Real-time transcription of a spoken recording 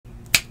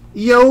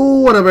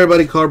Yo, what up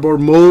everybody?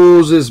 Cardboard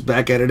Moses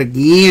back at it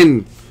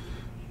again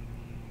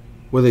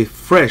with a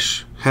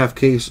fresh half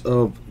case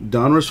of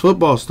Donruss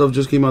football. Stuff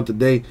just came out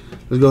today.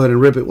 Let's go ahead and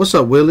rip it. What's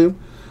up, William?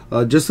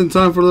 Just in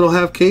time for a little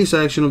half case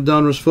action of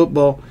Donruss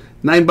football.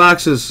 9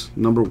 boxes.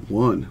 Number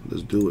 1.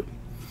 Let's do it.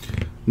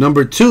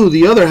 Number 2,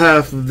 the other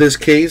half of this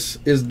case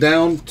is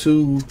down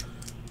to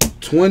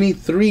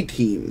 23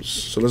 teams.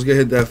 So let's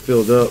get that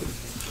filled up.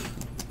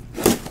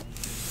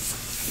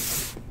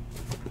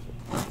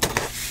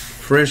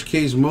 Fresh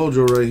case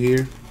mojo right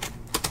here.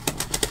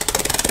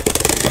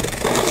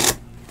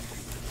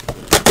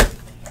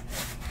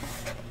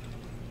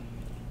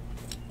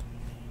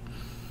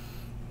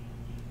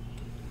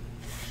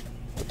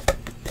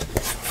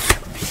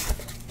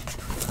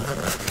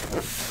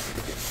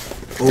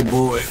 Oh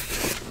boy.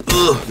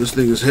 Ugh, this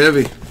thing is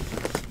heavy.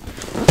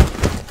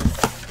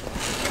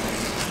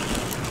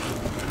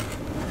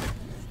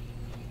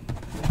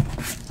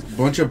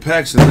 Bunch of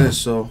packs in this,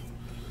 so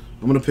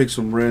I'm gonna pick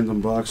some random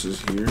boxes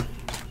here.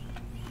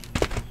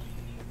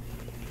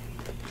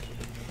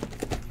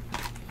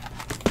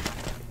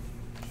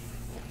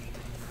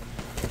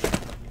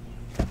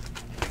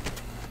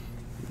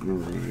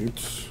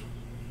 Alright.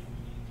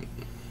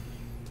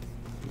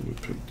 Let me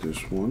pick this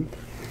one.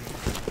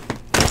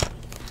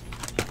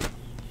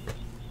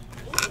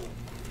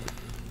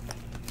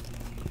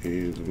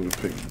 And I'm going to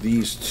pick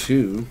these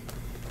two.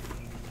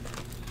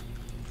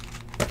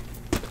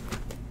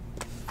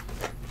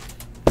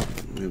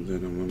 And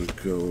then I'm going to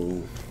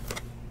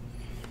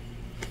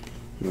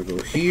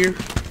go here.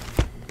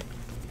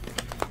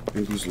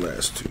 And these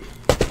last two.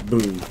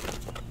 Boom.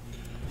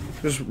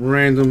 Just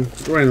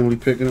randomly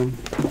picking them.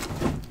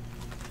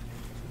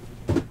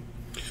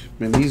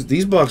 Man,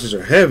 these boxes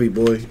are heavy,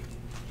 boy.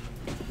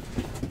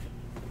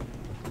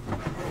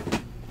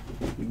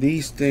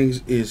 These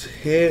things is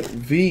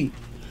heavy.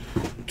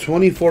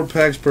 24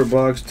 packs per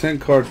box, 10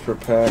 cards per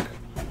pack.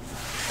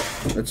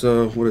 That's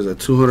what is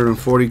that?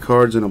 240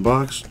 cards in a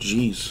box.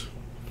 Jeez,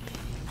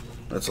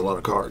 that's a lot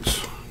of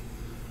cards.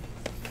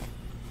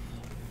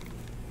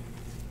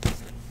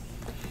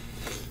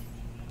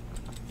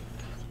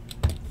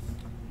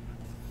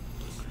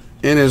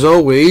 And as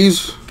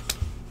always,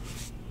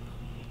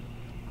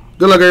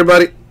 good luck,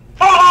 everybody.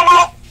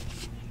 Thank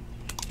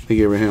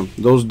you, Abraham.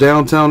 Those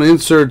downtown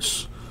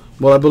inserts,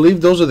 well, I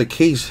believe those are the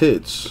case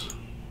hits.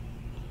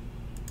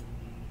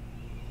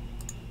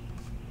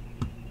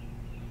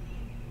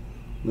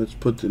 Let's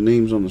put the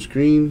names on the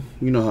screen.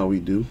 You know how we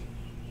do.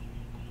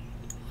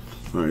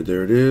 Alright,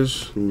 there it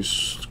is. Let me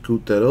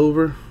scoot that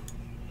over.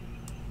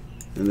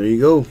 And there you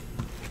go.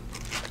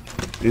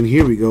 And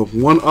here we go.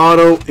 1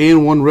 auto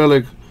and 1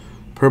 relic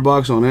per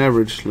box on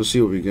average. Let's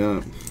see what we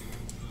got.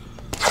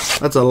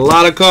 That's a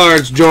lot of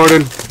cards,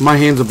 Jordan. My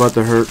hand's about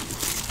to hurt.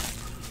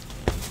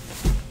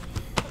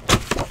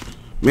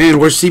 Man,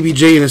 where's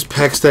CBJ and his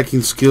pack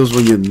stacking skills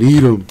when you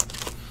need them?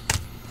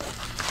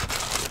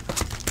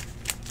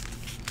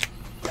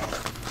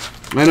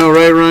 I know,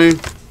 right, Ryan?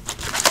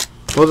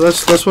 Well,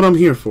 that's what I'm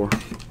here for.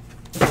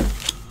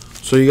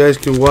 So you guys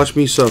can watch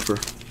me suffer.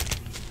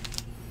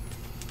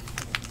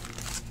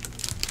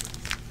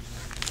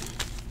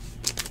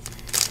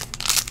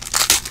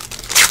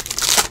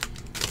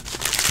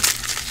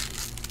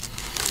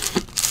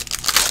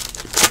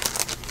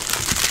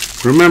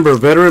 Remember,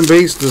 veteran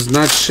base does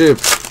not ship.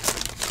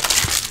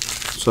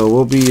 So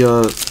we'll be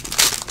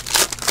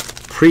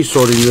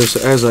pre-sorting this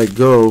as I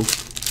go.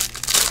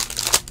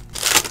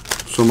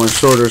 So my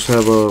sorters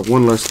have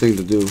one less thing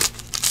to do.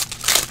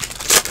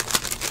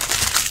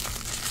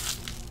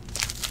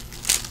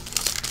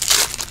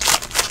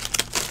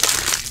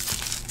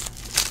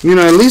 You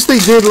know, at least they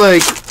did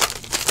like,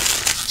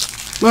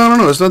 well, I don't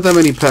know, it's not that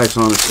many packs,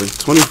 honestly.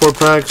 24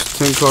 packs,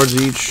 10 cards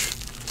each.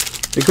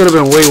 It could have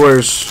been way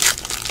worse.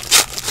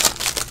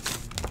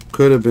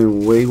 Could have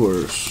been way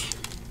worse.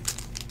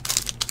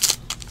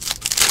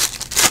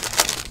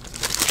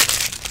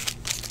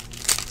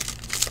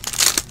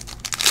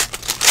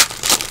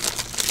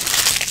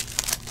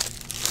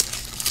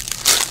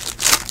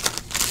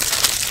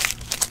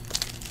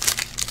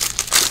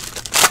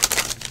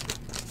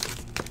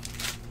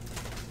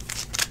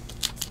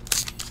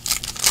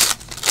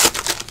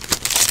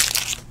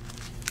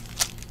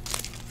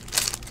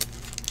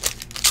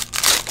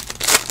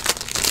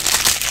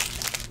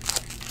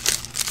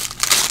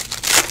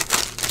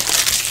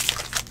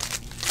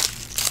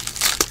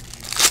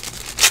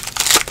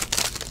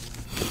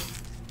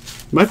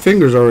 My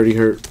fingers already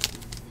hurt.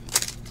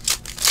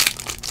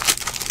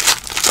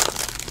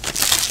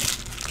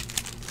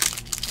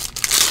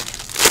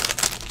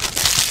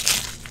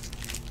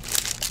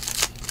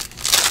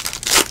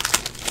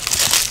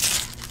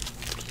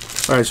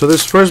 Alright, so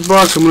this first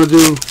box I'm going to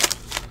do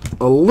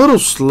a little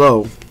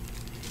slow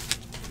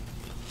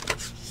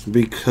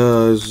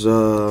because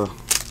I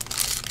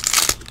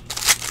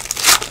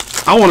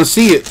want to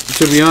see it,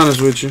 to be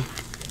honest with you.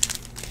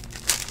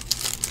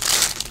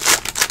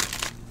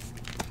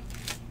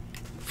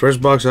 First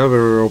box I've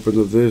ever opened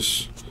of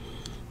this.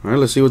 Alright,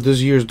 let's see what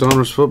this year's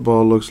Donruss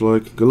football looks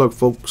like. Good luck,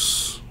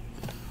 folks.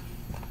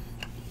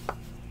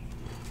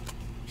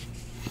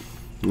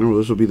 Remember,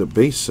 this will be the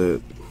base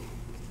set.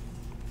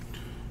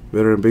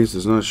 Veteran base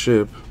does not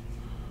ship.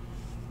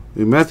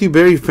 The Matthew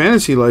Berry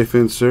Fantasy Life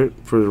insert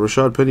for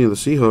Rashad Penny of the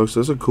Seahawks.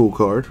 That's a cool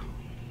card.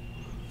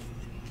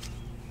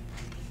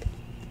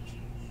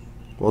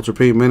 Walter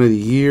Payton Man of the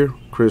Year.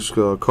 Chris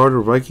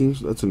Carter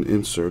Vikings. That's an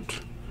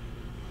insert.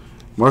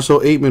 Marcel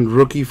Aitman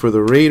rookie for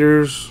the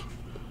Raiders.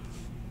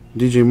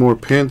 DJ Moore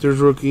Panthers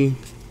rookie.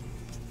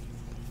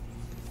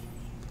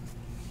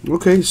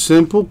 Okay,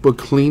 simple but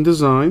clean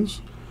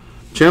designs.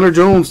 Chandler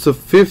Jones to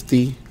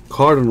 50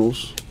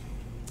 Cardinals.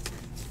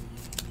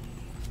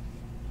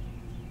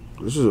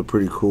 This is a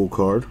pretty cool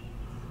card.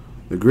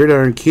 The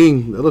Gridiron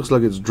King. That looks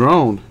like it's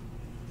drawn.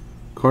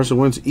 Carson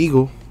Wentz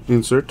Eagle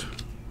insert.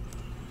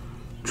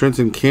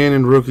 Trenton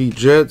Cannon rookie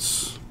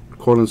Jets.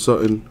 Cortland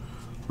Sutton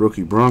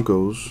rookie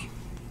Broncos.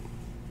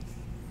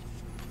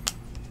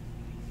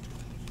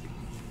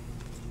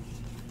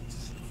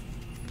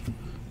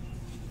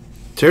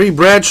 Terry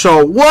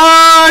Bradshaw.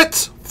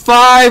 What?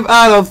 5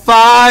 out of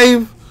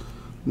 5.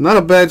 Not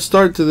a bad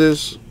start to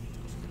this.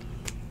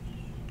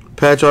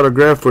 Patch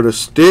autograph for the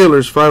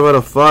Steelers. 5 out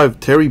of 5.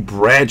 Terry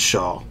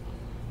Bradshaw.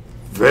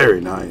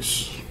 Very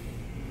nice.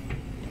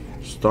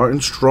 Starting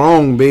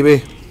strong,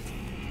 baby.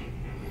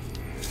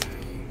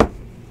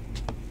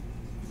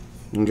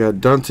 We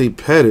got Dante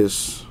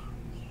Pettis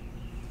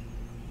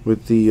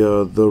with the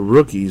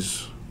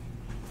rookies.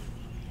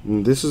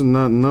 And this is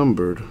not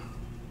numbered,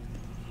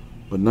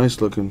 but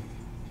nice looking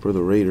for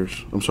the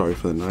Raiders. I'm sorry,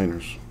 for the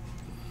Niners.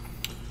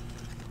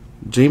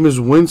 Jameis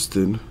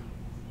Winston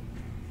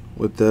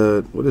with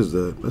that. What is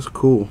that? That's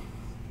cool.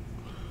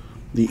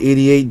 The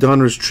 88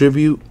 Donruss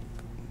tribute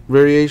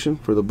variation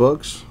for the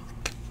Bucks.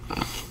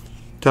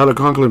 Tyler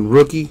Conklin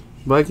rookie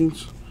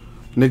Vikings.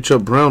 Nick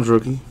Chubb Browns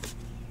rookie.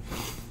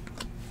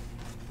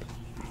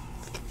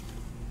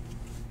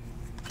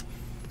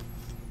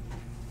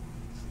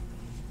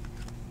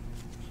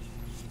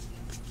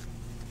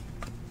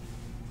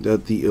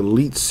 Got the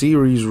Elite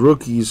Series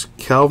rookies,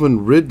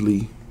 Calvin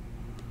Ridley,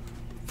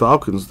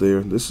 Falcons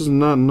there. This is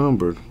not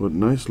numbered, but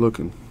nice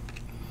looking.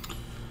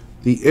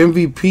 The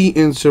MVP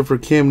insert for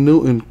Cam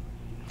Newton,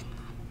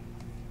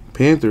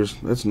 Panthers.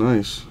 That's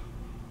nice.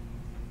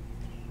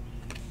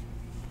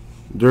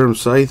 Durham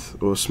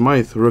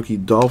Smythe, rookie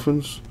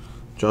Dolphins.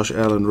 Josh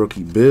Allen,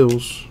 rookie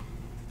Bills.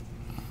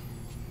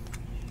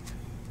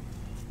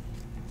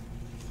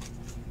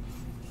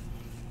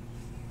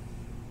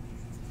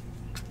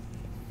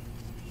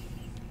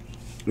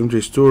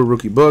 MJ Stewart,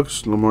 rookie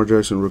Bucks. Lamar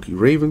Jackson, rookie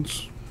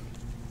Ravens.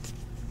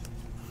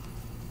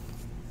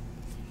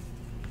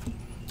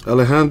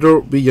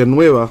 Alejandro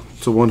Villanueva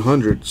to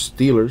 100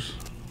 Steelers.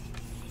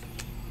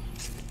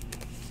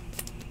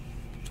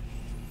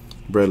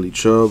 Bradley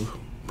Chubb,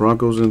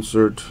 Broncos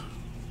insert.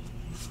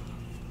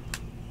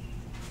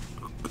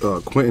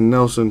 Quentin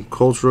Nelson,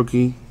 Colts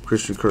rookie.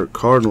 Christian Kirk,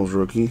 Cardinals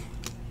rookie.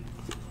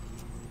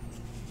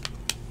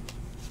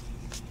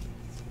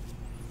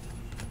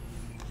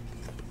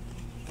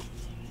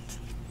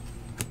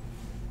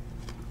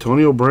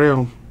 Antonio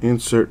Brown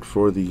insert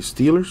for the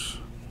Steelers.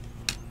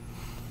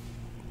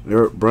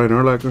 Brian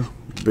Urlacher,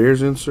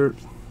 Bears insert.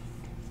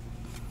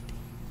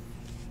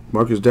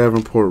 Marcus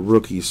Davenport,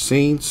 rookie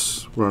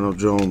Saints. Ronald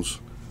Jones,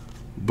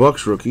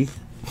 Bucks rookie.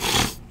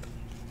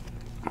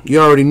 You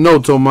already know,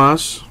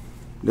 Tomas.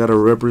 Gotta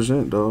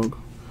represent, dog.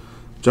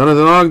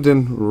 Jonathan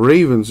Ogden,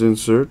 Ravens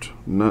insert.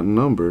 Not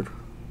numbered,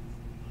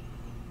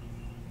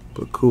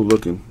 but cool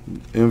looking.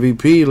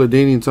 MVP,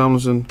 LaDainian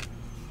Tomlinson,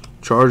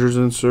 Chargers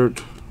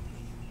insert.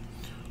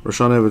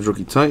 Rashawn Evans,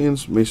 rookie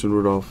Titans. Mason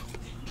Rudolph,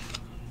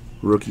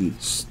 rookie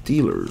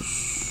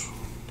Steelers.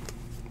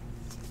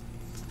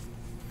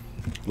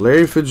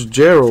 Larry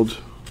Fitzgerald.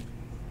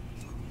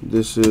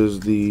 This is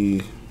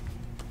the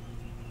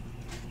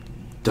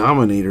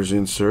Dominators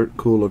insert.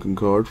 Cool looking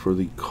card for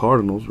the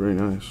Cardinals. Very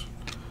nice.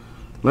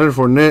 Leonard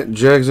Fournette,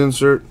 Jags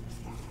insert.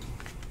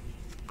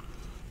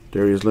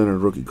 Darius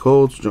Leonard, rookie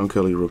Colts. John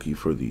Kelly, rookie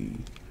for the,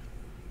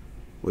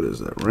 what is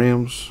that,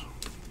 Rams.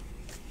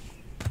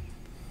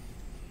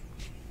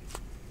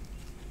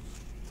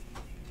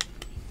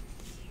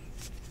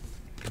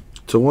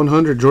 To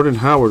 100, Jordan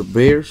Howard,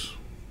 Bears.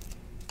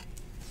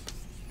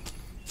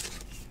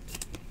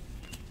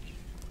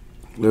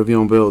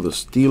 Le'Veon Bell, the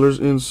Steelers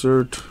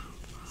insert.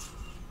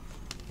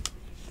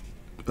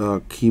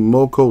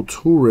 Kimoko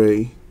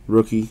Toure,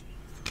 rookie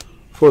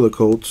for the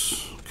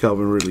Colts.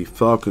 Calvin Ridley,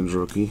 Falcons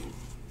rookie.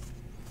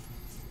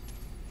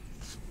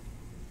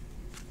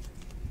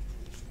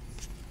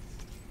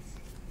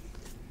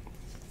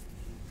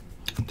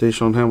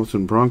 Deshaun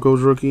Hamilton,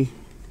 Broncos rookie.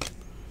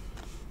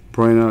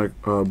 Brian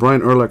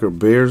Urlacher,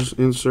 Bears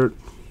insert.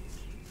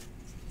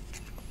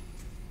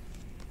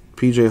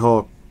 PJ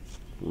Hawk,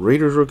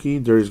 Raiders rookie.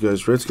 Darius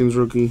Guys, Redskins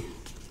rookie.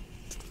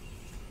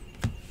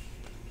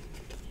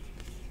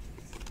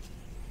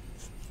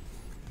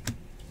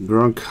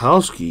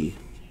 Gronkowski,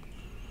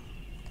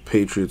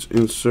 Patriots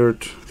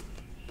insert.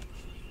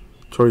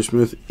 Torrey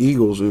Smith,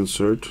 Eagles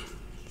insert.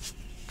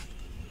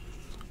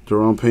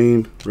 Daron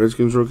Payne,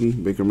 Redskins rookie.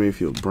 Baker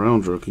Mayfield,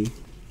 Browns rookie.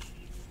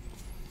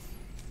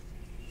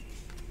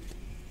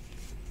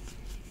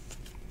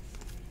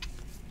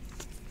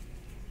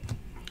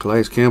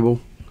 Calais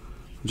Campbell,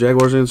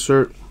 Jaguars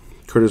insert.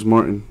 Curtis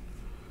Martin,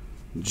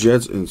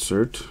 Jets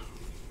insert.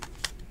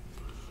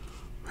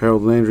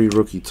 Harold Landry,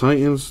 rookie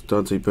Titans.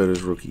 Dante Pettis,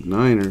 rookie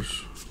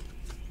Niners.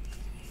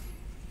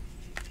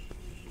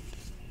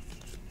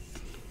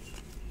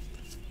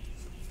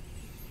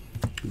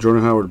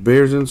 Jordan Howard,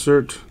 Bears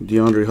insert.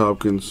 DeAndre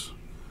Hopkins,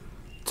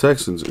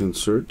 Texans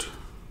insert.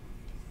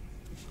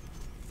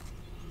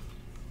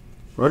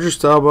 Roger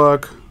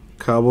Staubach,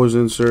 Cowboys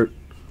insert.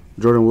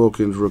 Jordan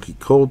Wilkins, rookie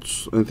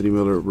Colts. Anthony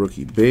Miller,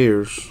 rookie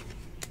Bears.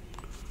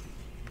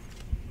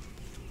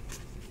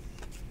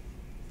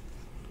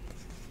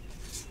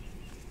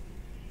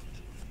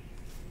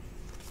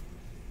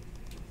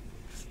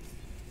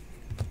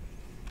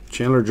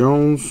 Chandler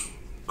Jones,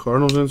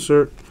 Cardinals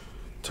insert.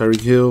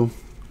 Tyreek Hill,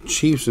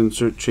 Chiefs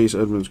insert. Chase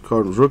Edmonds,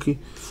 Cardinals rookie.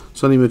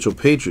 Sonny Mitchell,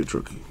 Patriots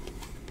rookie.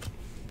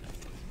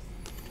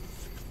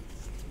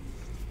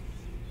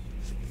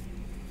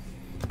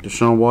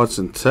 Deshaun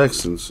Watson,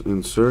 Texans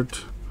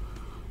insert.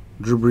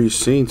 Drew Brees,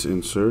 Saints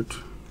insert.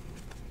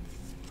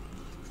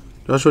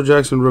 Joshua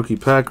Jackson, rookie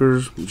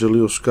Packers.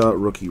 Jaleel Scott,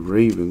 rookie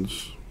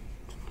Ravens.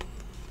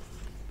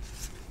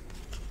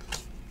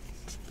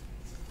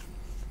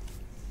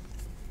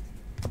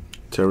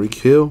 Tyreek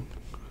Hill,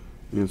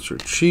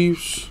 insert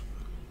Chiefs.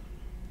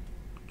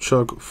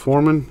 Chuck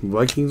Foreman,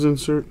 Vikings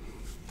insert.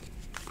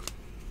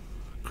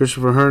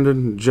 Christopher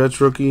Herndon, Jets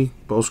rookie.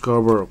 Bo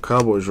Scarborough,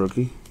 Cowboys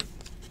rookie.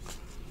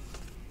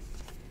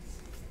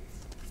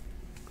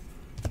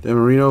 Dan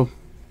Marino,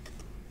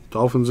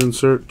 Dolphins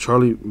insert.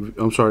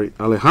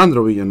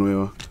 Alejandro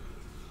Villanueva,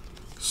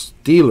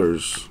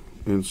 Steelers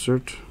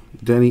insert.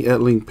 Danny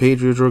Etling,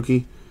 Patriots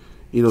rookie.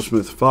 Ito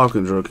Smith,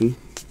 Falcons rookie.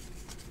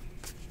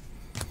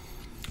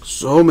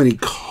 So many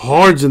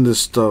cards in this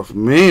stuff,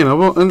 man.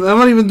 I'm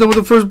not even done with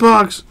the first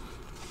box.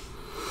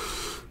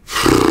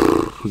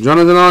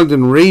 Jonathan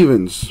Ogden,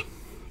 Ravens.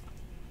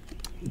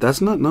 That's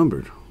not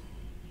numbered.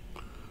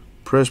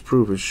 Press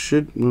proof. It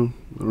should. No,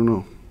 I don't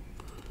know.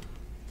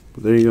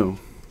 But there you go.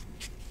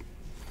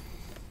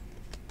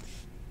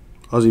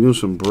 Ozzie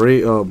Newsome,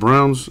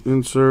 Browns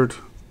insert.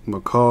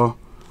 McCaw,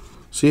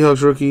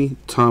 Seahawks rookie.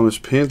 Thomas,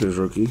 Panthers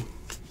rookie.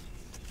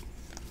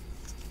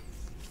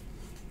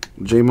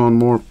 Jamon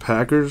Moore,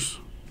 Packers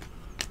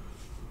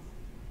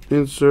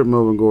insert.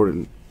 Melvin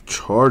Gordon,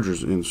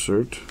 Chargers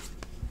insert.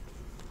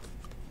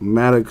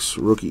 Maddox,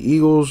 rookie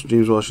Eagles.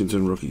 James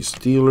Washington, rookie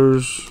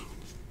Steelers.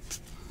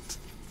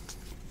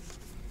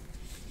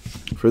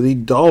 For the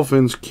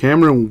Dolphins,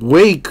 Cameron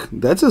Wake.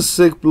 That's a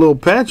sick little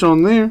patch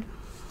on there.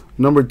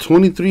 Number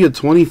 23 of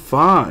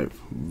 25.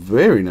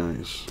 Very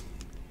nice.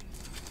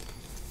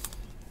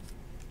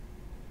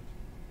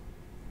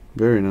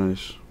 Very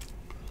nice.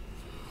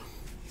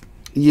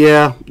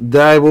 Yeah,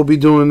 I will be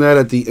doing that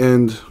at the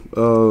end,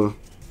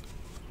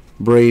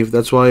 Brave.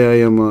 That's why I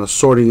am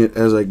sorting it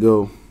as I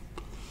go.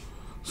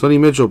 Sonny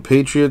Mitchell,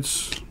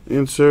 Patriots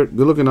insert.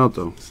 Good looking out,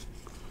 though.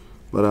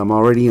 But I'm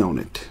already on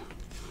it.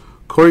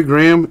 Corey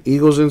Graham,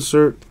 Eagles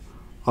insert.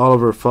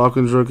 Oliver,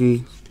 Falcons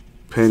rookie.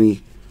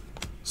 Penny,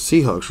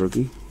 Seahawks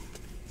rookie.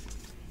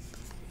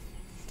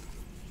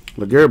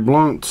 LeGarrette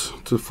Blount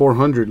to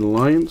 400,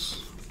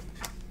 Lions.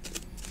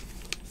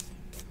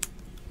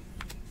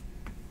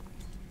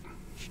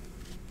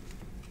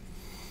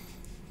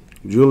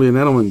 Julian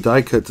Edelman,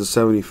 die cut to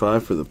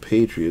 75 for the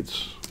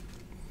Patriots.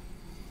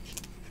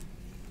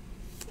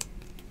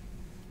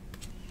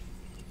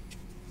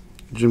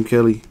 Jim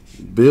Kelly,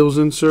 Bills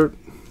insert.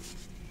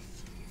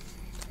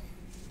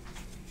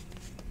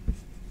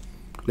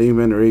 Leighton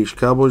Vander Esch,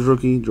 Cowboys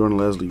rookie. Jordan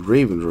Leslie,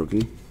 Ravens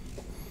rookie.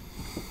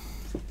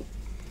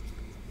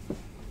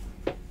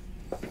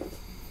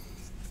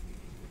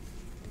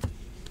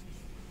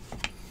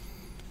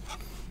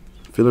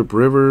 Phillip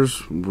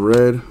Rivers,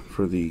 red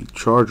for the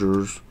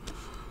Chargers.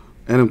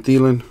 Adam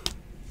Thielen,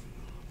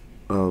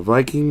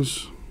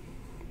 Vikings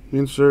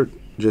insert.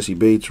 Jesse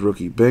Bates,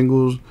 rookie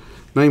Bengals.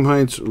 Naeem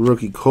Hines,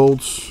 rookie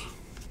Colts.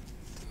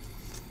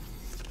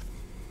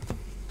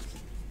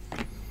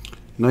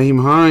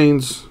 Naeem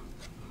Hines,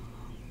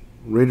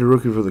 rated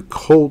rookie for the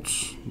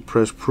Colts.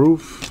 Press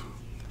proof.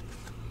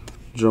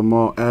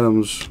 Jamal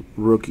Adams,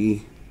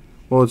 rookie.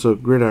 Well, it's a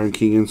Gridiron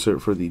King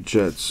insert for the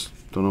Jets.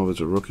 Don't know if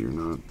it's a rookie or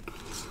not.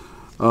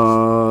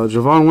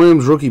 Javon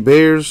Williams, rookie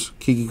Bears.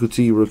 Kiki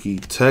Kuti, rookie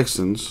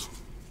Texans.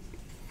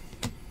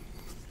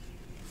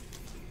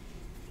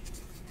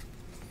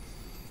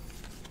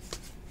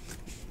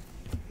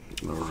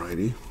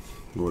 Alrighty,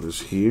 what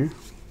is here?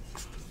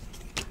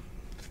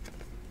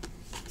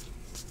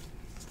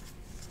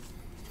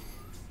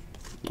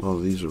 Oh,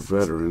 these are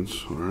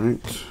veterans.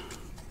 Alright.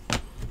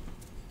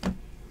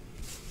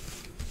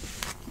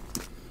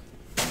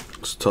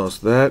 Let's toss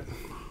that.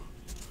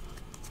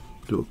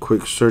 Do a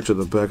quick search of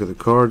the back of the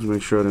cards.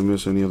 Make sure I didn't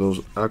miss any of those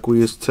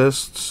aqueous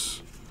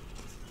tests.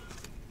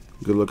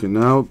 Good looking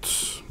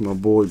out. My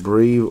boy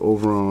Brave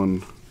over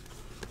on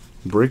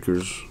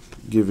Breakers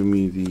giving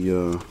me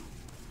the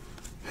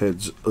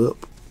heads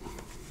up.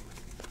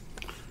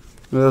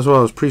 And that's why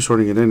I was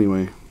pre-sorting it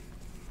anyway.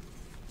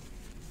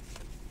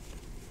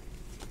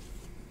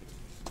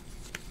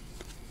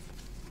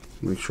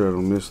 Make sure I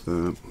don't miss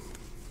that.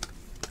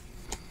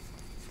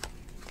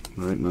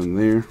 Alright, none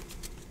there.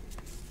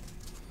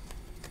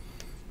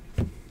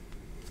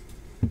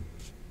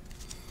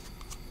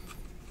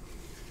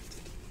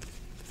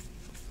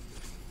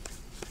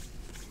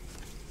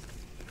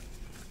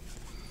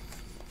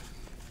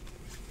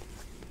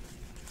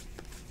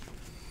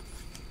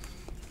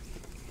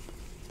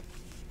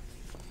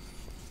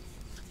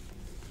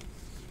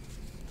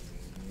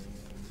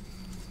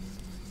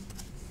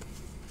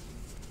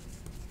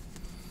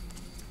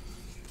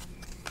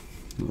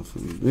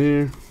 Nothing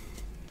there.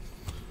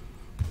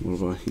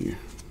 What about here?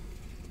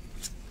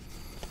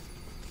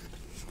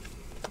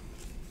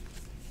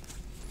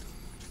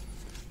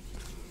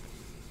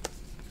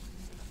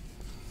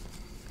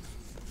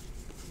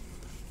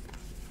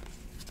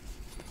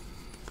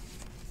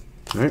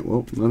 Alright,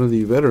 well, none of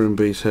the veteran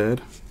base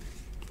had.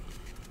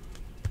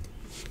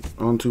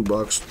 On to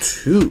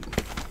box 2.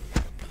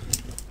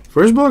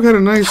 First block had a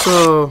nice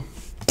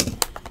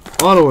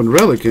auto and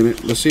relic in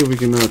it. Let's see if we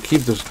can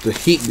keep the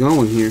heat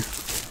going here.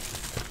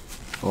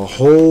 A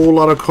whole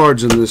lot of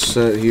cards in this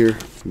set here.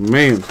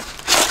 Man.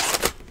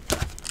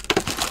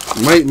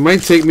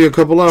 Might take me a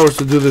couple hours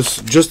to do this,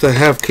 just a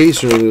half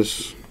caser of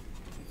this.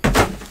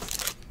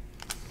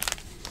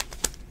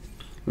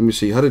 Let me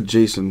see. How did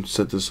Jason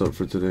set this up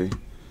for today?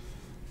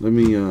 Let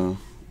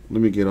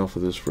me get off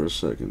of this for a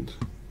second.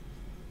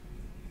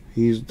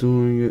 He's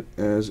doing it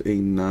as a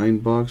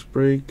 9-box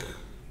break.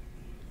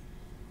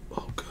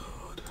 Oh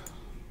God.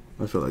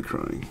 I feel like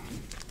crying.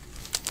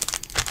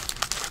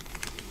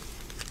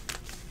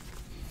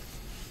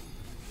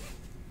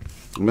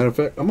 Matter of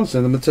fact, I'm gonna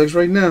send him a text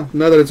right now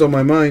that it's on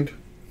my mind.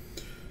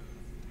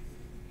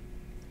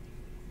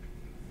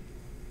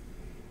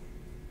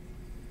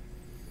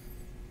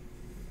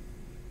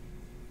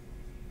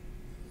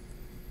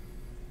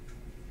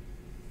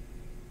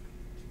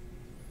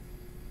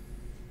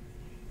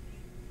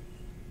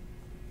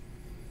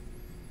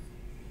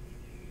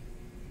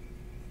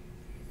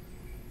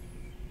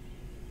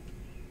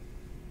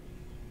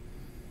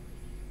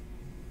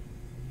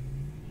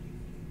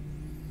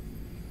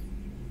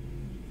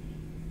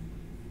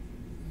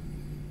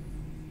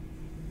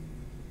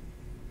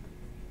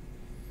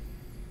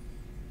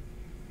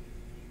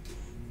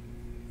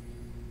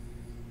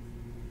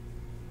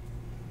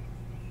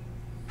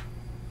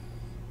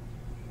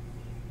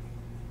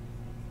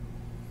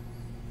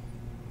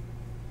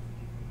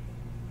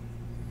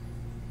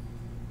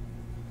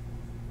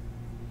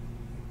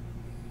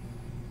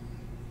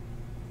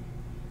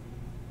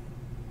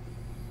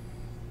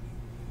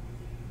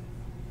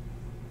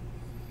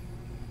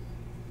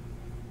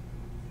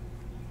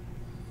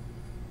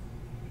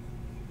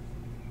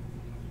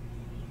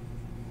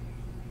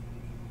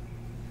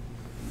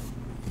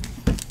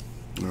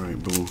 All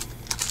right, boom.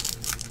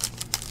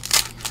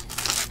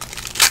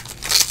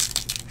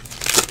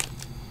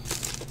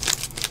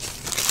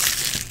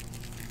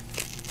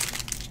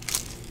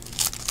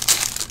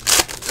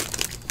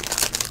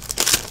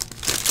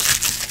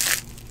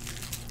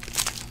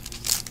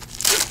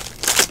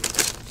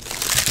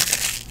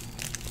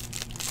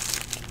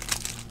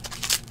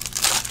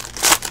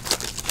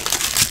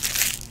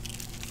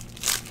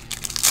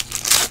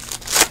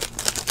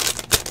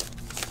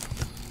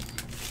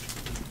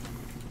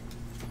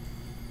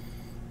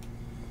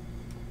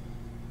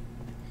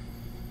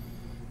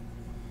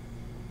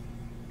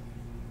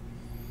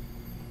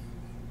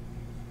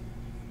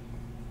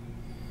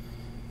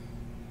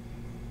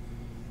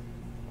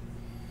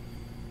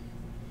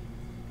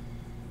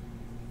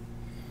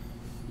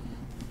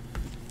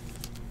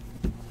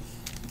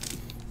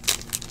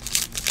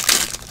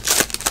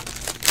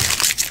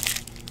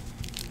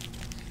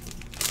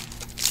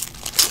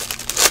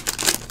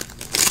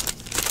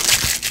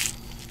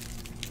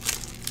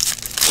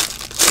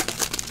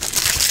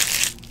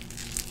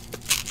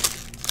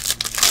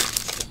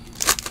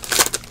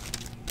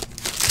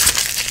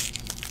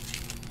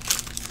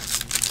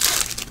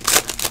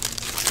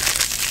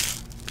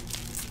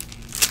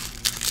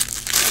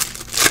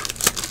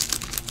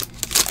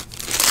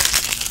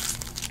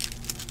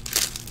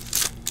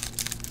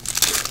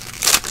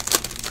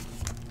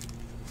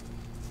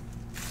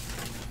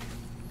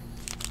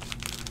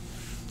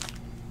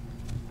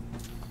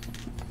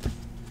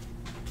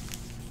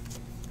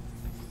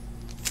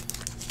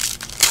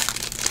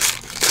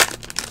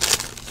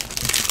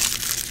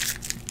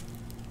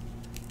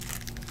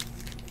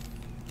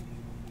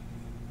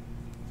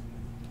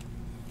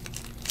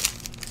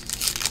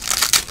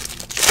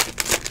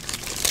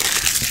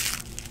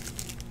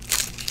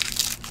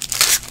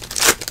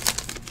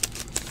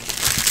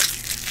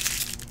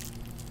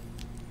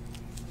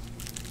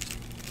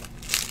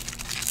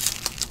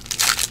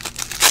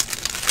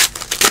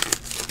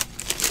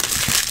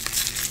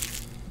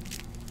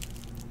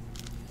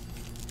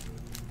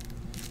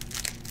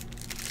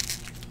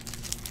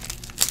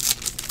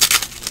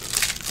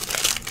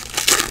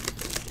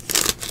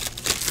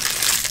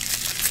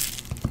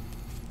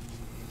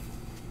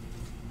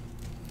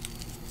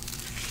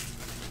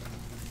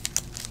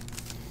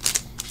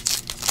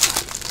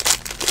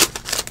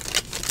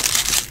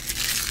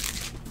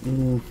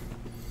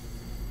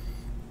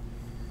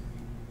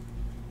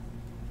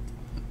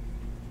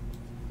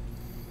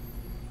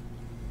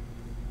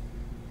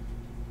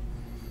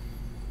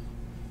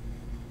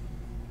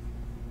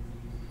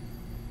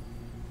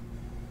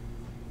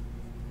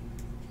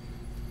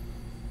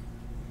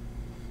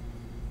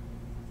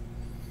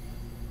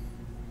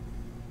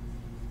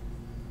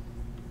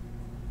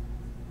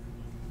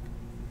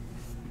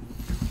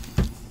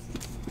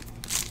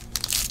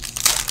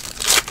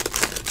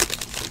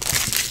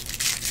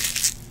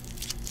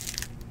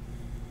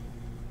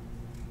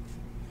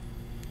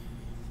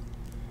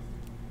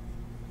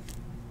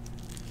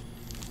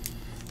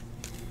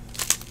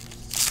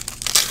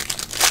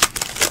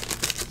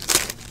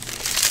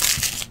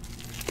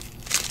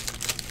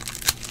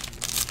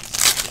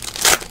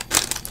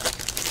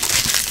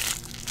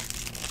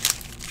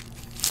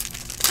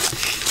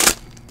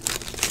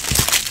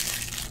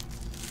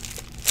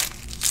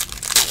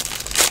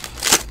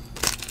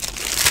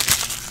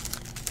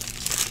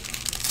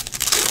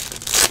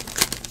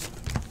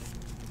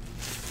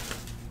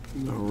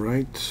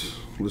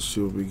 Let's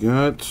see what we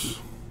got.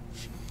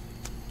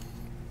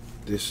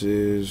 This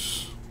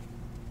is,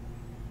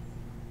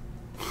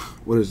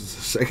 what is this,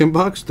 the second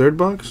box? Third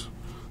box?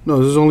 No,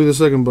 this is only the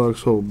second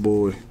box. Oh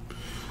boy.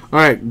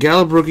 Alright,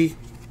 Gallup rookie.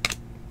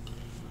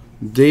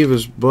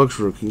 Davis Bucks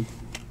rookie.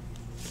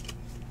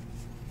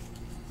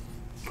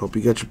 Hope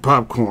you got your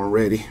popcorn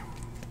ready.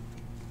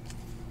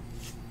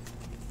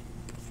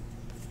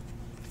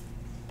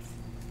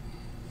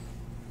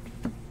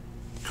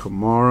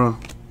 Kamara.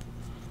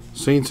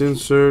 Saints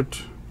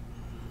insert.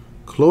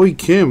 Chloe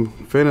Kim,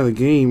 fan of the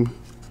game.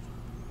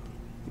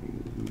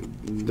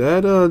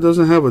 That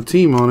doesn't have a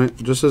team on it.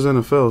 Just says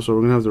NFL, so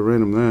we're going to have to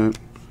random that.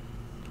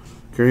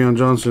 Kerryon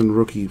Johnson,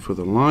 rookie for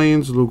the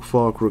Lions. Luke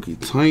Falk, rookie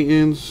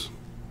Titans.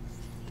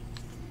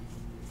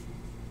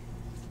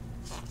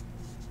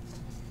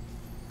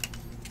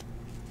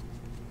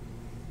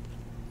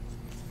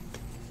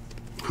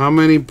 How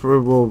many per,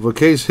 well, the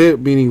case hit,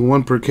 meaning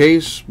one per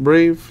case,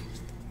 Brave.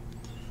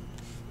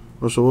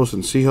 Russell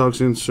Wilson,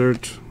 Seahawks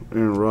insert.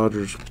 Aaron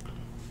Rodgers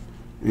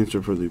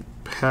insert for the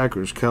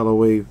Packers.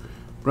 Callaway,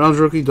 Browns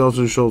rookie.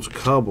 Dalton Schultz,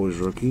 Cowboys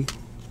rookie.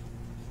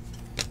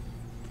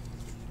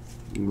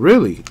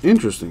 Really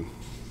interesting.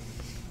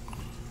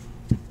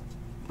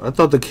 I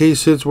thought the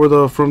case hits were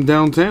the from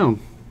downtown.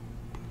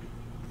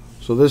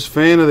 So this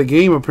fan of the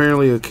game,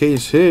 apparently a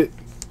case hit.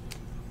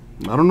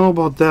 I don't know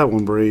about that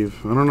one,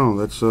 Brave. I don't know.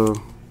 That's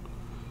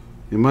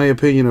in my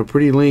opinion, a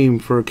pretty lame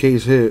for a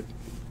case hit.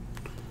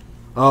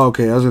 Oh,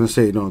 okay. I was gonna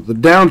say no. The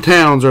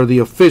downtowns are the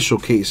official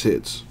case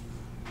hits.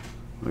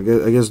 I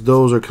guess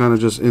those are kind of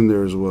just in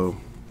there as well.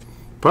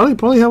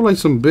 Probably have like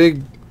some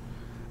big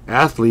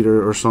athlete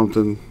or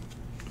something.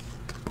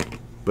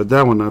 But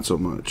that one, not so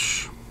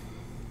much.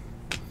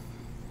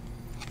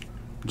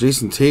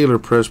 Jason Taylor,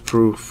 press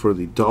proof for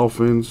the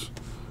Dolphins.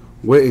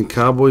 Witten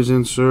Cowboys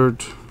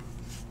insert.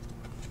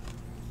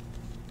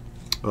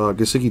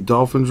 Gesicki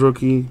Dolphins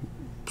rookie.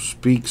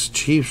 Speaks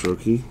Chiefs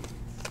rookie.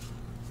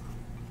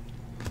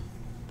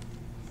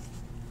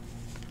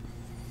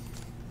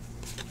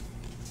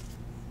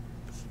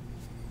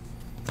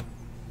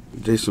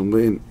 Jason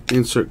Witten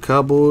insert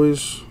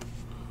Cowboys.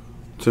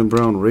 Tim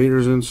Brown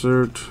Raiders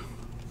insert.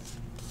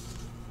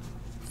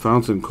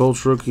 Fountain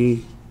Colts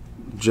rookie.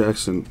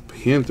 Jackson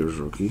Panthers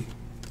rookie.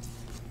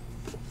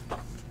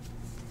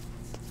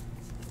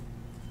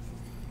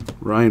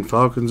 Ryan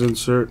Falcons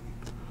insert.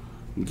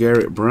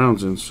 Garrett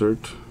Browns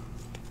insert.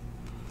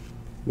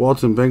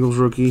 Walton Bengals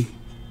rookie.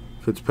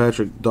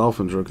 Fitzpatrick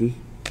Dolphins rookie.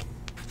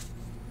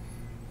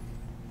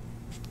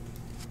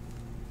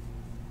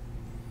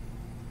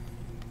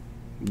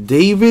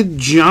 David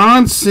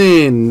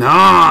Johnson.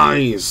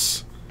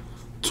 Nice.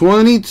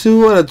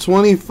 22 out of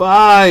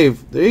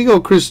 25. There you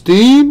go,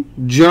 Christine,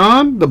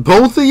 John, the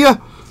both of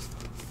you.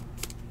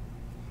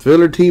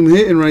 Filler team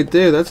hitting right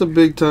there. That's a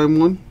big time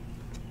one.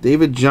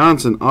 David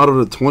Johnson,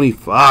 auto to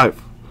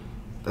 25.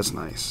 That's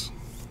nice.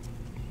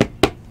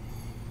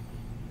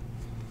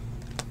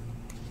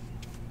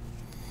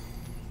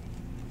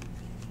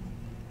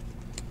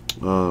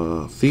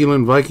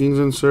 Thielen Vikings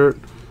insert.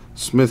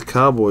 Smith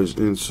Cowboys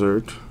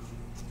insert.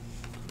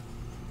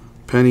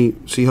 Penny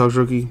Seahawks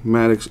rookie.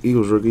 Maddox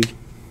Eagles rookie.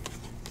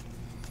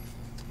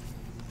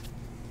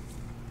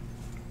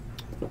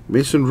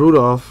 Mason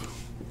Rudolph,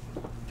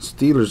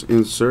 Steelers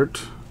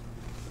insert.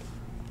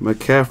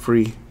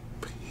 McCaffrey,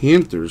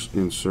 Panthers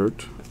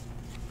insert.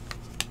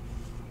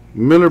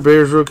 Miller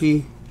Bears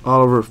rookie.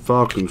 Oliver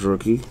Falcons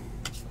rookie.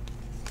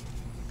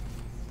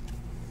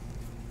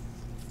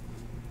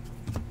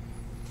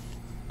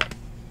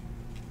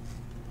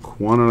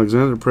 Quan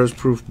Alexander, press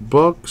proof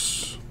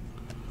Bucks.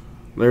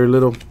 Larry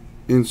Little,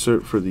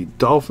 insert for the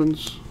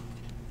Dolphins.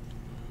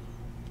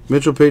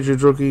 Mitchell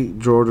Patriots rookie.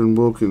 Jordan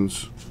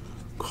Wilkins,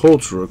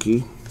 Colts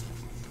rookie.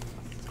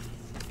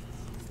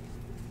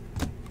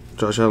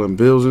 Josh Allen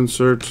Bills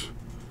insert.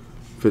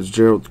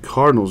 Fitzgerald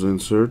Cardinals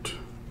insert.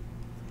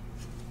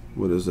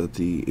 What is that?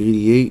 The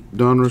 88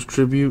 Donruss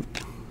tribute.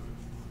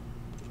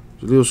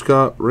 Jaleel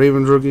Scott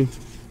Ravens rookie.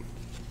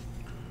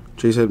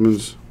 Chase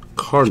Edmonds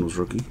Cardinals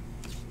rookie.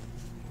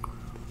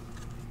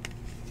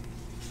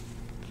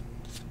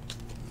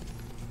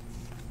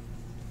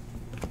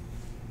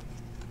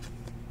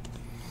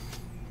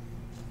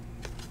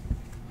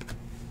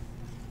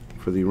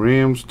 For the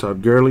Rams,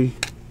 Todd Gurley.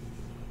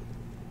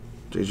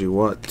 J.J.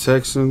 Watt,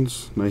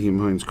 Texans. Nyheim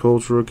Hines,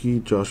 Colts rookie.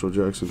 Joshua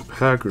Jackson,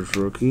 Packers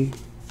rookie.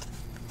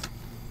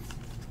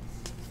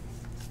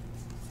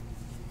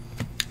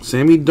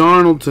 Sammy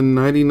Darnold to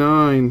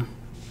 99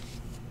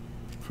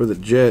 for the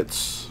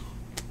Jets.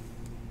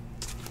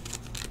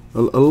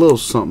 A little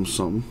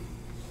something.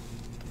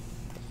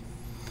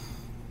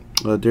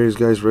 Darius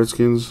Guys,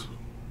 Redskins.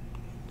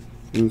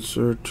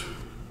 Insert.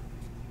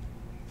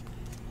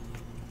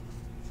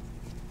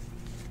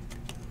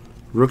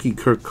 Rookie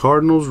Kirk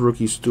Cardinals,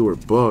 rookie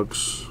Stewart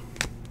Bucks.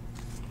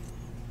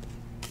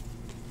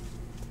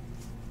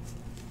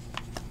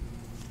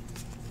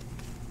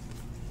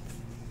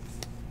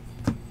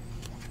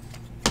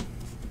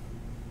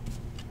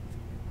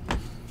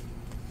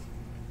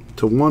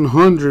 To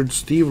 100,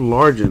 Steve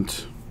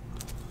Largent,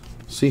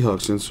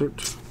 Seahawks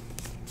insert.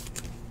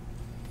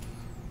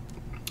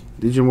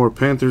 DJ Moore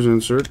Panthers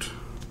insert.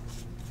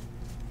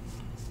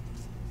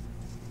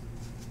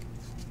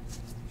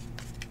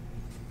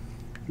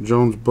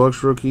 Jones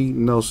Bucks rookie.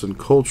 Nelson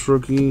Colts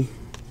rookie.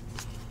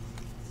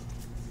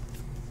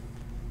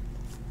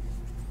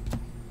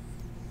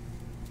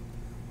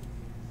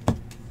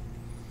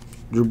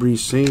 Drew Brees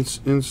Saints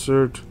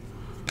insert.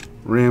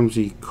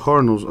 Ramsey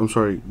Cardinals, I'm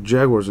sorry,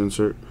 Jaguars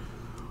insert.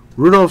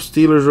 Rudolph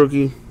Steelers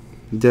rookie.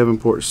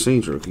 Davenport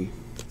Saints rookie.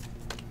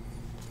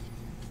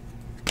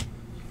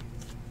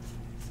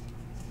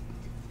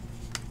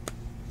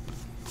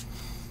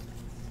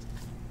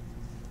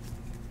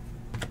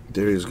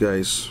 There is,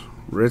 guys.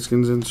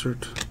 Redskins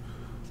insert.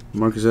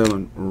 Marcus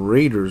Allen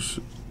Raiders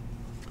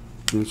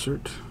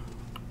insert.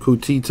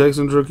 Kuti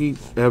Texans rookie.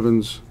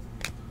 Evans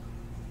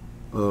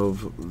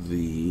of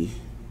the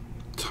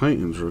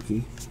Titans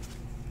rookie.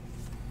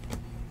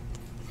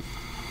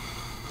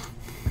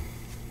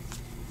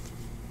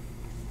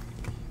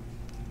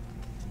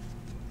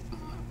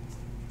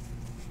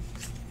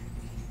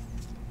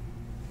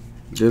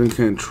 Jalen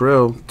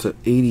Cantrell to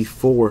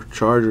 84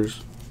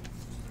 Chargers.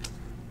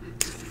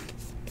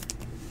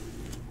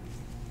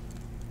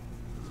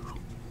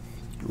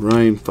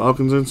 Ryan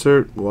Falcons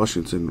insert.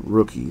 Washington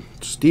rookie.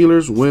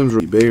 Steelers wins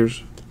rookie.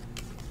 Bears.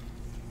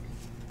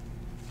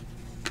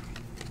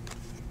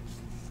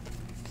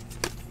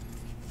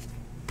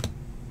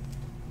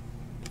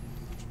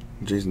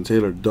 Jason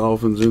Taylor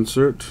Dolphins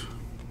insert.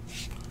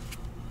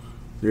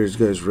 There's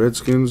guys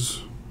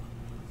Redskins.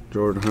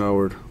 Jordan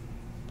Howard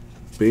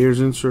Bears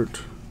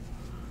insert.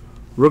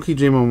 Rookie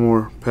J.Mo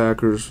Moore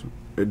Packers.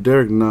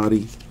 Derek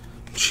Nottie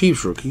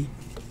Chiefs rookie.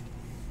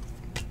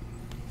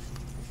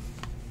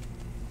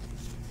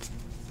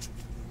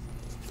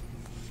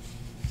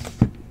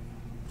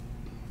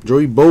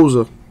 Joey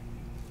Bosa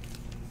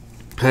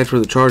patch for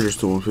the Chargers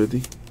to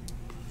 150.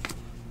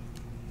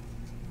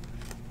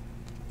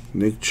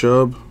 Nick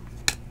Chubb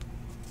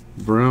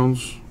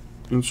Browns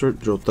insert.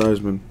 Joe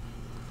Theismann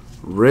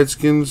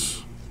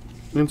Redskins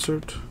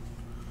insert.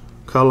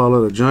 Kyle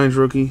Lauletta Giants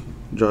rookie.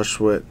 Josh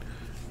Sweat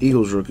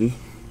Eagles rookie.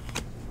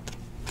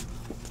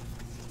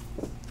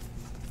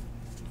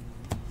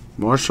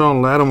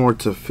 Marshawn Lattimore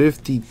to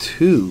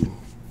 52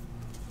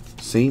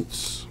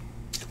 Saints.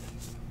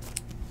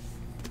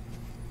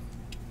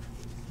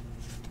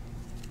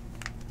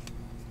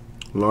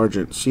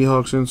 Largent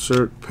Seahawks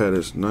insert.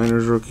 Pettis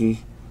Niners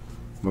rookie.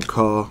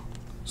 McCaw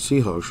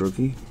Seahawks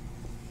rookie.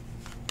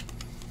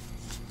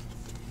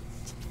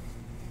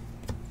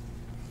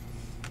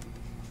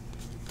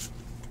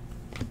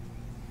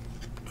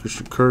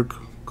 Christian Kirk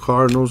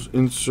Cardinals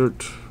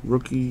insert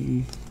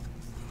rookie.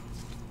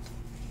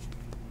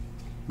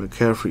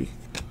 McCaffrey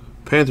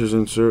Panthers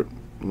insert.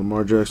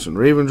 Lamar Jackson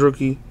Ravens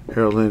rookie.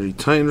 Harold Landry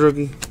Titans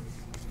rookie.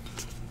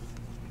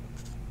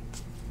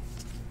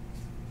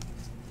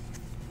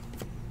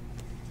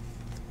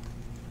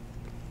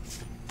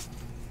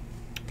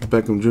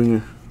 Beckham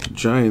Jr.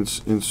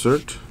 Giants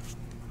insert.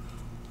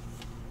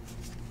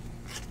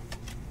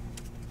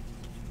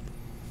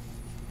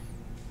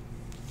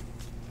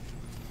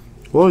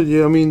 Well,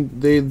 yeah, I mean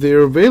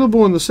they're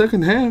available in the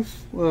second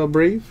half.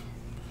 Brave,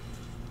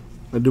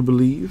 I do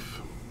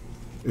believe.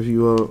 If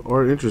you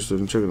are interested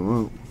in checking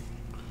them out,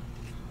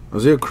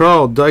 Isaiah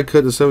Crowell die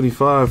cut to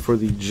 75 for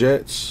the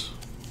Jets.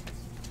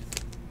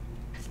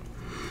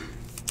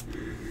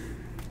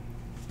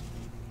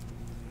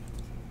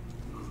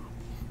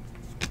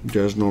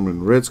 Josh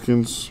Norman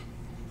Redskins.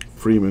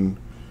 Freeman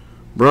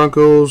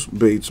Broncos.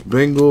 Bates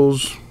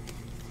Bengals.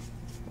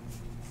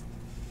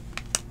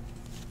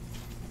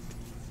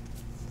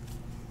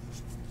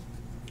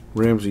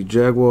 Ramsey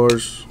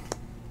Jaguars.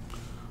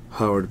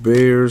 Howard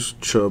Bears.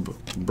 Chubb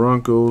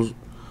Broncos.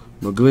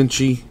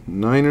 McGlinchey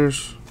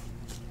Niners.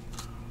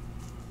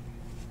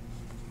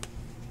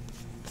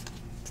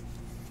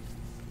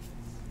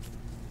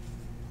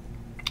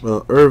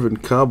 Irvin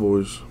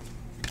Cowboys.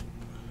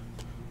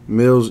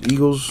 Mills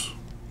Eagles.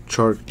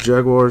 Chark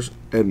Jaguars.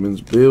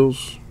 Edmonds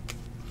Bills.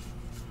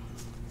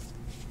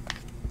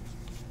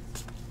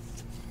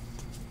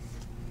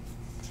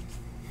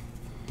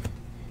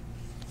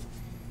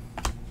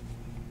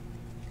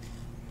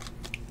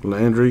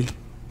 Landry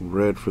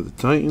red for the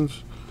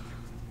Titans.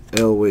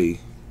 Elway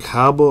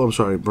Cabo, I'm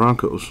sorry,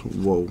 Broncos.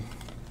 Whoa.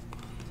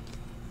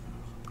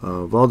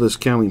 Valdez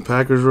County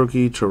Packers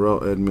rookie.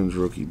 Terrell Edmonds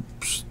rookie.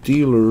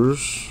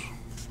 Steelers.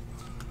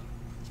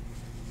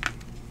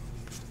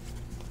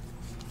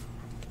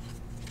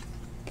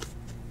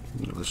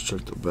 Let's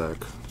check the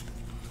back.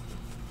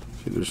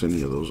 See if there's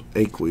any of those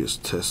aqueous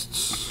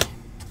tests.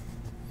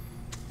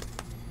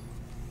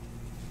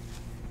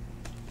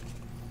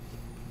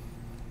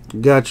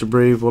 Gotcha,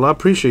 Brave. Well, I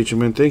appreciate you,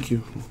 man. Thank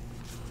you.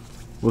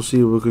 We'll see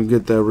if we can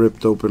get that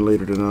ripped open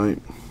later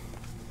tonight.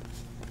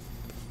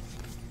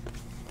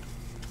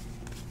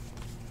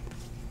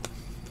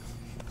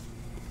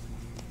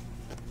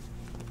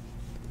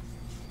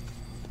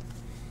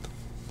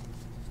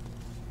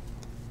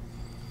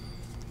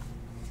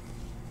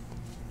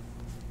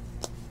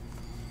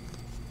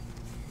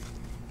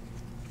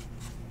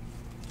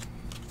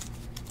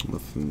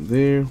 Nothing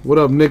there. What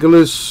up,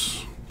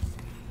 Nicholas?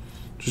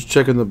 Just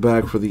checking the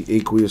back for the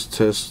aqueous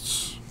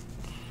tests.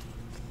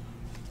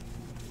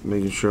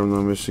 Making sure I'm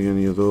not missing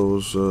any of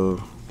those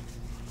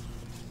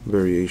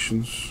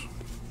variations.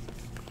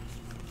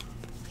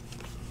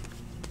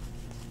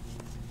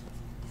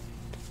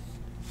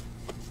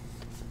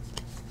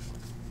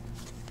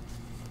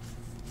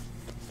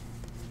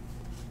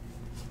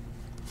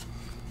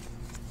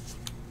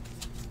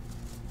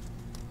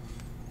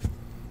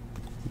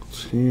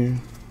 What's here?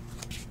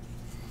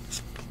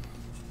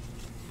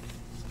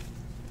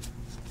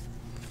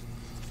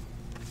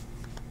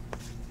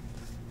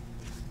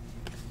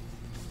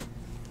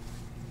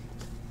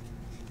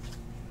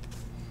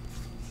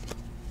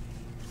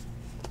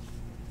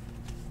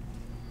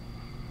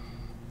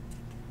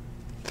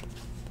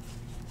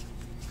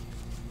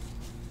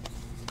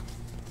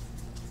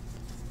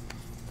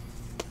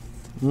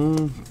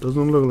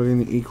 Doesn't look like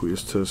any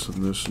aqueous tests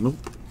on this. Nope.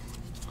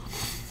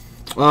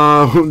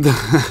 Oh,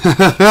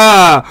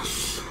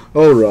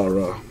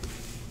 rah.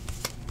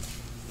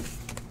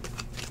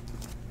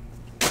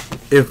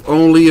 If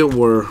only it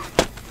were.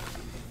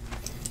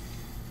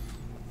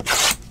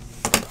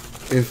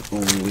 If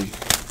only.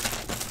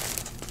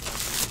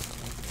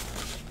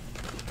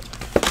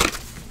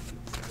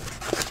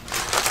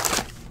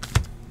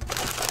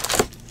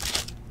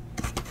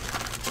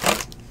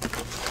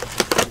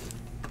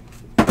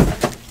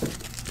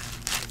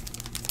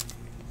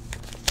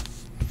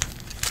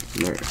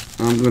 Alright,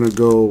 I'm gonna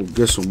go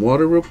get some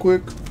water real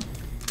quick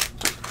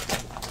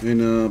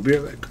and be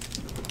right back.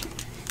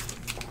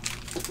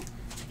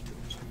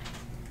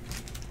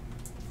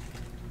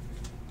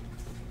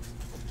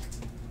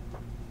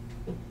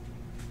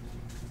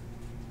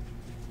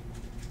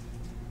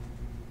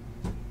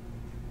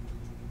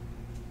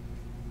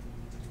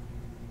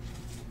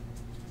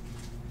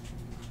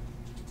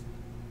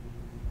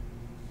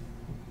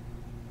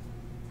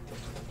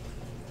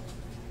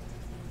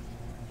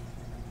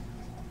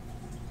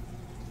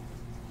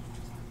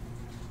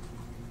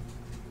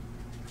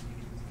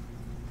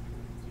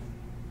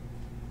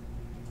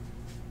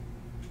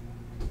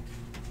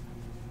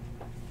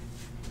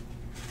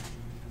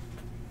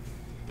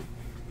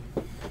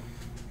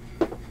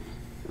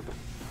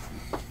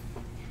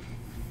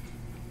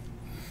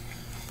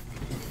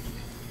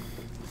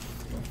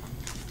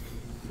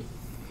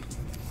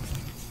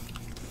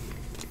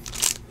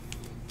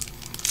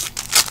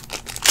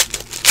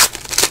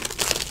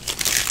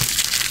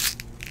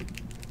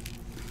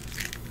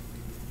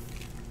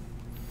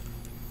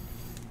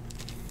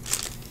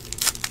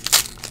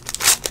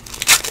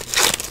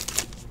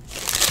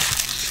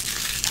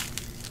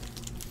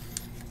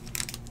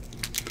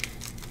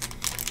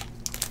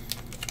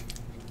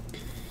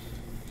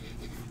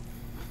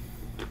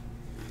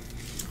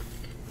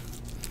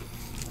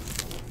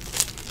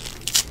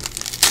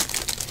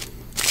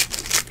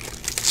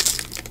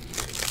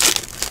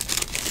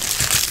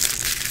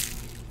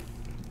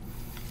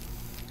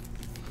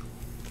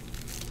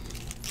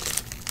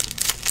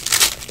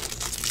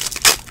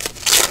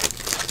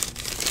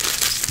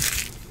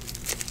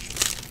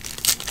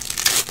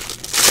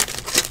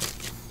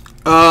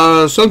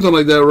 Something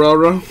like that,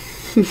 rah.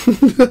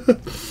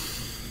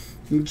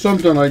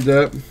 Something like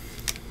that.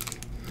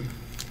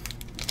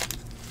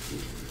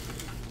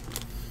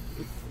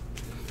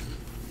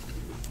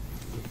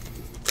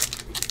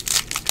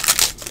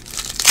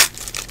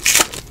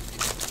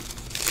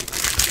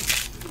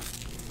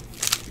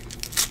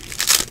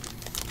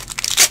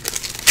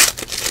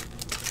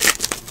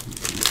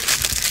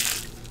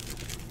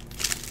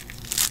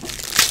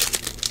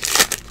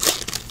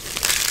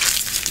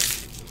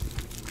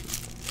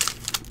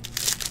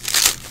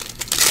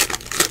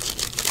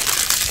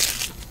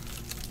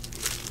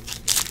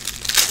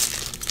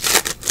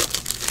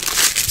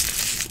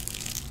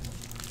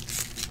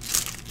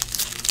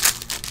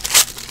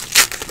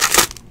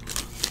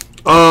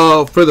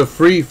 For the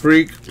free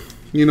freak,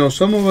 you know,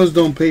 some of us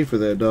don't pay for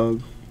that,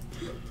 dog.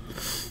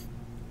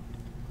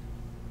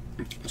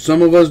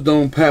 Some of us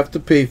don't have to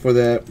pay for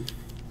that.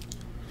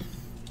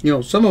 You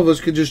know, some of us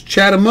could just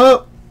chat them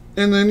up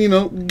and then, you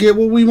know, get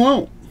what we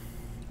want.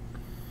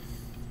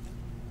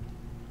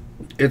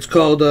 It's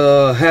called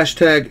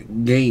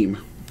hashtag game.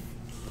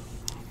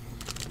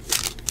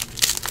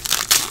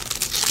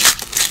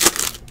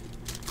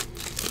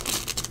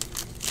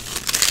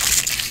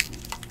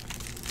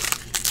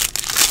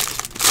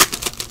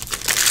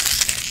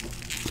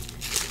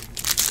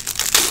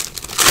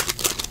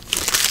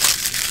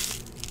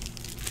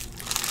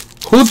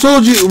 Who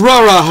told you,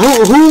 rah?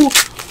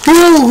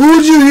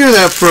 Who'd you hear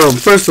that from?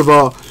 First of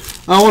all,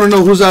 I want to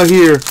know who's out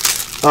here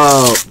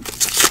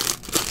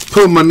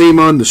putting my name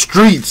on the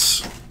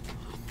streets.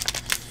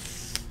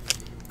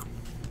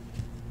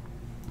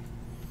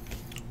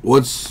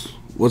 What's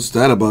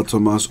that about,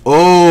 Tomas?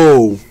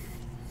 Oh,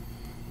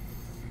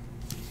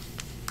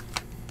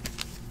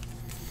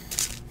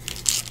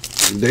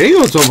 there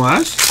you go,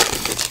 Tomas.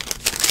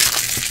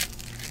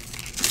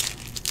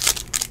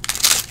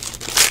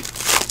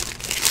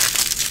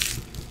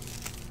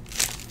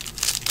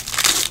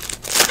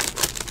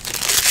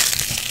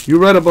 You're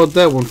right about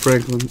that one,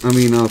 Franklin. I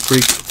mean,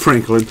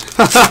 Franklin.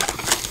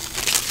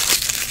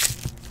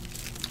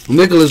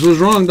 Nicholas was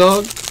wrong,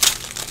 dog.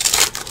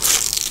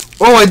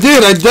 Oh, I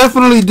did. I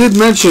definitely did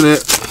mention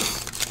it.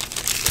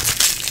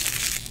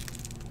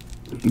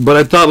 But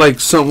I thought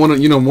like one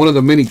of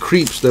the many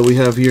creeps that we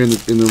have here in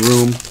the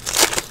room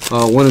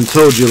went and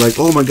told you like,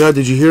 oh my God,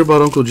 did you hear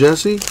about Uncle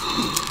Jesse?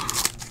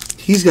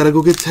 He's got to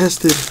go get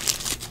tested,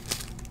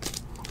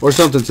 or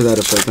something to that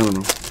effect. I don't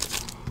know.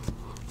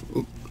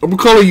 I'm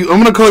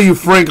gonna call you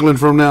Franklin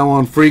from now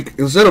on, Freak.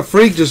 Instead of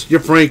Freak, just you're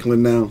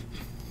Franklin now.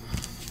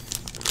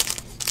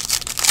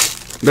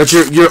 That's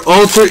your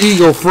alter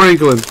ego,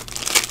 Franklin.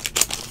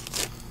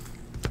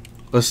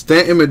 A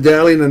Stanton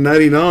medallion of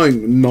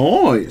 99.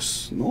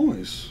 Nice.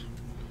 Nice.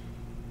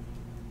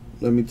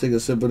 Let me take a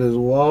sip of this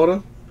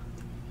water.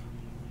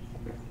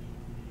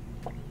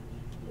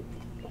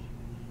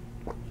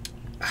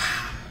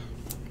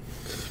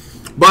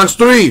 Box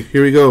 3.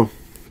 Here we go.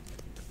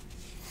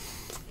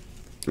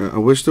 I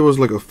wish there was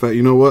like a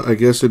you know what? I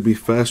guess it'd be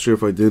faster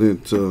if I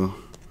didn't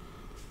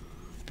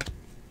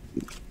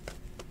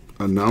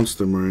announce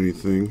them or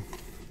anything.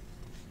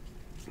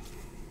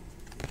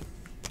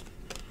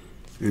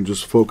 And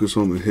just focus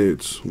on the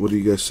hits. What do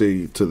you guys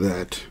say to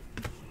that?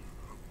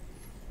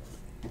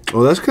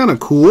 Oh, that's kind of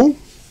cool.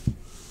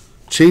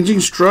 Changing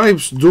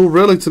stripes, dual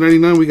relic to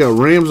 99. We got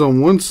Rams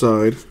on one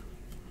side,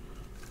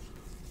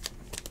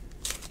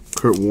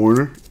 Kurt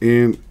Warner,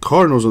 and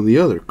Cardinals on the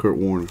other, Kurt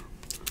Warner.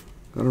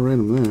 Gotta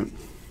random that.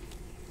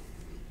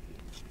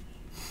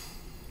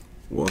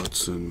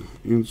 Watson,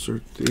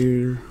 insert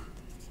there.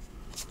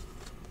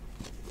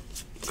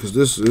 Because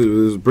this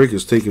break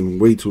is taking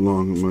way too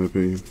long, in my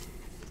opinion.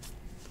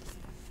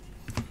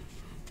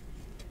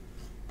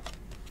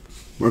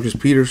 Marcus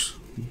Peters,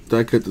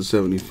 die cut to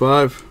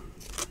 75.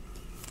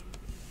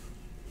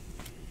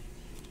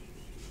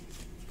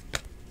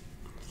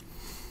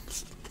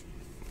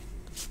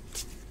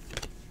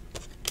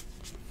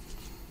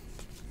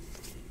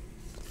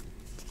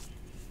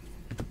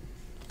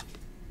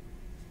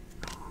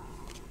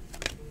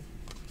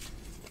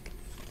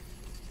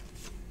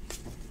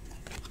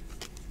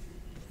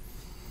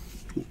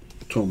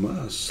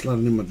 Tomas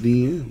sliding in my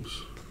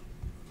DMs.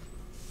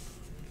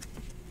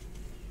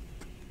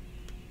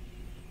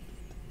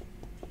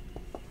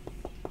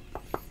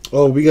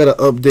 Oh, we gotta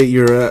update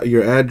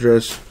your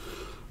address,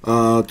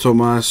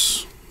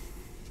 Tomas.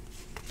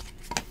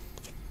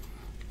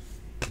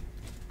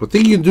 I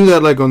think you can do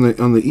that like on the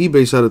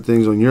eBay side of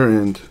things on your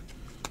end.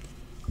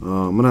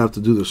 I'm gonna have to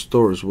do the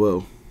store as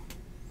well.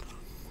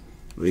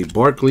 A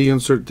Barkley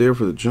insert there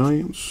for the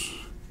Giants.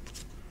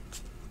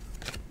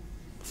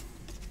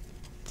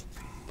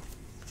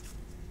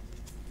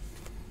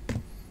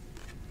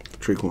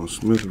 Traquan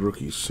Smith,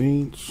 rookie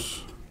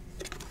Saints.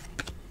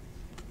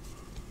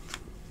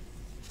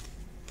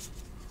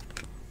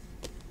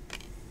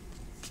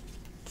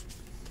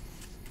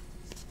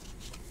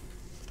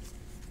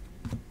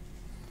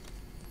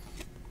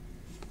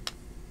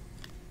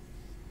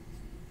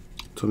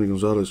 Tony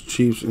Gonzalez,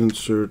 Chiefs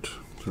insert.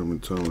 Thurman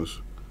Thomas,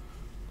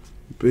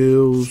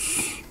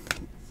 Bills.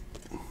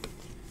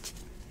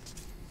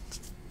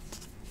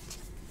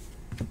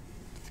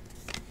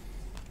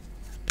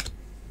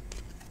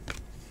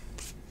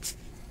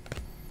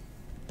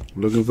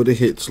 Looking for the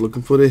hits,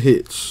 looking for the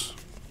hits.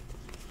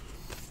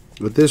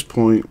 At this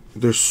point,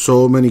 there's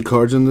so many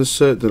cards in this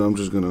set that I'm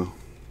just going to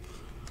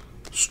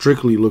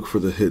strictly look for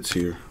the hits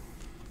here.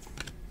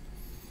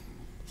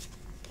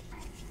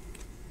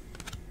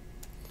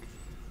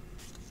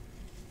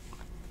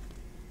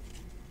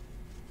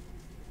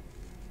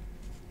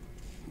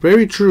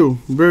 Very true,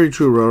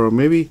 Rara.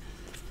 Maybe,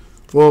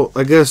 well,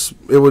 I guess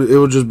it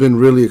would just been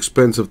really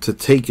expensive to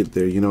take it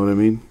there, you know what I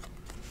mean?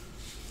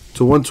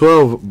 To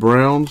 112,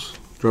 Browns.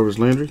 Jarvis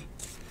Landry.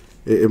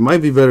 It might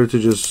be better to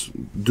just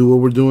do what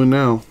we're doing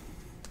now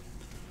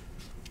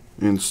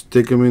and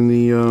stick them in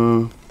the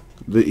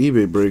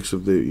eBay breaks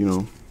of the, you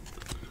know,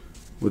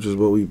 which is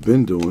what we've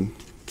been doing.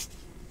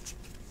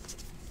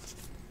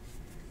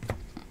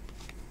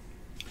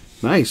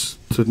 Nice.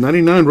 To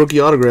 99 rookie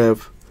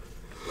autograph.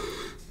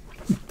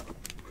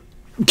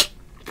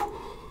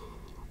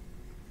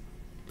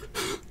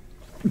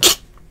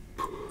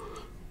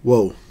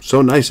 Whoa,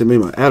 so nice it made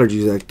my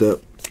allergies act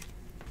up.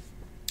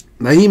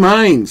 Naheem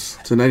Hines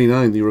to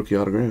 99, the rookie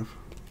autograph.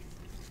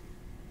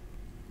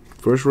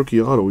 First rookie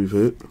auto we've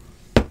hit.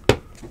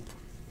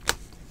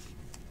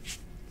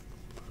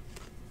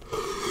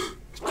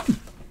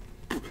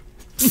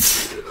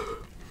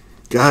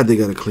 God, they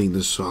gotta clean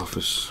this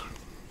office.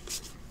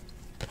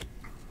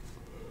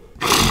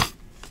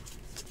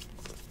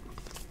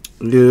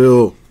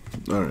 Ew.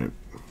 All right.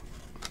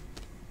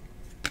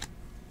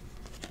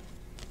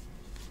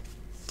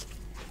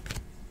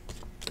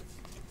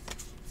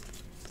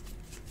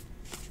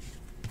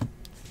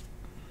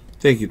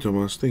 Thank you,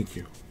 Tomas. Thank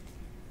you.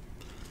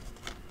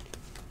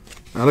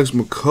 Alex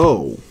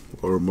McCall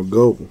or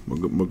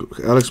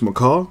Alex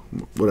McCall,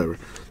 whatever.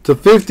 To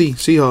 50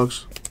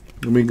 Seahawks.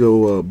 Let me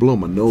go blow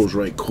my nose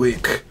right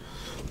quick.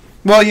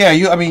 Well,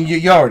 yeah, I mean,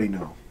 you already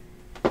know.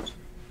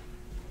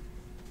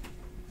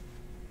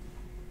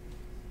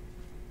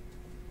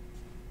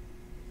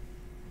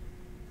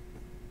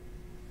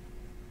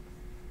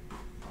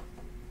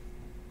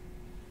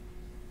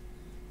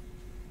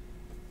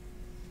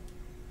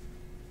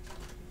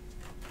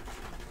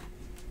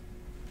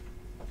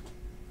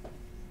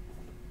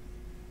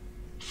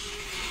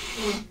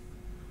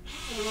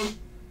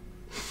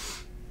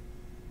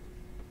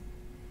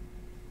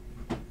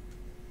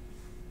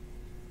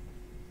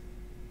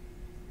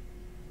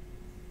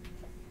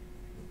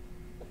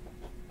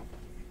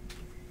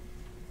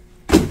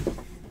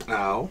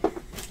 Ow.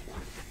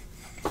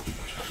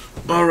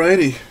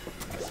 Alrighty.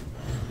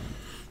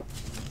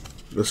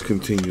 Let's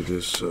continue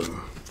this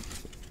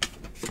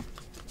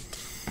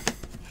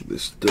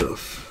this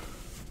stuff.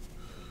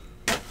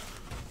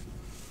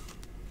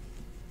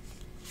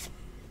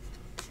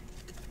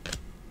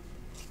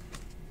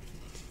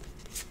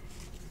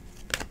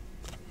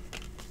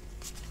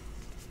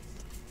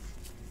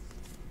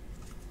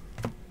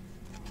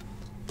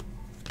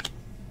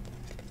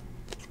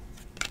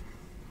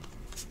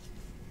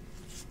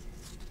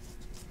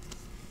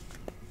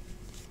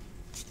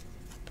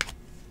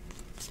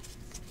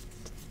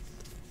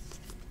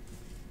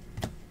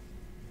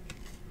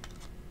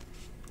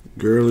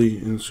 Gurley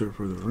insert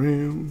for the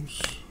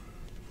Rams.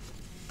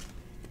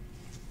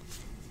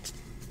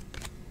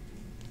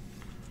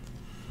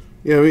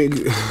 Yeah, I mean,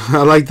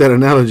 I like that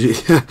analogy.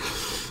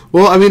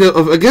 Well, I mean,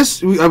 I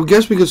guess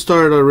we could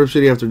start Rip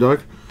City After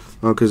Dark,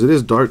 because it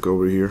is dark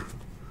over here.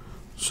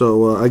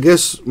 So I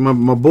guess my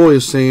boy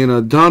is saying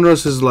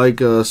Donruss is like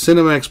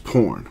Cinemax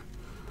porn.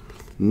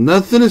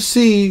 Nothing to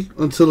see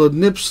until a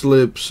nip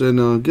slips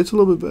and gets a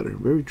little bit better.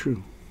 Very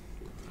true.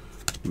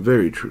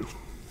 Very true.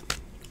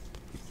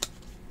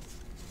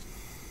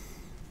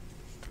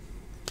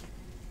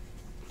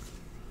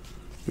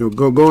 You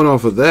know, going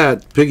off of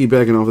that,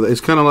 piggybacking off of that,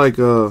 it's kind of like,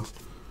 you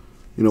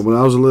know, when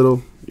I was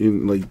little,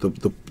 like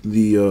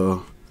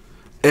the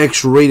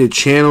X-rated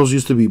channels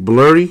used to be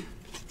blurry,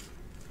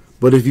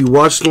 but if you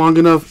watched long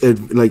enough,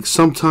 it like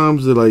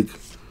sometimes they're like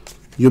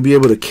you'll be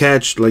able to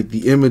catch like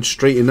the image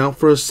straighten out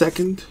for a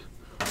second.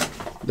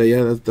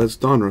 Yeah, that's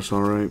Donruss,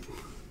 all right.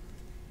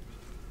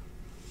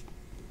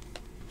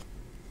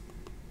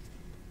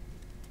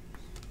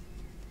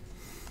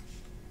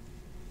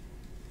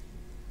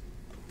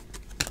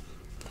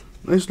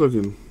 Nice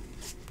looking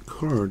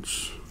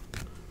cards.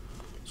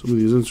 Some of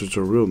these inserts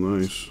are real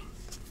nice.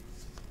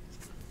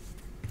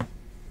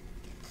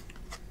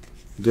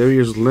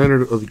 Darius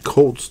Leonard of the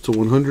Colts to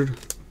 100.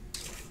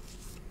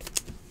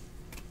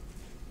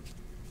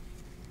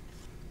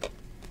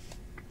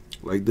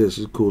 Like this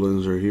is cool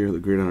insert here, the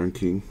Gridiron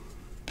King.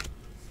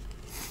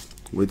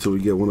 Wait till we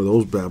get one of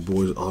those bad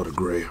boys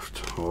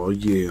autographed. Oh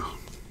yeah.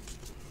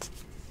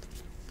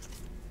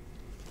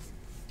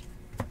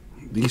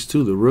 These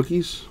two, the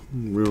rookies,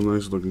 real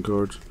nice looking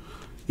cards.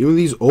 Even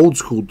these old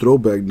school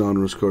throwback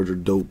Donruss cards are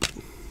dope.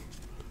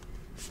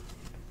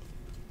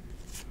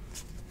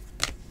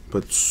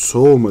 But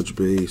so much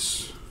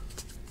base.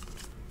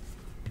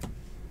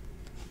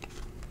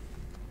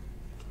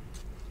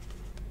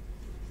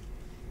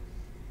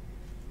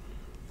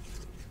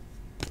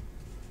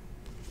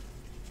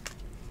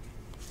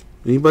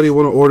 Anybody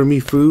want to order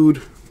me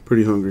food?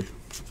 Pretty hungry.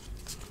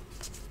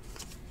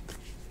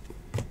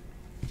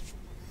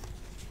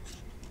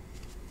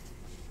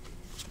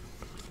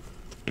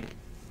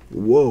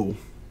 Whoa.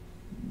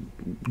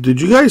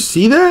 Did you guys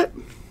see that?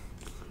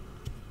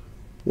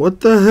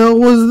 What the hell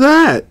was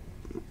that?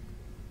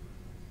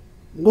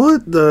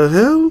 What the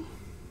hell?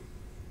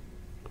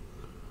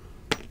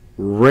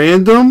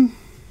 Random?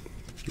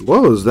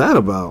 What was that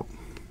about?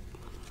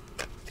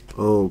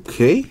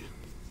 Okay.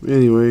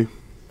 Anyway.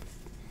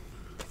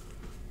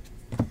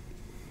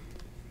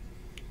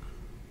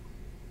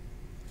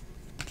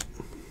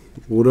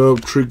 What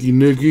up, Tricky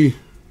Nicky?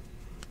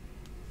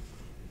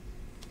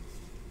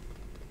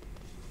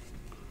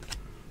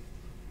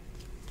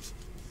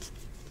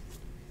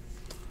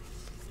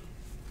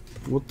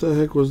 What the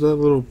heck was that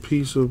little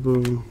piece of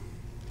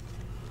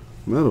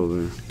metal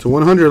there? To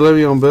 100,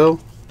 Le'Veon Bell.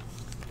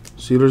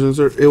 Sealers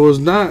insert. It was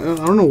not. I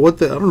don't know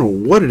what I don't know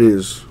what it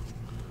is,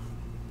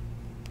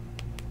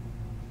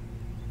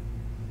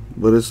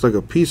 but it's like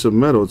a piece of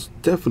metal. It's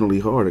definitely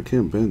hard. I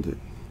can't bend it.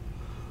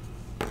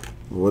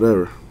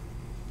 Whatever.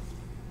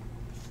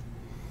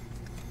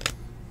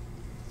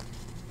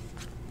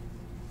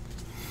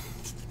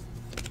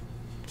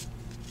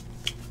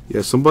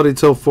 Yeah, somebody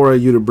tell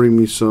 4IU to bring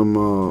me some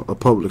a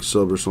public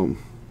sub or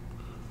something.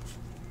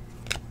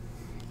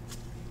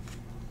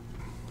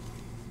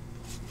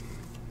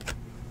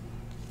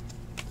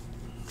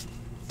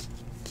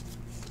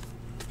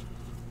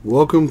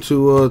 Welcome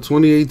to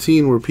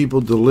 2018, where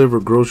people deliver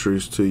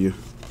groceries to you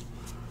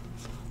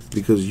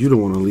because you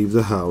don't want to leave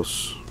the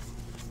house.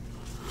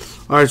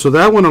 All right, so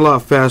that went a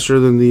lot faster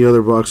than the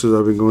other boxes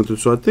I've been going through,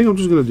 so I think I'm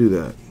just gonna do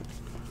that.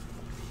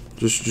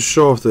 Just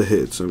show off the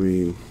hits. I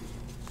mean,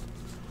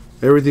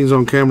 everything's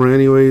on camera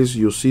anyways.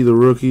 You'll see the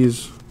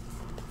rookies.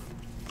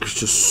 There's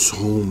just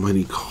so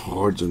many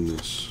cards in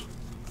this.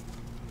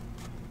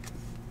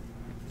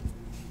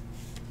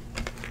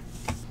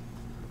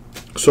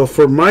 So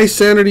for my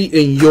sanity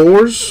and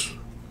yours,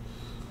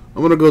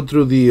 I'm gonna go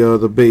through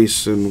the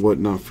base and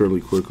whatnot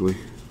fairly quickly.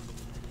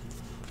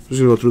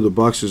 Just gonna go through the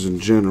boxes in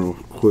general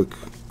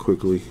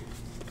quickly.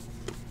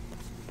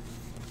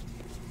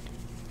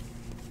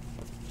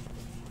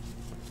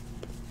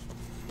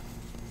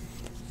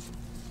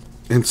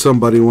 And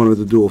somebody wanted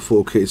to do a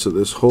full case of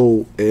this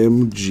whole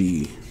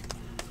MG.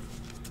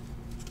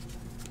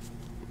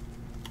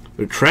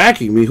 They're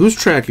tracking me. Who's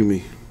tracking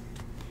me?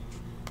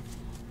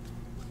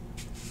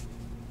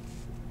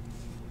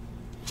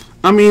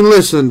 I mean,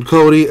 listen,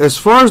 Cody. As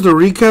far as the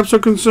recaps are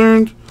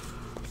concerned,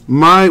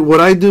 what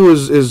I do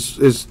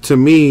is to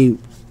me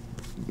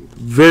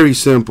very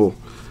simple.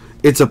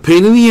 It's a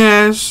pain in the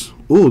ass.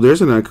 Ooh,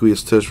 there's an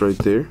aqueous test right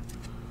there.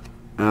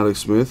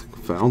 Alex Smith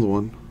found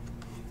one.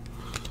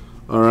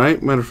 All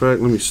right. Matter of fact,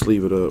 let me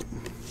sleeve it up.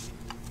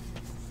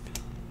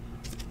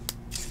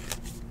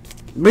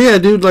 But yeah,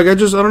 dude. Like I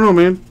don't know,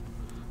 man.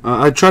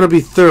 I try to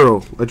be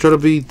thorough.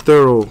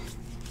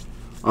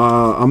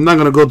 I'm not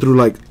gonna go through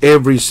like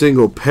every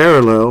single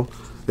parallel.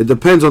 It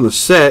depends on the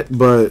set,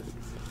 but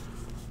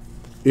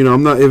you know,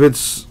 I'm not. If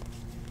it's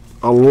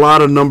a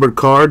lot of numbered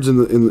cards in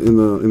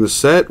the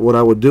set, what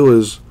I would do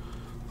is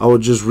I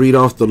would just read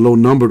off the low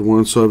numbered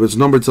ones. So if it's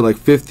numbered to like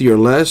 50 or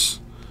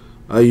less,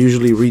 I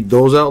usually read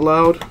those out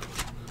loud,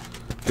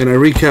 and I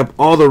recap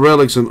all the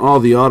relics and all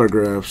the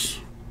autographs.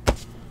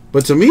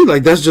 But to me,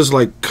 like that's just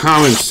like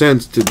common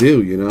sense to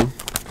do, you know.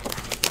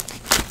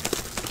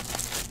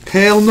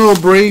 Hell no,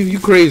 Brave, you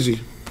crazy.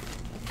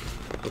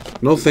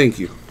 No, thank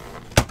you.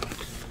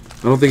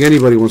 I don't think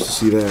anybody wants to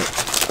see that.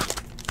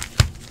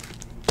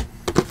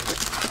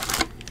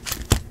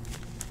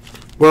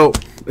 Well,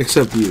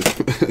 except you.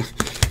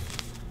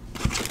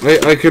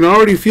 I can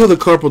already feel the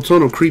carpal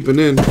tunnel creeping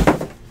in.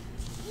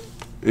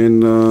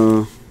 And,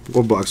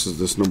 what box is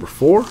this? Number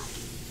 4?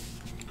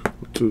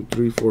 2,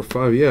 3, 4,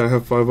 5. Yeah, I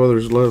have 5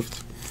 others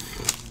left.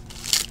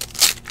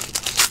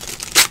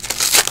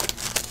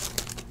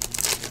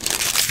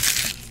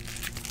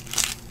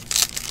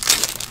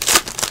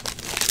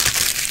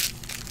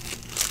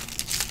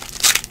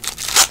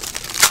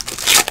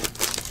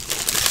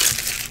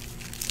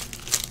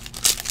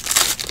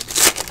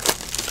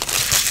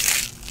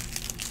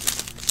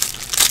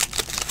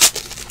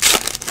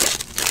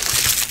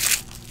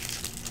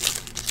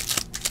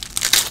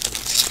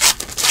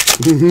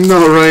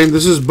 No, Ryan,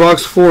 this is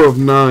box 4 of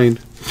 9.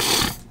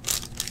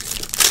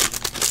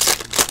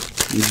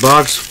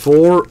 Box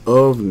 4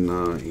 of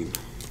 9.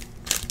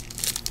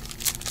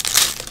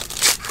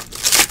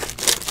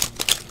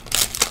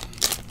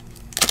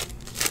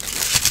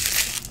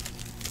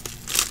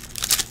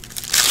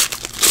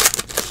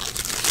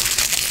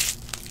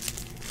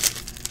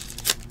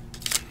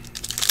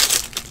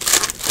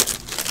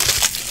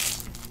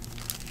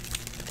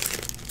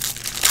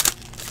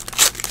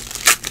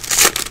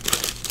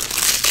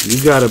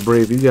 You got it,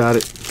 Brave. You got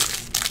it.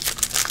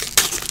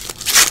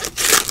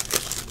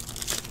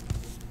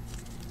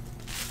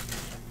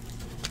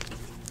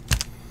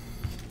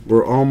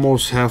 We're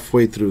almost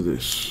halfway through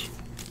this.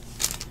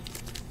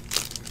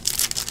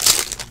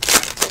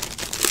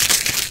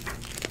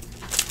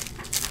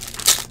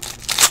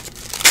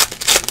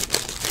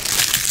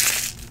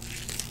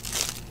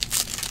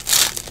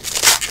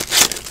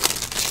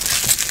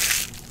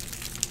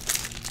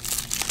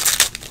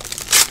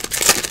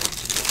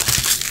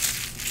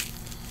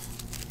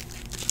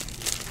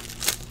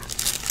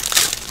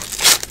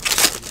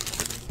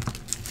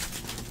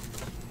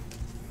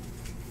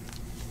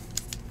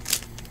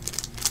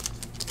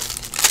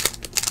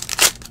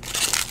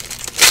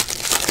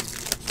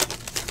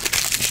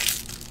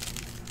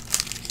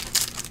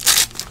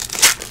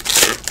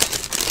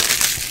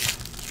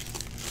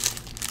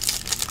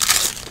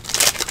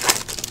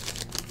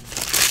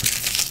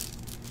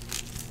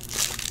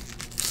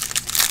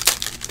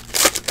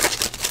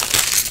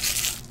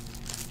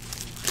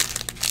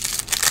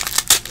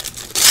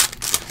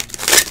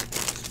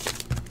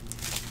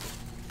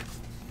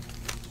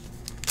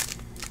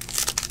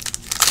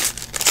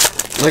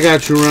 I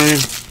got you, Ryan.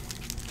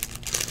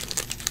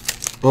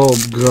 Oh,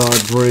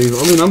 God, Brave.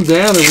 I mean, I'm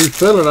down and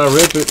refill it. I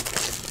rip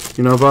it.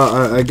 You know, if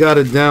I got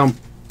it down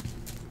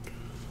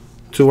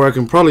to where I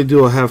can probably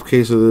do a half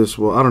case of this.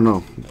 Well, I don't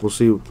know. We'll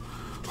see.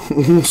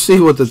 We'll see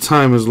what the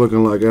time is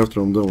looking like after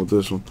I'm done with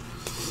this one.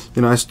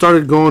 You know, I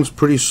started going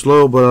pretty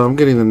slow, but I'm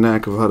getting the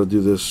knack of how to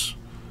do this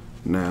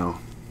now.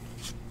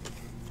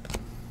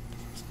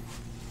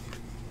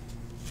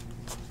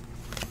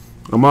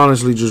 I'm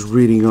honestly just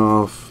reading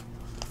off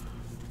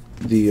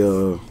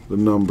the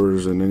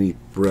numbers and any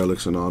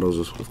relics and autos,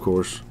 of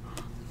course,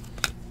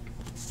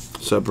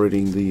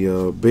 separating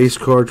the base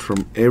card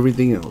from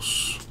everything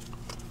else.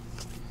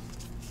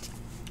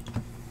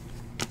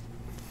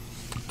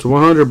 To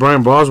 100,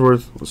 Brian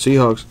Bosworth,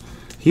 Seahawks.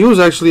 He was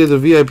actually at the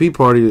VIP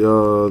party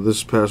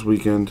this past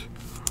weekend.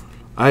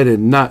 I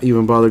did not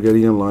even bother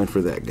getting in line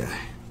for that guy.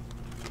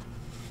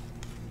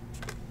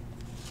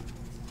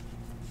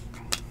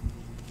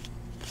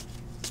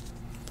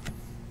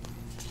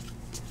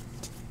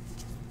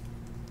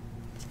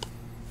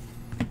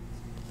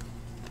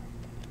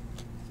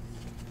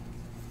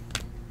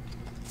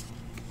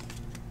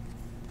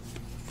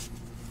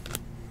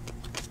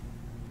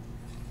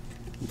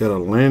 Got a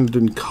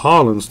Landon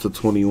Collins to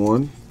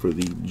 21 for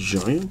the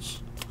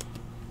Giants.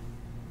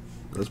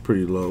 That's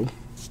pretty low.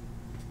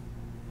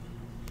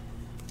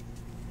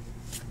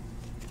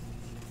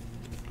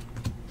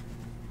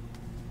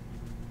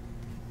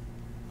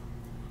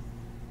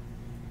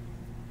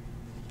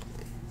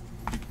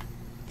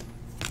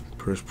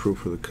 Press proof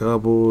for the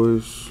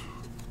Cowboys.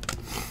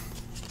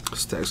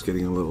 Stack's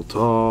getting a little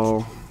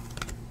tall.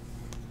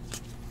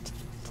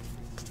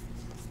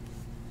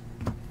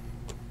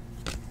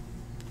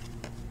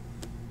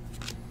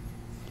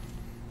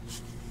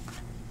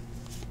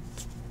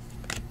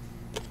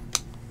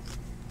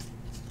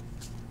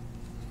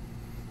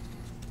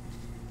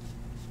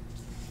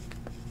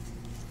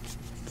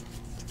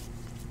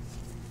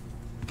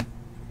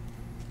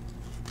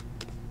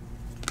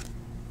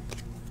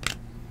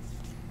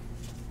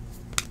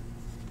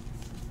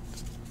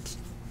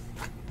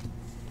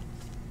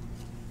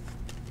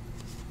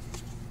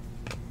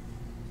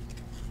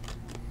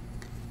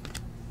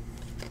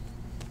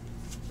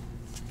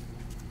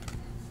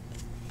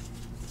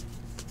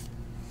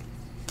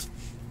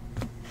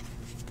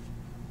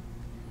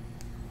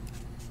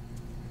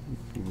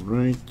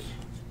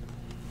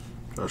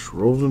 Josh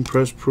Rosen,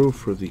 press proof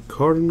for the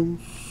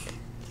Cardinals.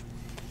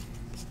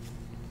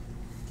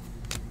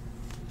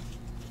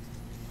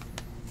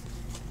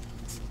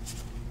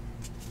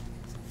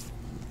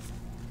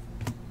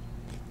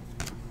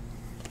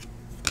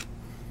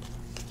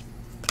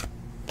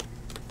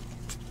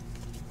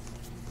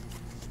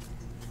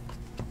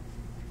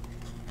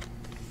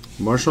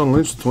 Marshawn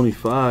Lynch,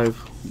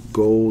 25,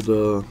 gold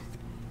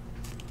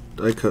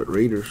die cut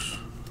Raiders.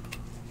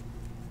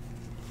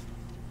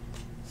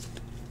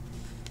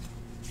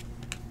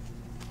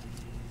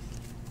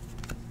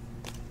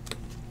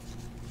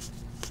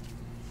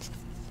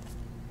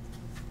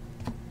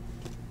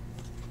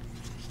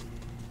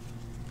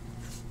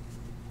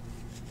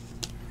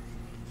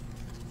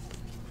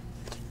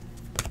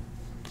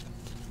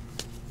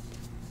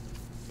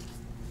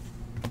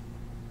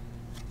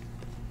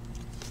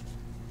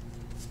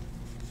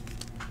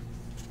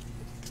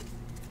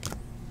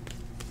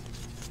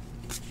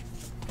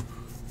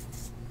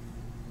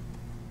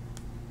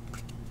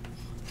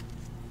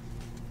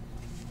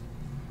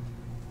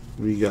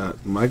 We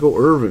got Michael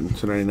Irvin,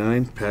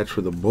 /99, patch for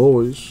the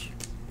boys.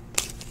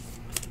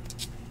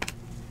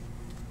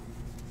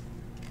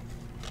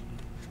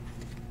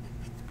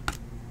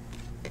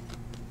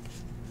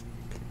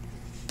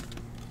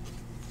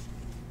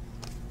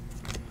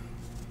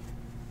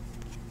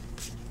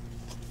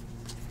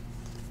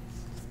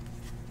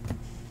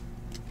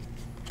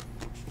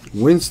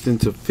 Winston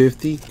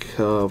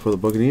 /50 for the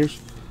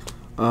Buccaneers.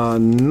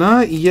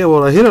 Not yet.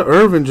 Well, I hit an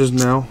Irvin just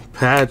now,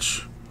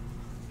 patch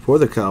for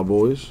the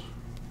Cowboys.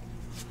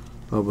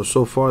 But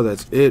so far,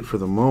 that's it for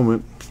the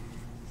moment.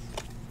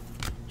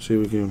 See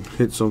if we can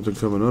hit something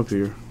coming up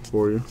here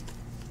for you.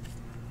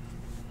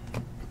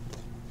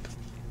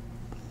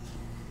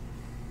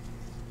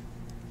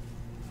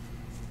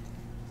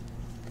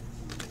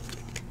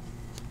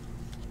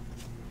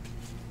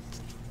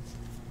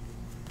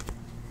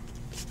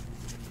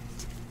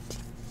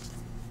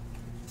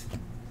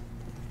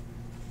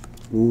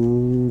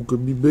 Ooh,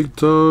 could be big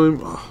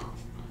time.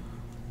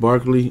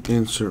 Barkley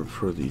insert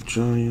for the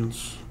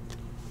Giants.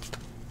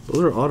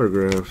 Those are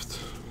autographed.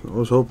 I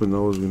was hoping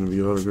that was going to be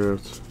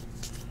autographed.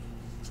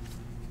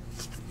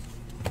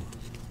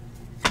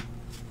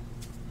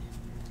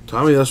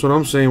 Tommy, that's what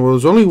I'm saying. Well,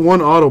 there's only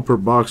one auto per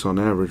box on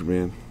average,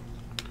 man.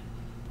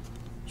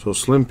 So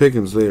slim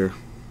pickings there.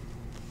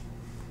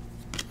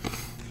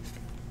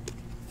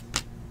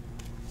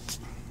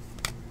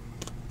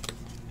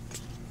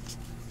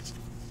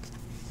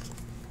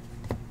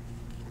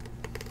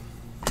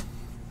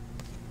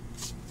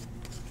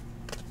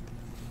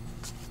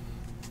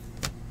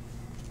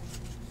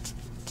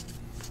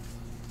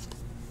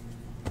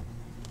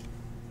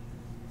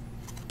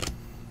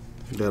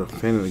 Got a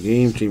fan of the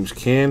game, James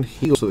Can.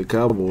 He goes to the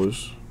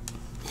Cowboys.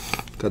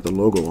 Got the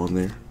logo on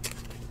there.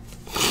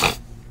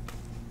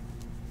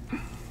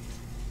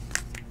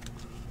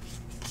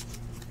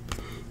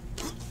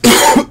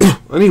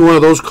 I need one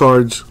of those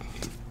cards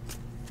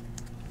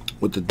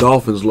with the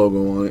Dolphins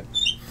logo on it.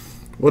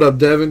 What up,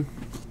 Devin?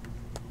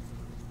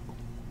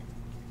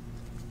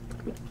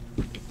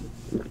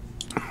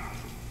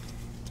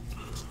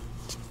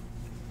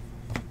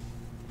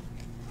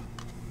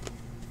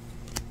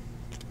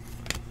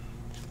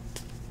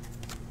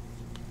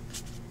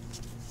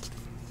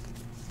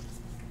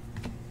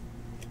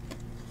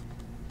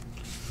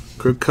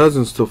 Kirk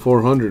Cousins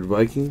 /400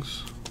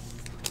 Vikings.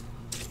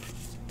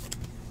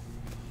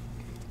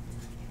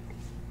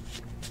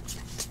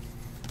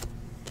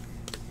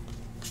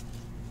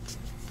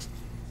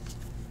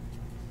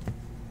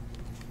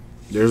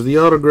 There's the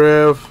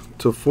autograph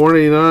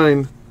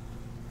 /489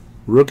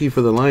 rookie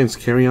for the Lions,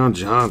 Kerryon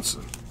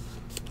Johnson.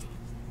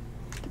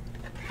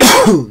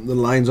 The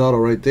Lions auto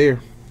right there.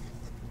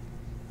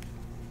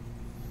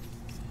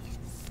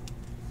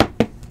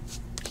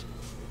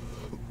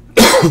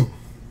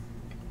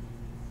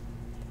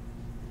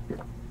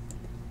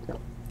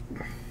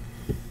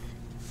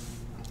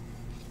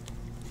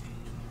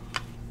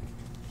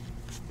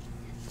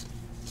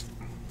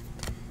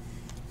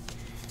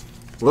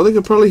 Well, they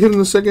could probably hit in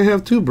the second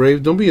half too,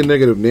 Brave. Don't be a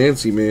negative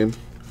Nancy, man.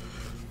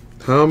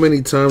 How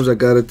many times I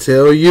gotta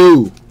tell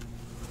you?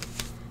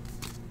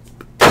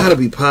 Gotta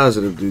be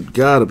positive, dude.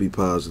 Gotta be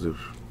positive.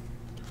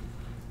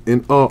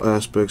 In all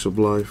aspects of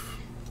life.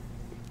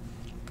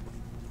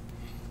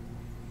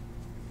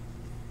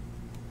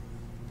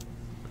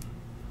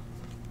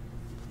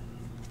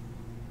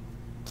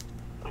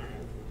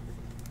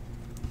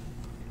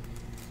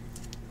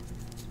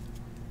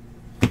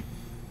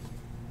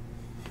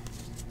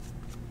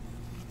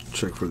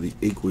 Check for the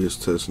aqueous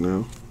test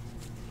now.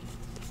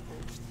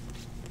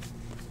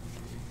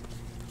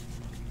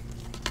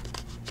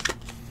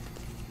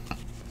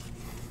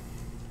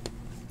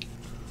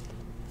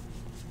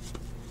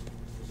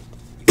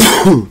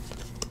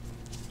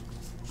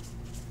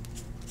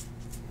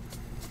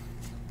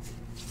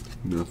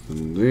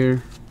 Nothing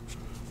there.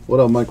 What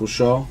up, Michael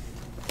Shaw?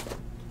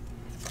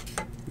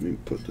 Let me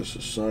put this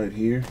aside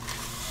here.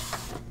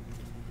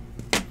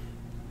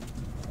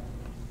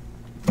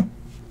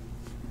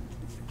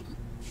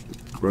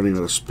 Running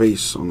out of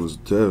space on his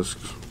desk.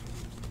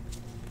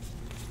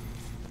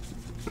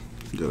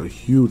 Got a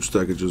huge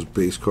stack of just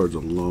base cards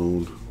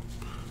alone.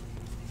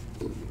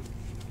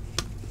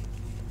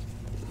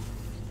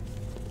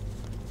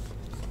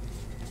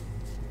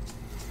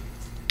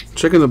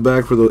 Checking the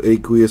back for the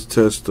aqueous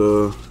test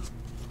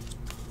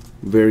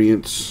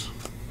variants.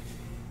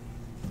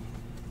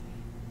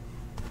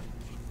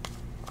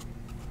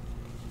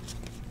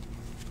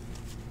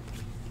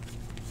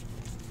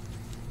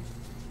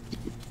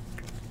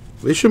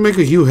 They should make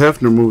a Hugh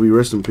Hefner movie,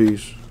 rest in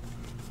peace.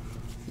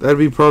 That'd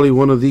be probably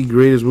one of the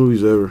greatest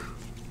movies ever.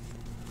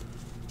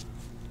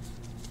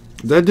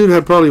 That dude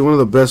had probably one of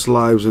the best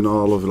lives in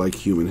all of like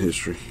human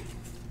history.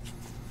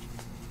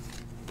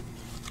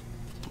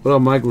 What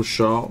up, Michael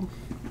Shaw?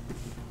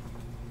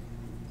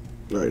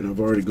 Alright, I've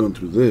already gone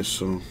through this,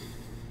 so.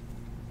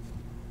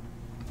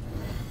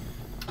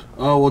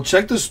 Well,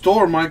 check the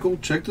store, Michael.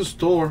 Check the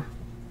store.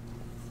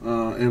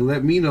 And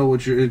let me know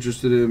what you're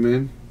interested in,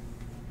 man.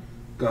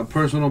 Got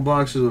personal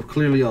boxes of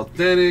Clearly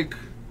Authentic.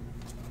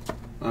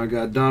 I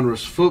got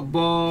Donruss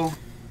football.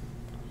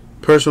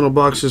 Personal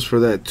boxes for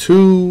that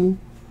too.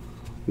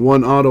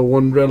 One auto,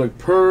 one relic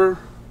per.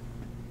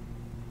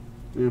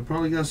 Yeah,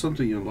 probably got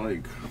something you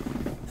like.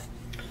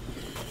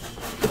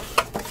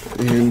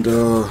 And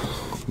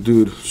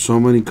dude, so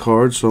many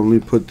cards. So I'm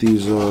gonna put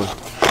these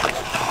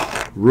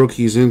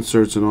rookies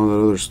inserts and all that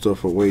other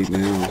stuff away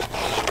now.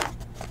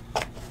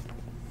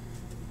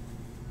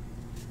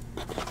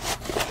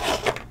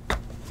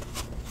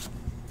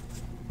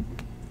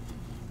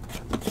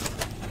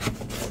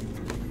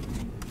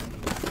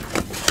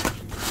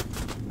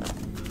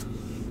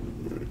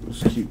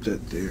 Keep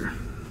that there.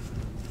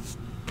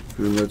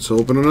 And let's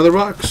open another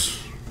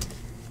box.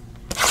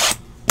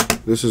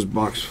 This is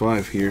box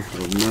 5 here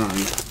of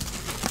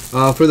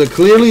 9. For the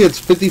Clearly,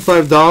 it's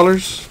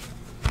 $55.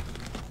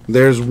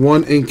 There's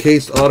one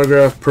encased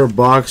autograph per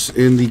box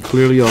in the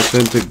Clearly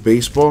Authentic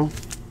baseball.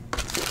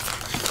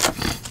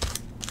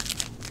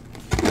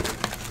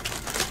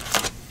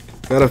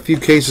 Got a few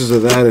cases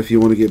of that if you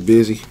want to get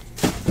busy.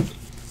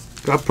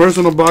 Got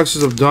personal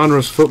boxes of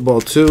Donruss football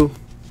too.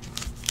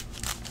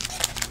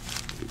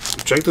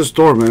 Check the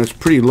store, man. It's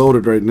pretty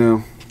loaded right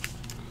now.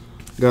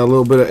 Got a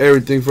little bit of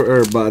everything for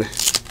everybody.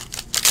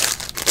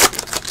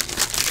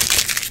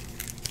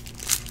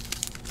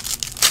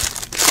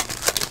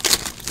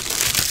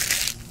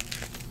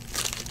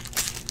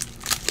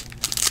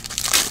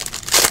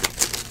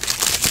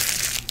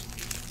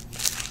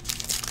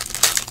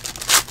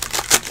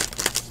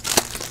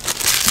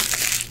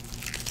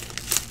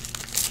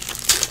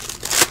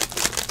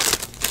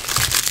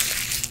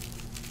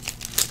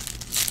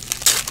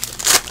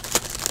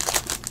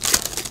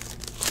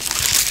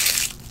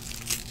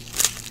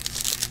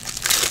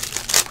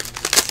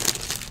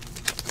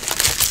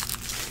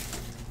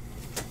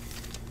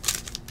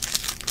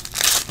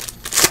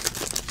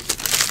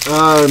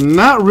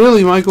 Not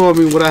really, Michael. I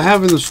mean, what I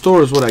have in the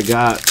store is what I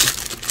got.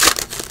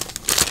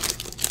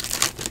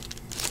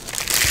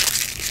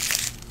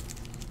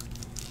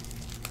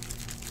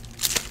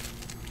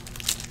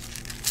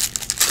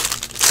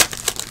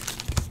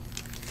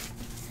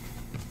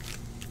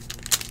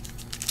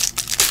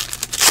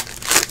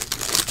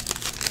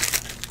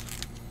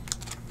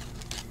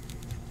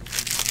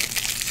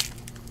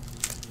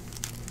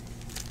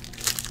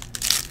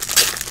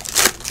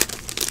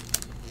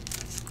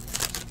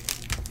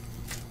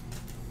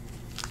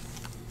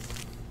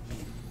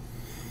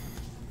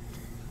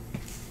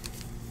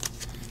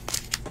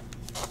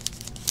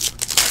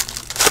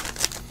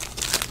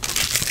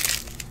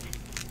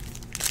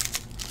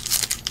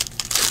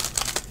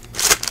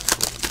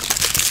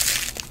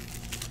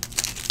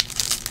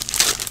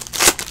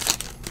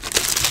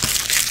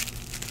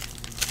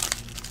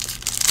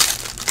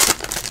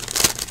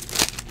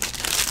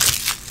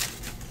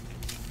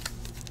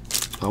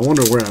 I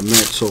wonder where I'm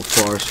at so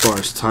far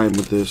as time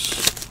with this.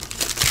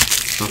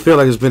 I feel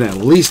like it's been at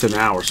least an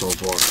hour so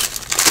far.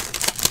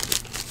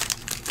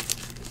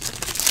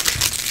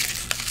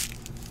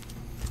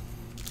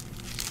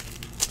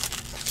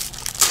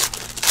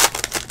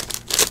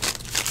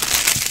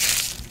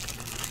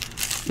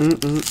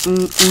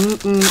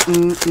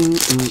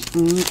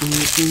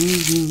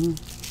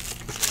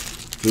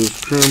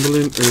 Just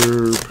trembling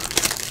herb.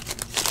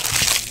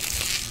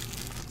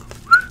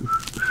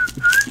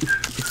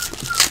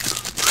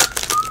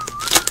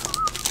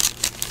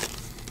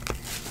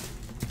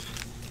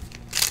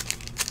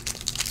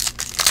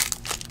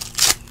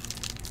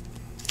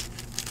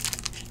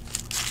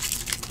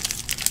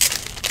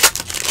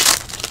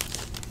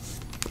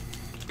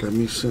 Let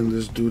me send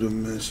this dude a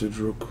message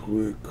real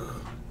quick.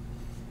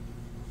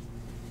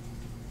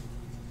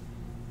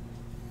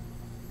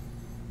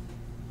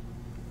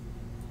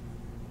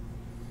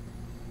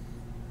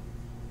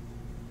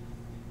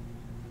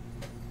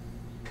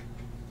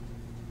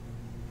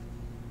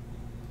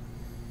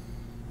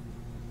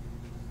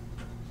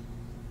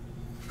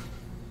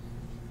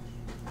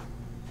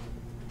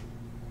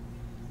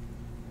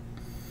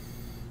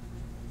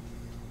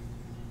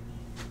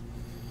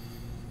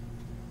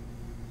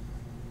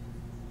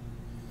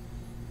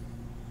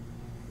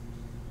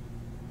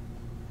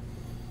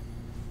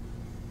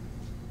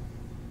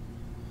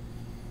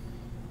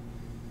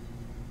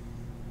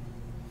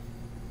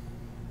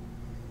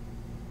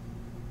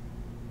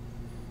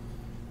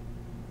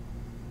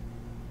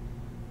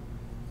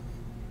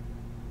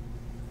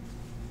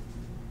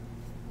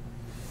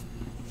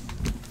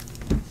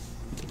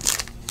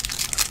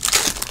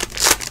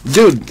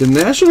 Dude, the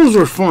Nationals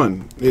were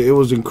fun. It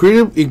was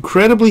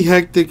incredibly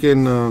hectic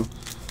and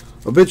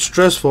a bit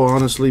stressful,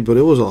 honestly, but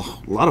it was a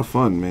lot of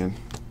fun, man.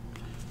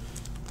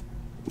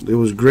 It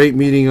was great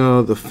meeting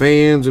the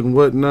fans and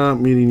whatnot,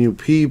 meeting new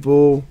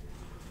people.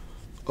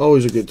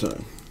 Always a good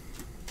time.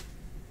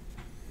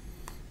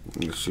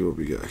 Let's see what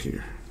we got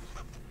here.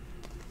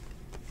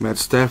 Matt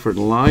Stafford,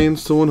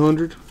 Lions to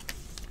 100.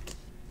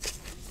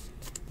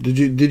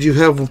 Did you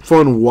have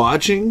fun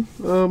watching,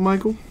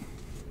 Michael?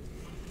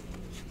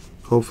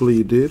 Hopefully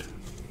you did.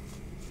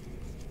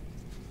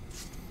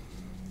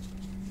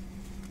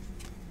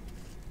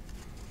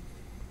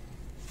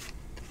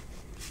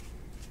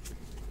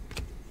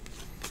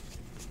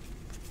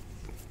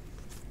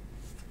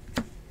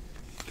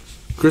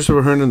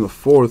 Christopher Herndon, the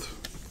 4th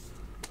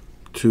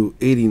to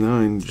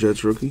 89,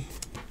 Jets rookie.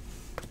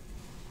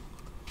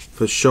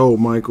 For sure,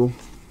 Michael.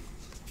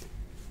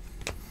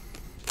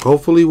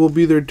 Hopefully we'll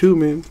be there too,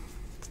 man.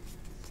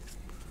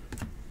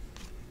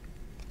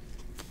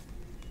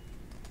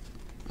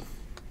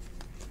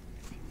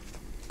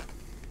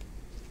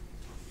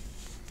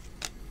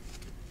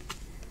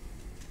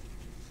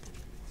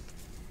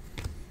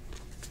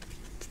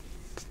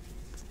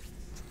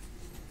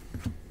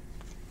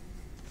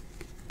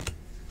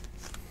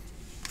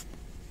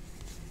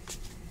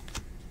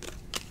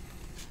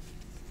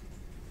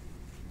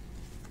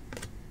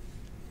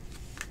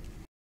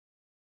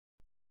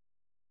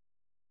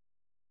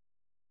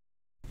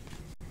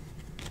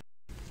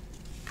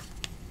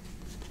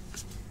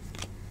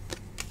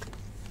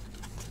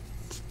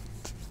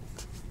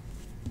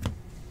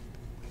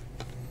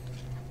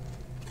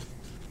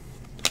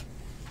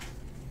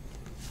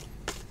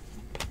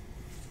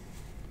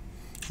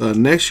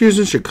 Next year's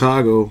in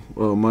Chicago,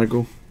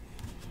 Michael.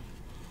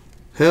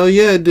 Hell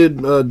yeah, it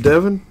did,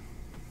 Devin.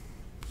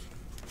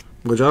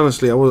 Which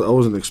honestly, I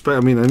wasn't expecting.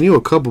 I mean, I knew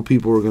a couple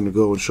people were going to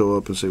go and show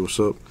up and say what's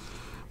up.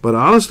 But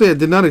honestly, I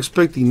did not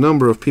expect the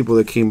number of people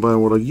that came by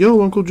and were like,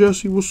 yo, Uncle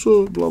Jesse, what's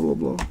up? Blah, blah,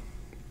 blah.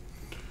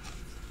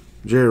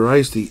 Jerry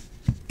Rice, the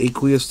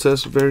aqueous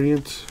test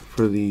variant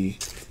for the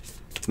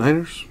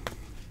Niners.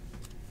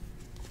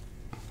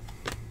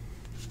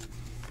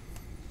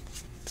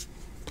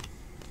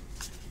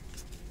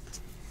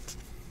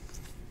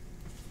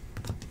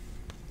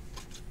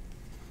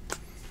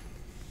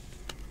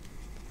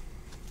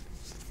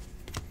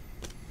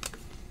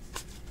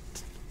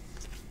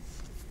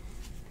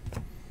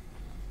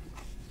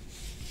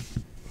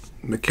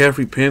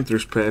 McCaffrey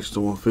Panthers patch to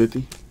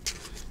 150.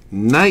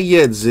 Not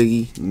yet,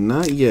 Ziggy.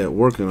 Not yet.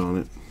 Working on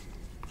it.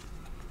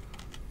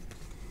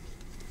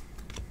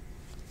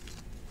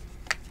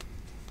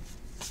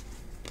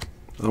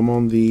 I'm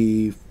on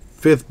the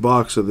 5th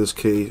box of this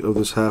case, of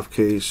this half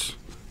case.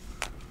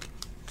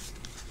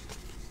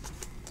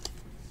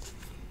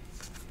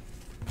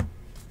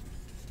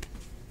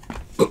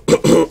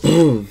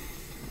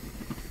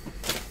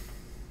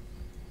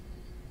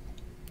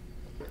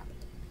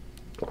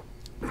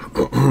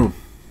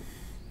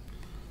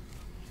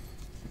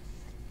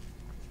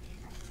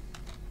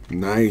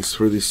 Nice.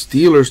 For the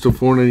Steelers to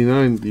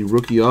 499, the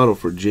rookie auto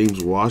for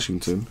James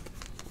Washington.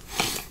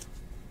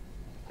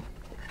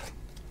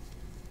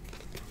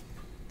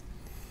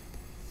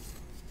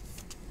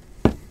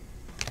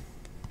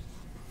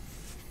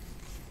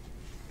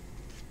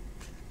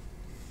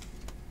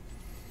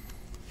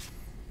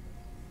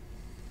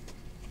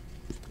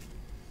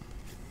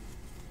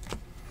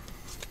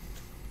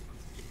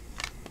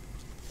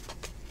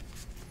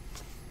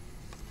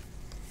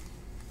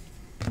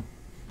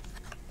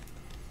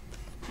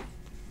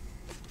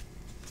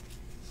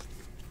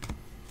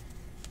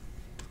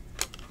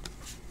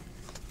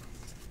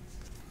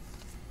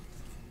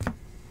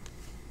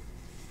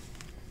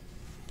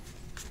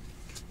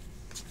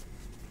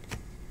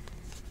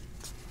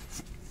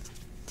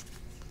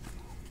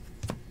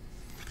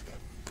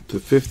 To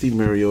 50,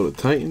 Mariota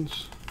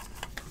Titans.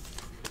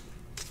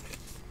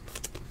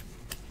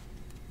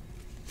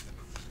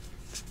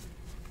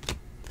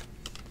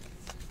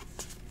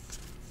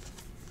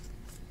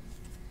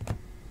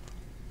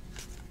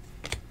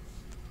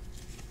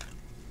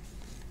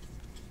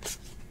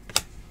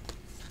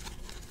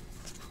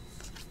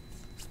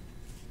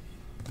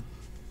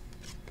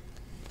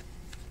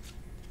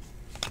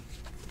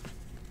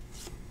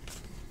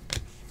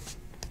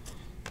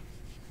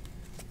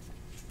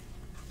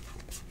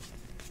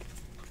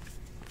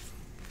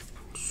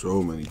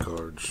 So many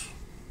cards.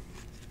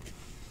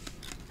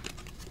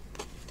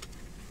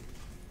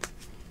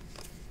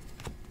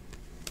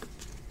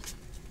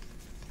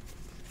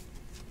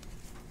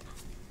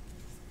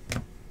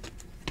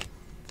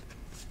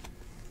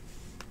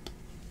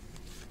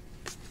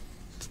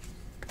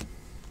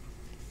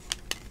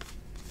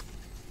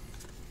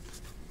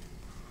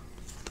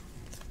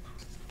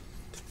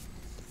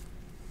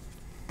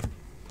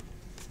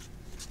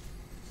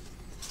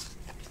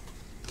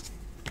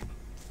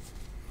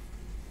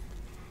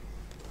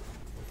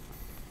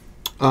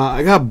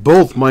 I got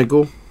both,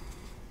 Michael.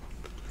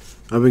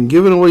 I've been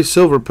giving away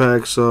silver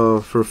packs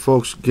for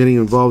folks getting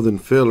involved in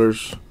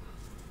fillers.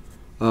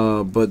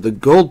 But the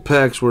gold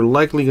packs we're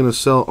likely going to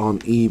sell on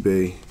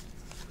eBay.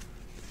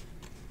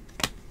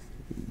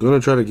 Going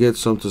to try to get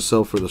some to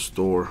sell for the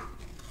store.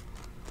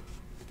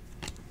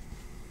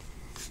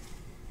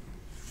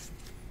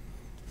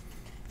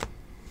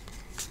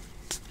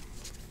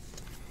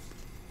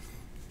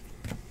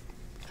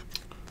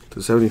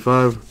 To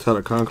 75,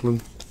 Tyler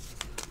Conklin.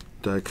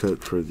 Die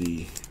cut for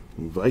the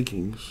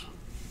Vikings.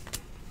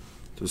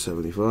 To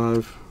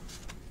 75.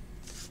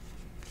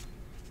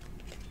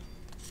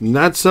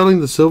 Not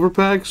selling the silver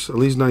packs, at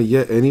least not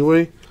yet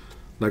anyway.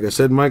 Like I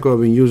said, Michael, I've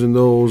been using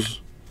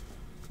those,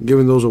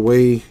 giving those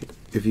away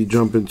if you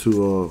jump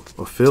into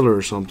a filler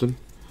or something.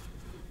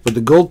 But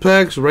the gold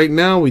packs, right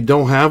now, we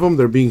don't have them.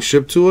 They're being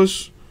shipped to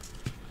us.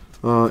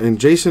 And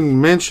Jason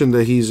mentioned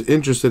that he's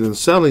interested in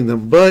selling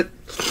them, but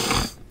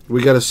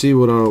we got to see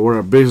what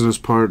our business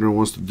partner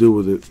wants to do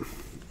with it.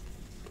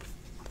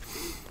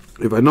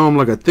 If I know him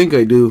like I think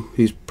I do,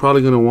 he's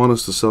probably going to want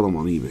us to sell them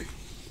on eBay.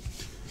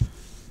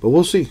 But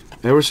we'll see.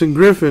 Everson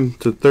Griffin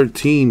to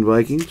 13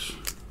 Vikings.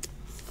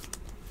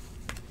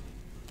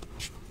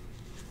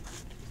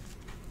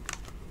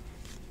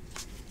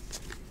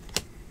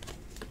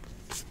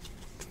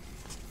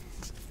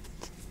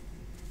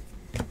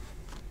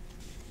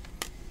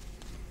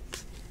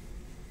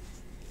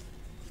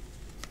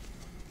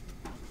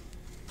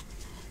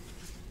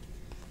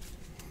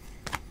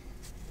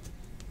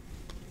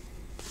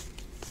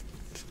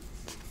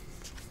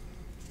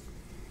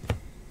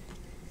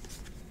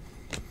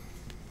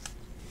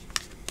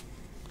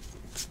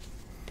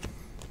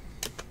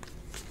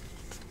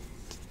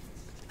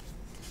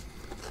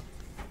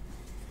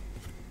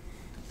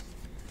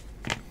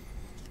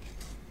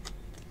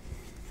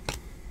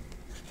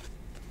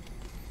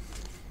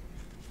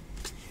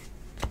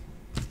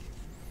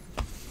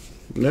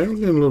 Now we're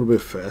getting a little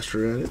bit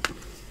faster at it.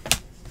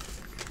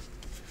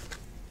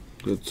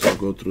 Let's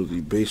go through the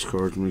base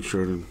cards, make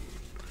sure to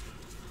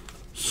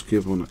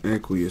skip on the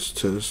aqueous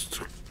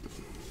test.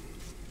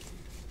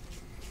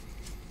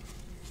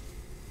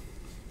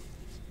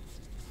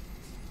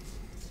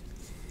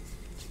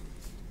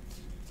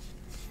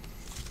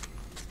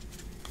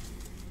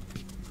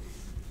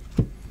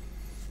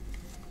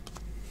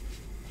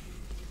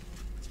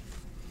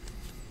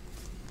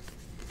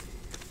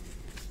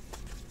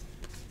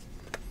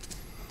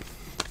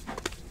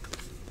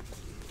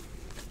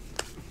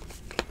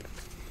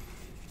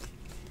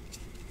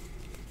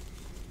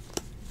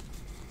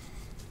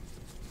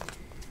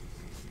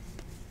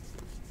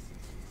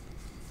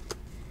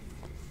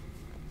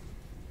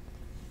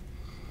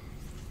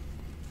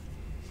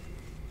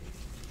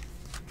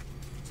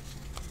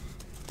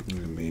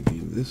 Maybe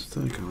this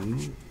deck, I don't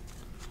know.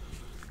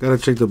 Gotta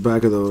check the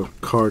back of the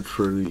card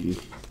for the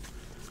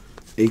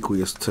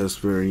aqueous test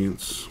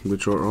variants,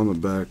 which are on the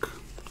back.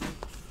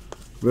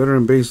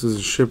 Veteran base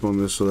doesn't ship on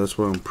this, so that's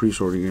why I'm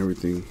pre-sorting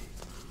everything,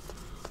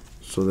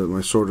 so that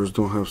my sorters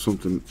don't have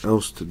something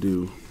else to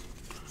do,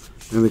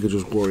 and they can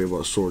just worry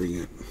about sorting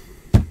it.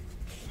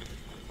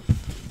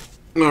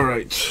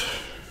 Alright.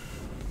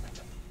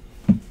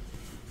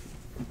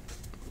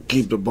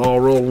 Keep the ball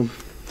rolling.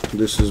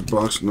 This is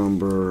box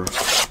number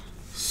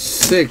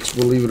 6,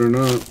 believe it or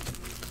not.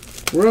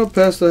 We're up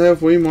past the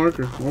halfway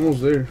marker,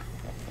 almost there.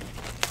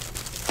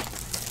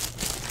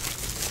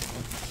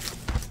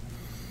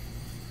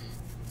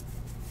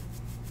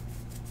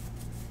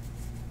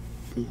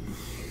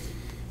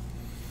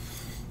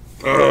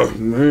 Oh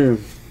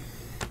man,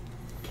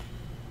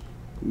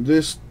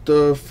 this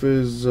stuff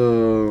is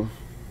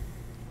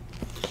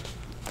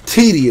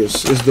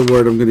tedious is the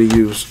word I'm gonna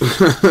use.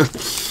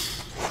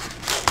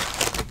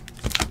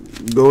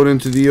 Going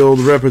into the old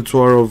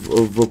repertoire of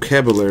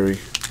vocabulary,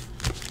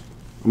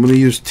 I'm going to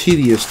use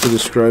tedious to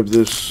describe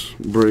this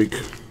break.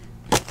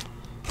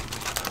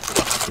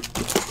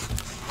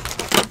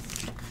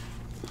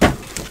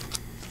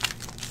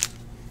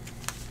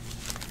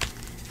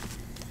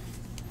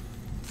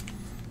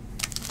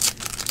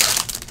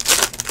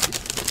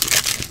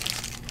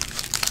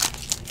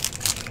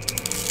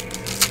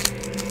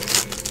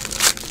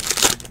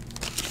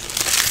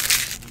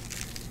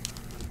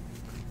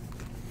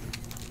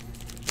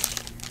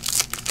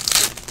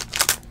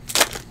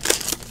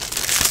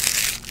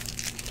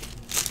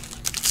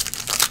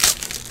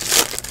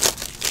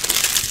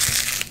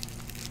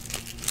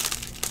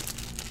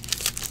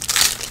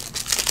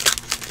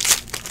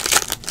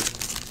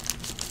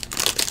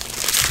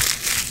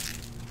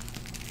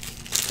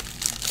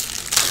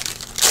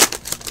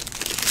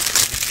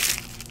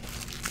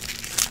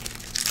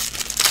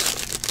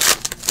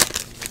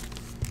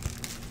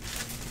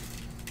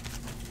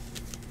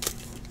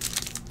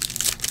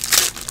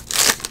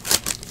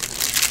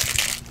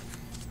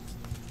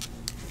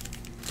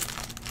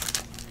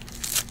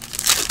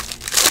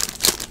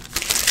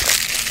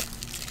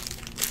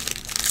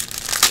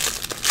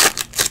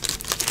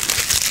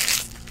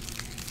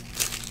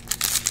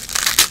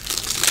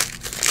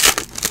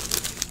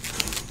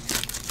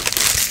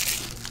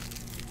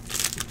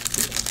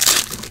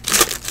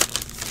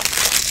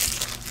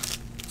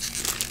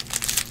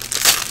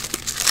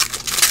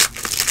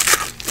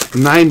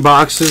 9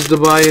 boxes,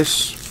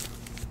 Tobias.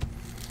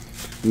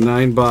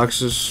 9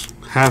 boxes.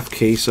 Half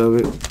case of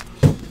it.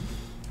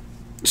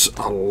 It's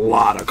a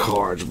lot of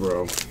cards,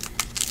 bro.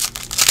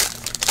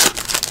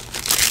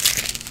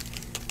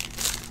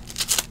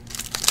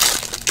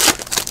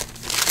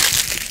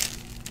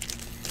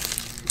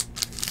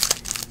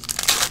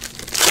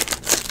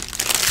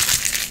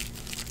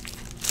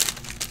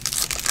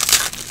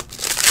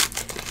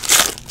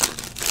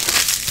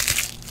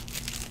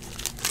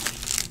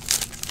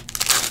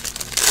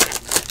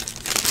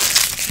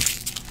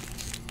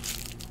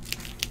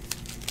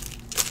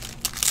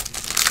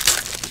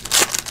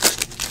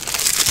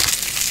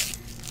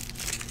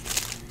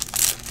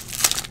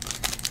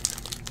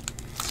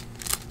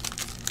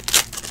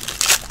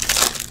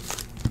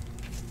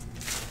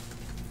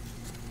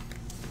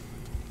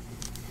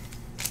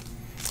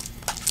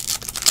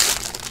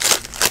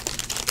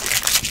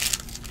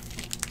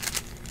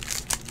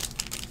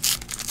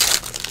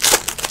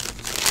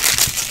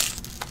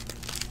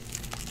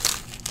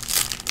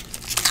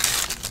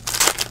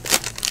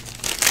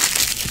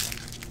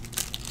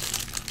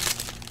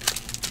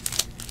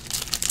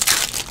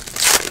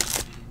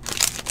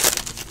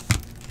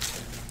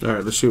 All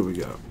right, let's see what we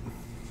got.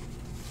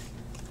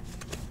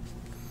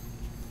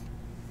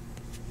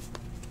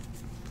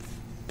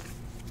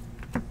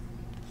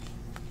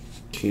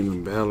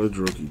 Keenan Ballard,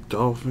 rookie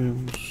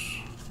Dolphins.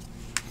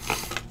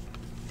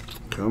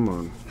 Come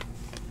on.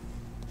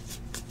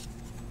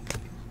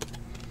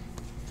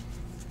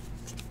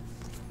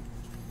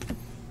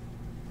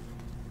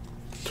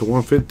 To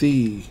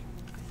 150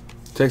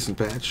 Texan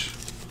patch.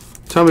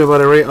 Tell me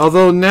about it, Ray.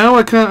 Although now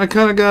I kind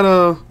of got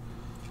a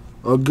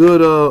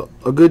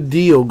good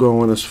deal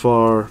going as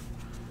far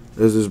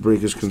as this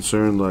break is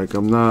concerned. Like,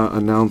 I'm not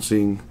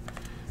announcing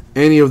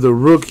any of the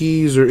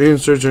rookies or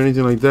inserts or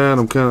anything like that.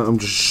 I'm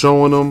just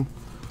showing them,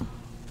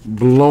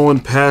 blowing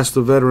past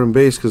the veteran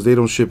base because they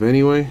don't ship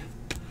anyway.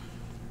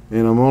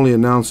 And I'm only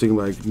announcing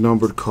like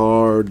numbered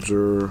cards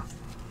or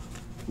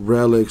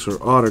relics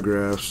or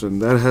autographs,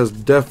 and that has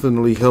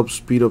definitely helped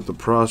speed up the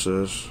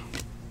process.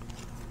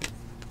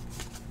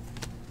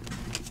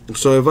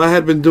 So if I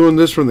had been doing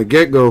this from the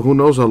get-go, who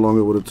knows how long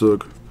it would have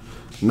took.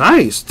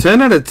 Nice. 10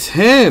 out of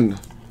 10.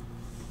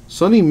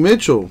 Sonny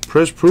Mitchell.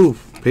 Press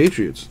proof.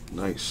 Patriots.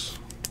 Nice.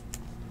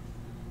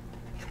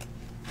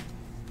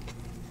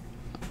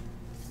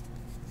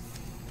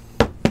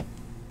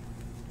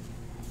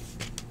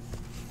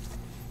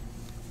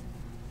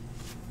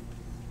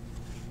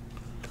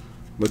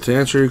 But to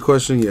answer your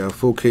question, yeah, a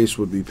full case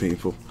would be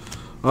painful.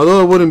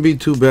 Although it wouldn't be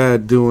too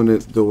bad doing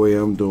it the way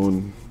I'm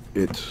doing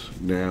it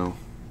now.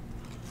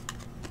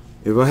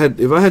 If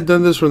I had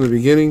done this from the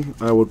beginning,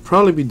 I would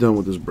probably be done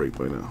with this break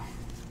by now.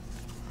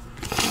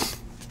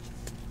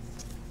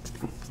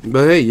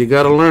 But hey, you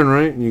gotta learn,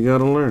 right? You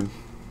gotta learn.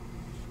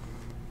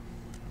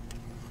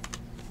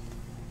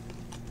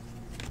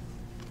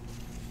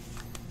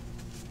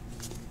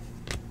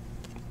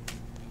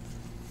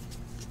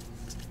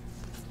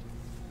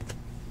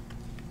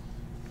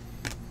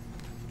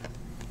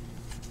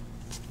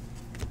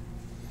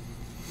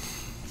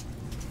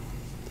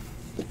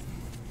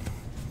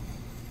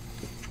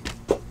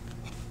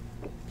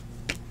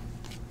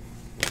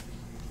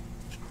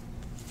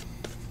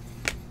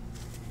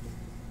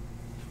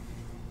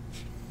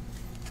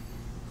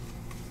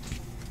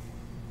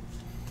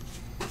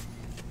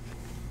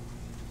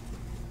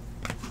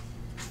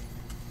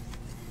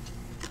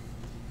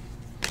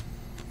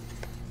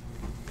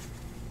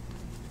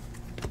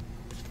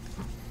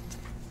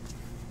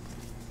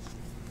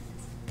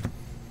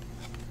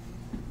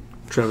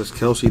 Travis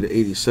Kelce to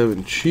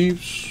 87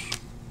 Chiefs.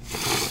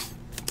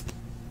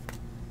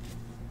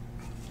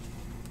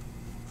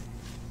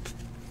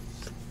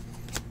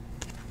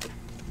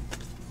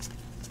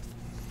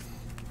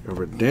 A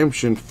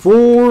redemption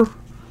for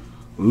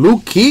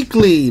Luke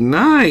Kuechly.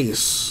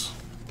 Nice.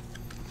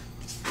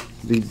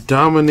 The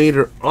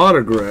Dominator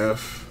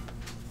autograph.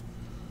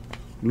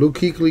 Luke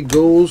Kuechly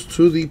goes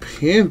to the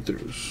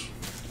Panthers.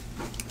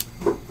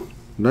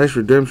 Nice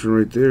redemption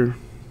right there.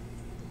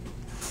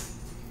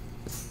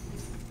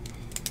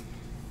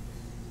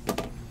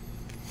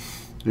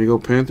 There you go,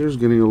 Panthers,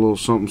 getting a little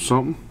something,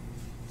 something.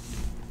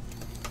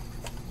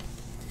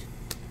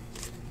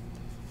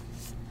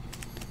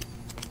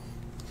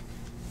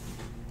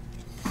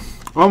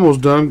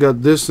 Almost done.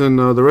 Got this and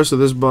the rest of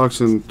this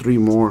box and 3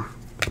 more.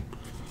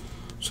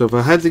 So if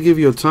I had to give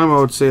you a time, I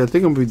would say I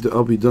think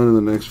I'll be done in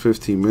the next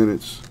 15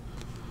 minutes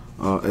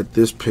at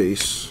this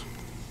pace.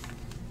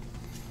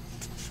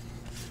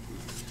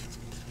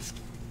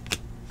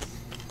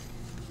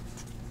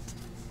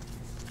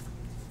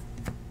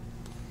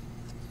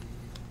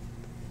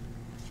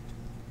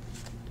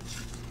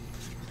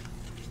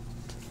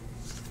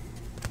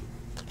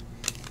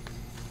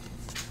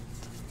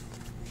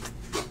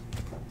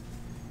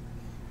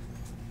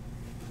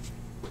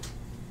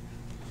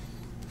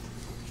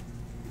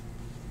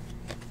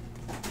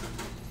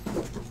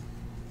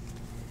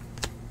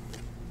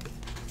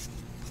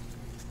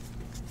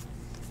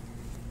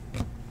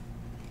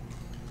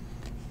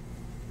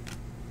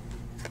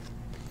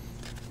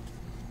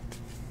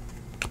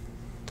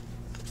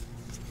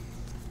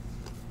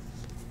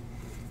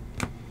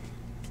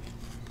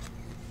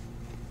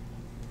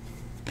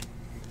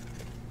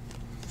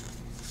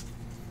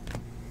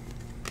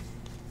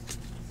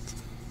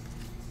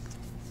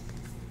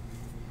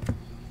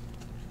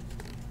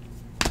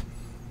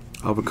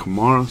 Alvin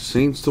Kamara,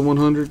 Saints to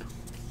 100.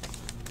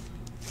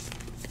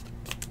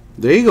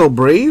 There you go,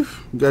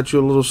 Brave. Got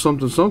you a little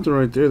something something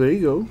right there. There you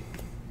go.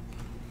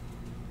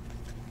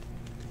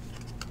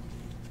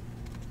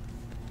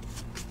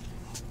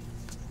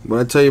 But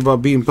I tell you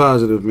about being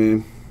positive,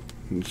 man.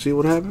 You see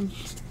what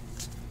happens?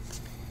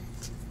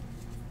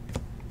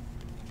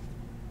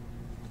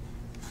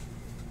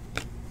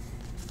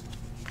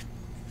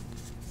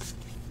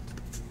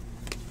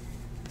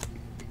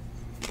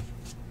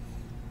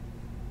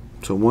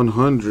 To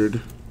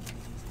 100,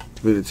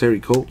 Military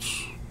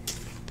Colts.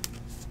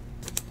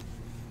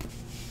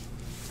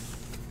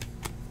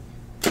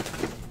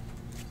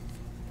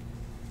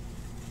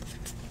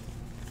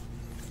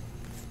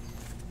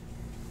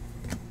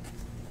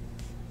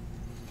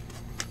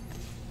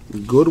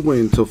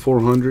 Goodwin to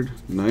 400,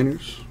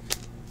 Niners.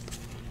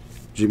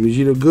 Jimmy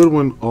G to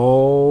Goodwin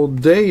all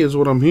day is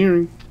what I'm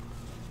hearing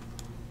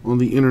on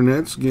the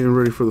internets, getting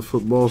ready for the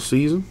football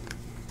season.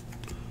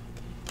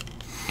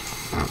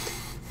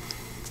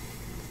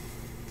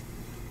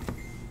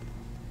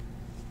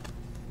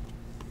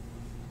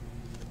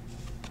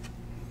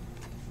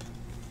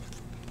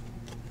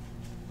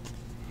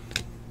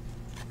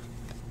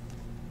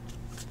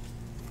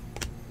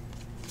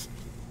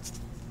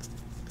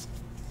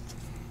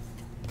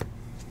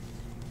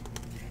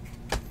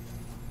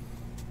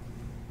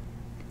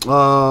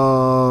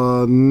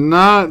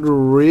 Not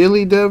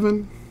really,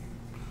 Devin.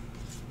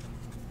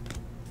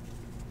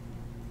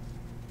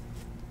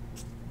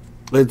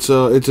 It's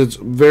its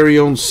very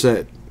own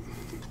set,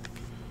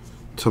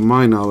 to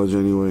my knowledge,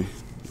 anyway.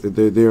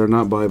 They are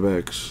not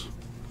buybacks.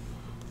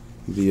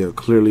 The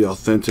clearly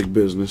authentic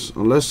business,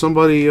 unless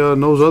somebody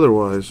knows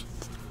otherwise.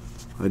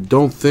 I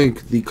don't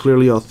think the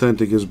clearly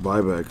authentic is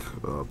buyback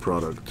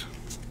product.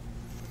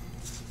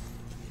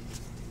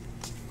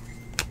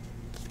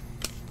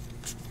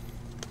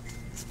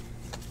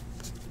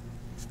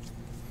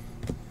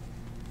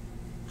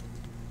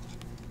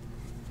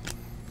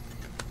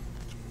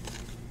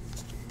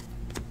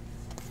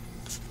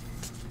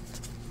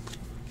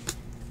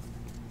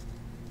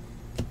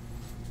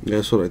 Yeah,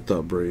 that's what I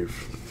thought, Brave.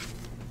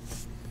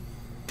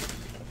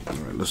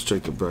 Alright, let's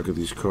check the back of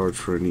these cards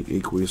for any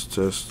aqueous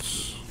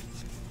tests.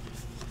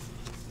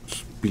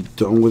 Just be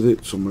done with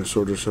it, so my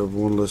sorters have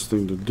one less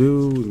thing to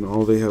do, and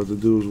all they have to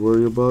do is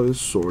worry about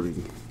is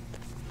sorting.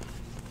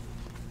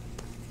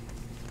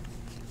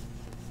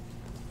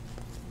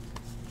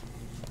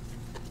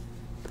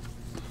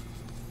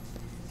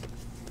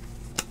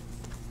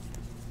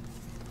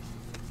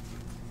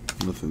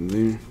 Nothing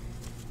there.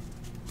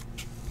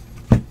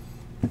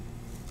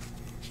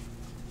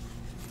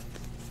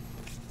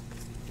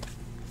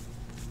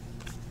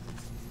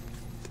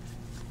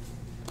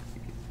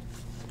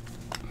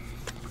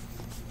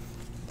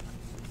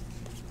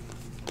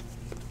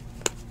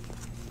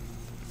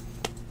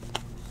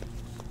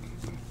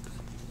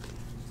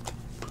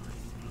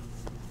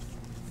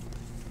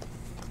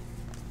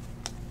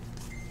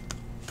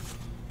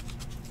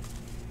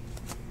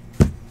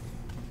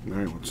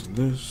 Alright, what's in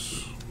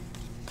this?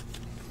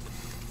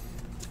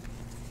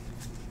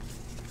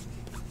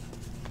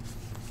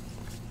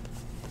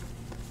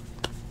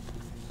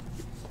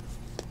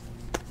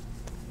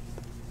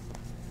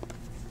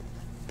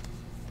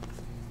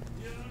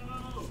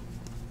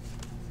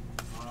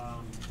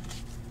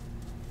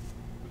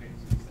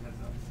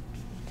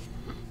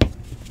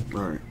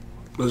 Alright,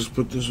 let's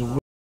put this away.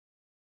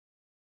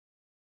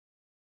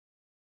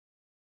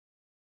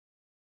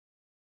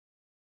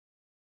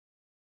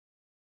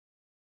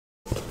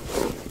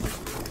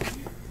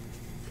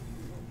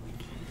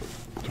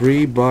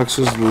 Three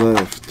boxes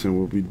left, and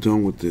we'll be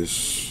done with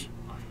this.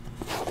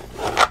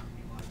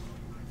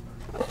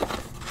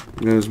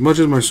 And as much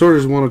as my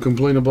sorters want to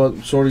complain about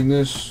sorting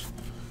this,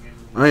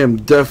 I am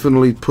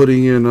definitely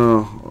putting in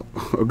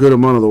a good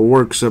amount of the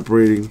work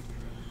separating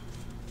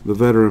the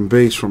veteran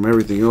base from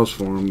everything else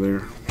for them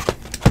there.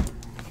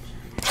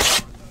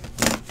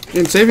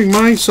 And saving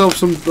myself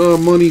some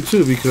money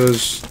too,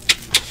 because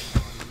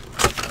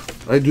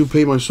I do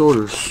pay my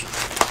sorters.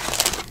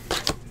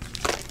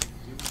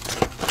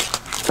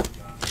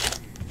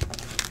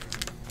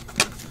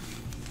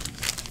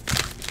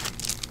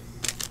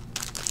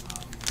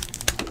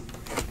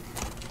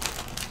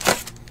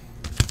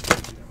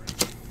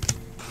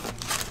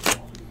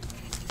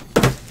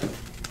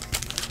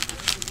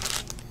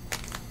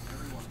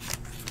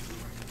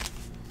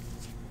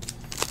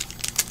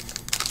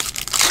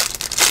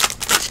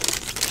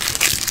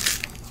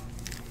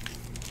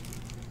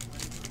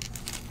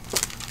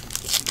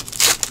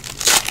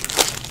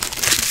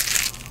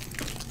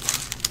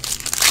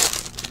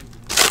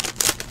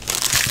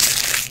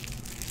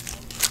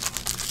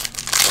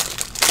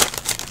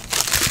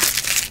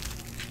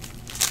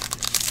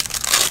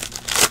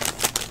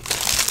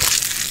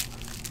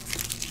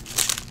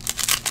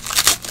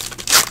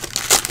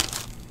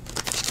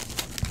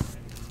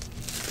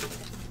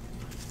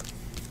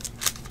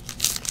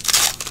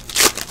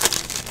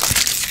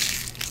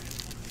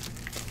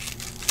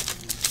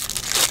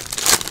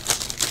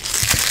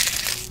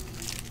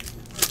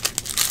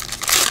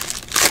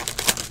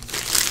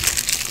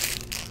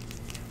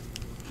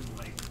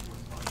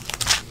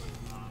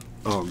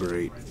 Oh,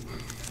 great.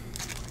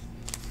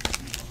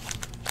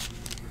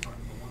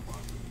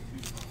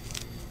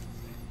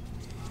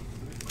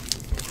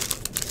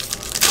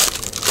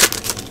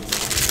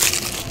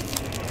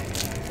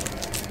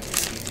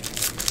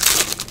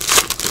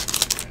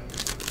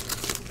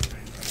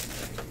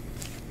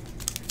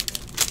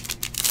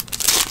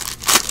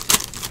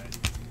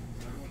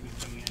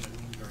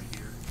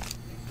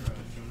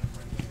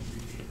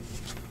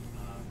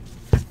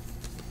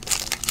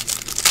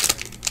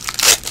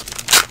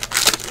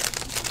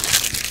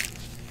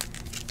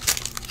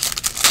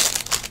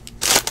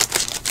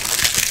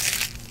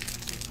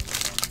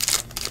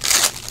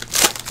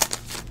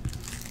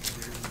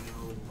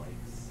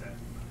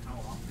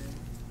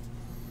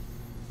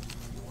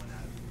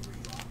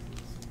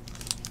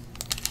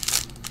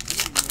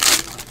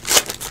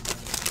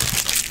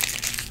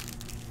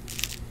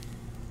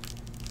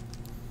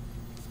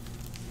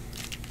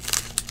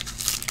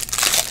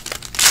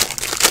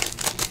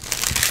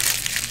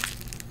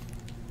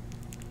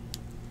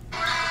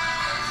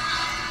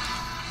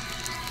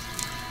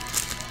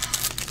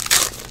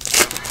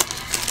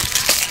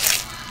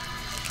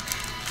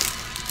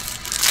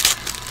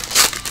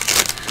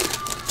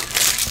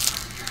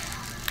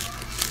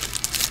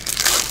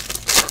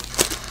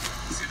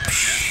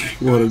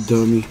 What a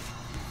dummy.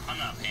 I'm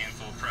not paying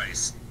full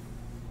price.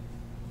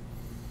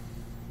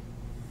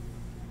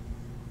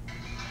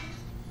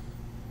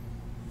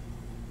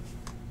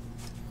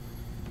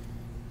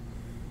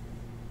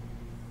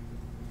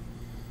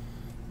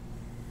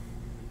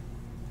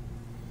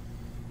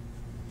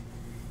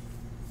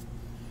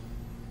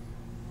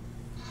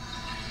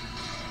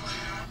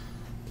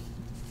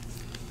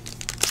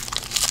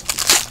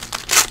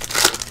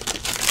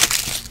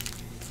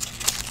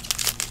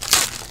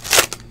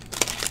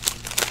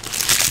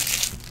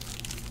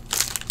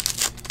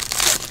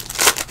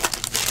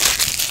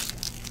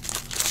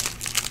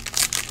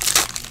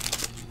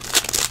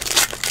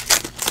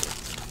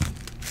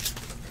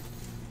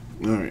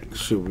 Alright,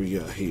 let's see what we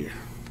got here.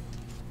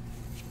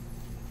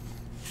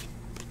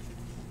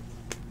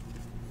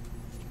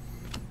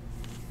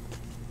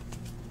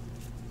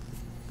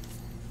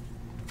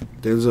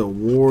 Denzel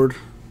Ward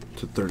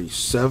to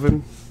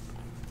 37.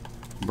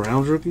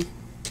 Browns rookie.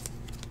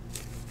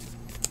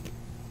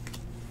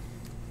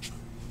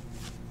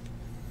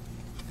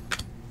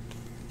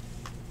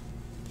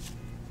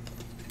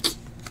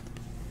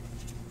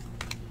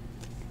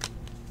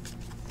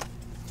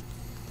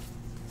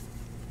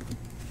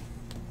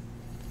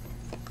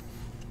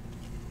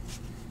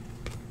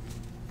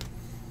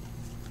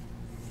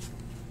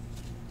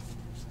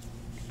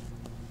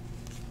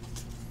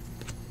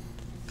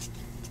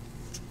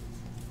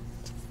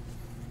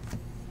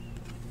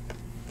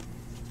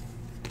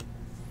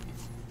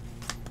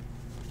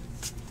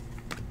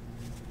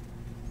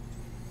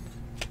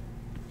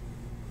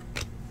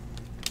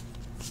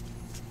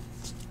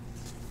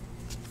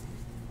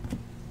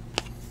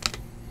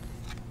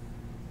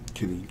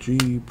 Kenny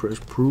G, press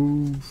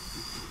proof.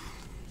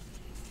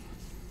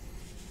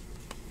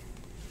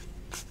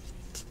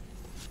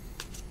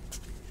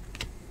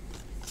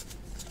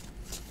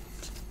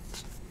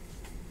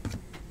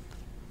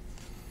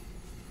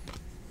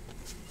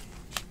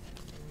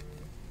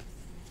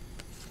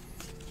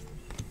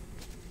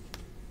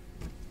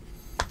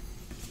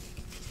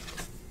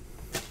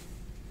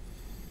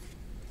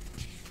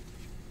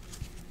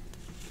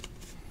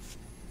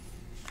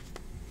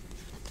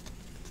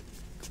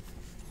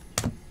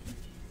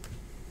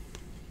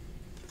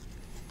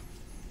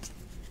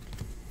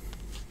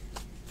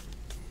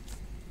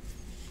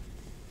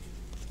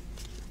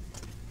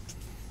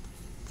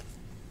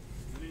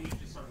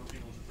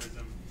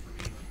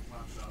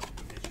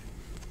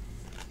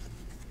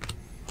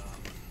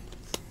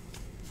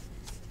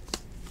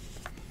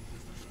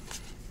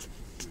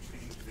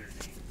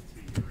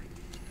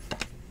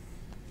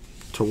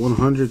 To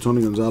 100,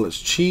 Tony Gonzalez,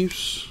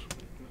 Chiefs.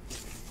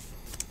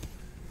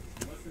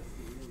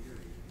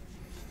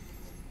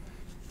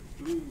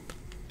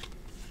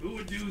 Who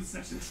would do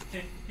such a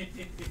thing? That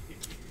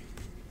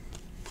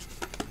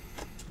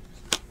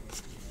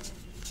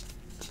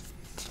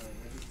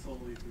just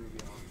totally threw me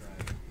off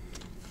track.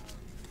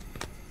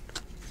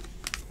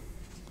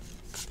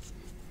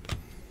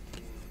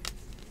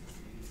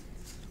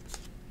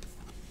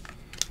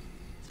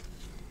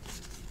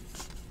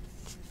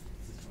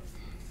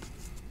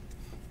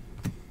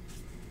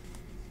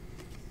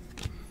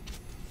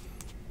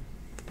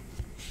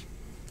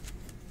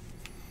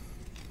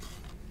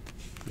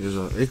 There's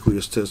an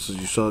aqueous test, as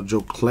you saw, Joe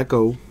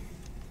Klecko,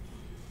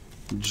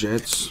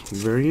 Jets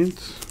variant.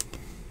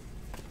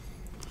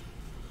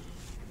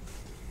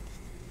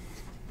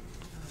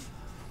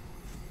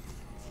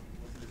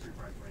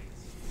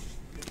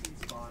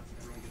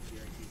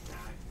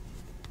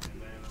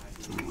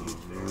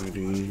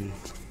 Alrighty.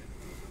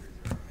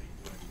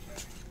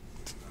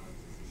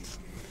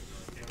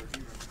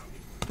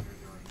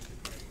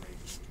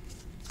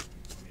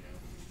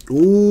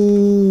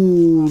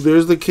 Ooh,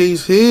 there's the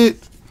case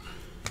hit.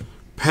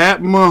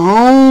 Pat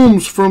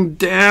Mahomes from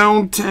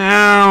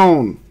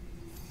downtown.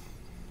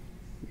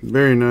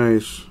 Very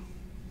nice.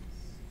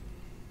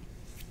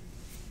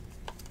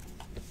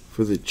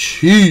 For the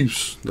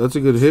Chiefs. That's a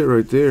good hit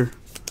right there.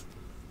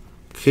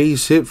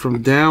 Case hit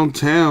from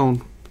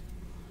downtown.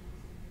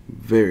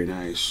 Very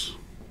nice.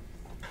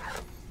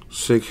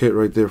 Sick hit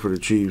right there for the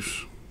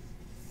Chiefs.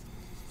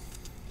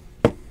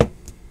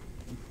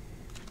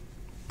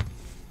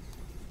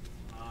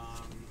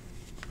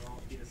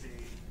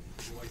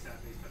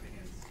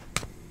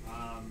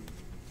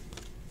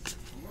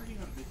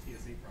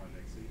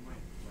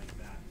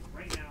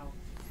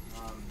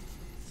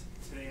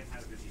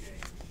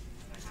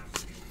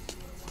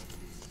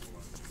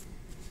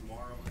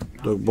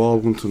 Doug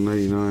Baldwin to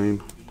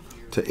 99.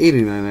 To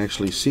 89,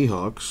 actually,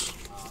 Seahawks.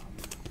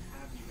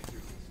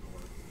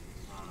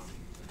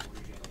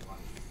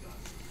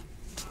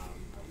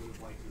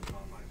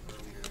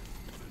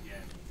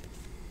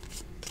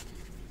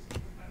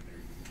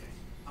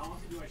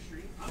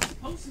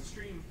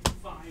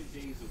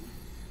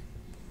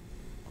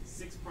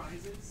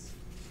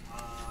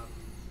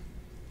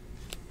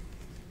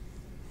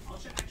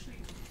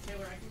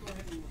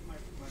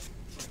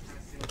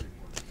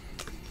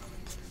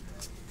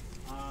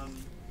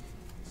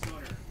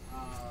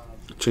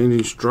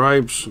 Changing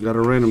stripes, got to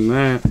random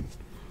that.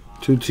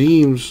 Two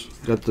teams,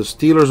 got the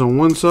Steelers on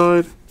one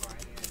side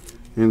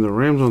and the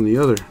Rams on the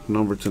other.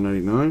 Number to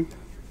 99.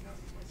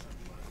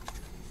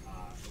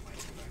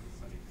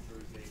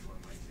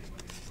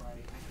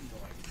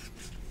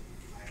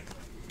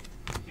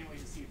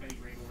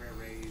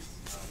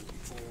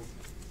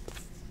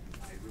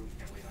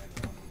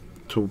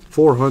 To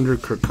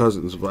 400, Kirk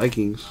Cousins,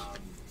 Vikings.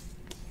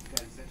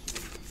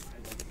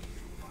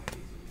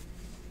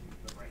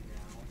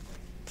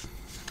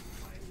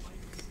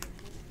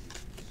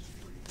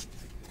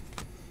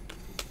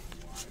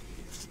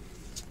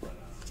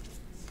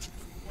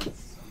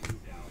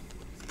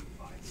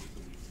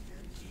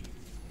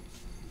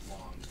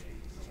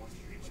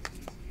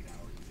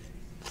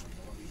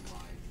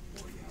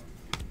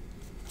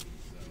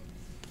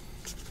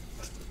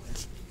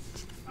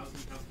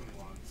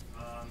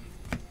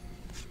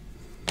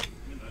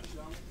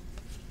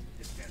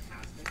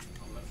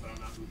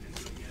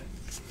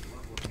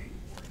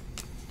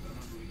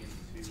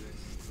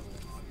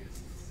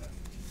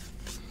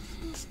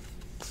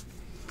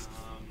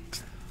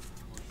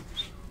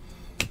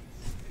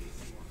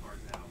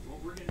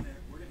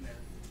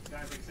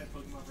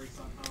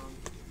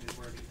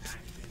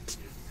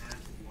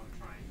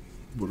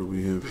 What do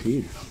we have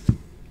here?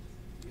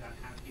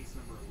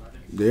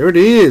 There it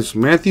is.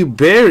 Matthew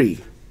Berry.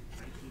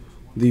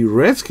 The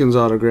Redskins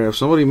autograph.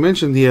 Somebody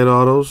mentioned he had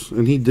autos,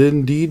 and he did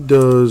indeed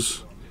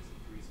does.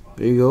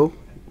 There you go.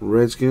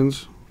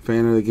 Redskins.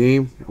 Fan of the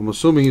game. I'm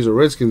assuming he's a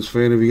Redskins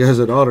fan if he has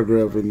an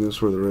autograph in this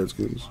for the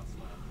Redskins.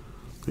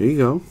 There you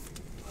go.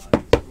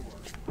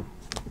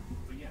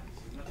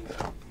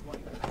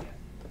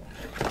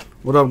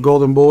 What up,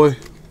 Golden Boy?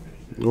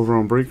 Over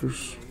on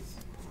Breakers.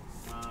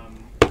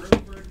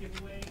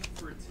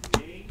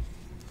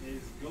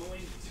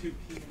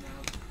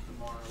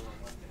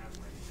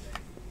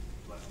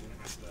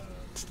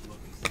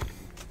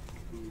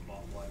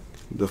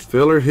 The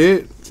filler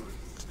hit,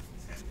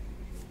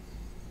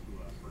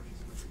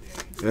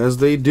 as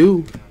they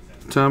do,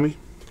 Tommy.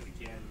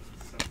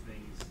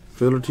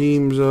 Filler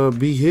teams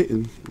be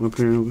hitting,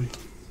 apparently.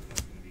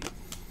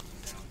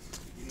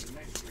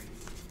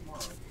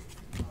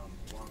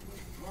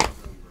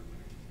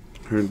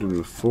 Herndon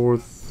the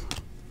fourth.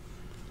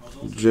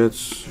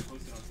 Jets.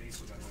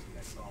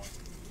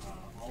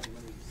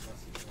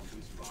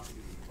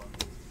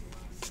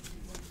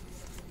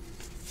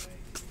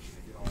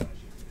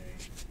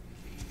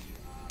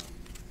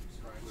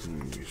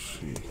 Let me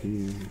see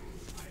here.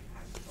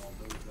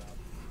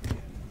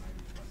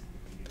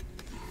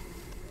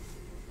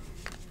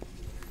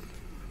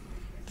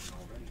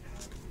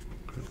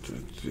 Got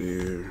that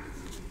there.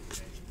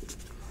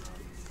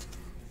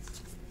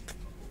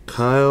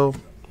 Kyle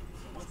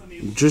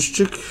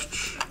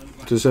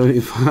Juszczyk to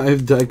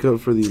 75 die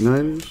cut for the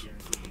Niners.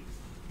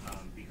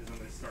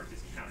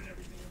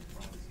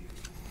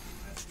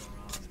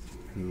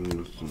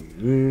 Nothing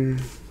there.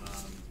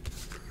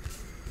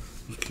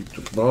 Let's keep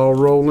the ball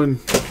rolling.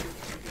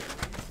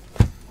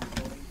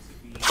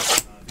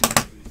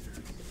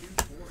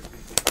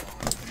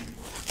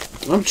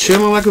 I'm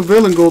chilling like a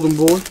villain, Golden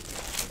Boy.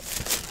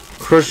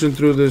 Crushing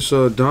through this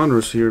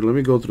Donruss here. Let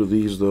me go through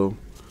these though.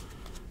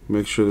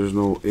 Make sure there's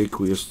no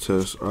aqueous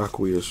test,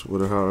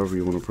 whatever, however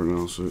you want to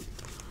pronounce it.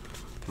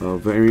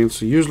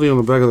 Variants, usually on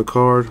the back of the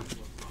card,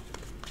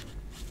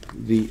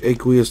 the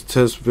aqueous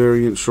test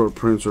variant short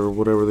prints or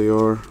whatever they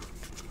are.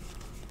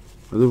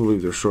 I do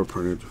believe they're short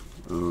printed.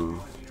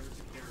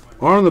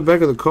 Are on the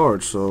back of the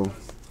card, so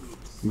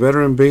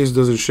veteran base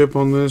doesn't ship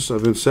on this.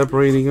 I've been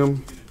separating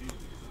them,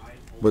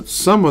 but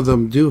some of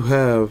them do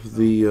have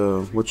the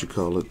what you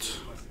call it,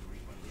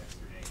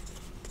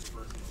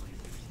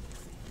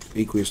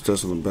 aqueous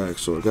test on the back,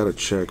 so I gotta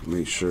check,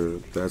 make sure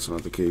that's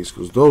not the case,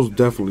 because those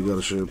definitely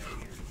gotta ship.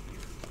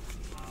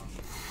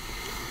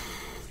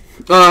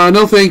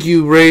 No thank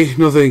you, Ray.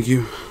 No thank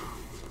you.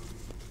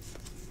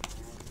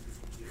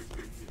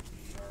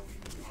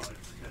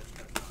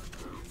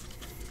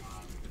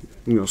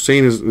 You know,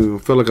 saying his,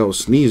 felt like I was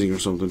sneezing or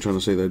something trying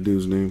to say that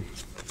dude's name.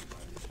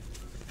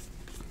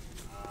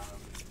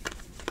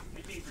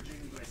 Nickname for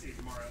Jamie, but I say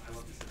tomorrow. I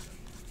love this system.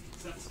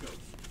 Stethoscope.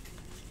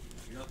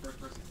 You're not the first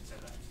person who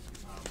said that,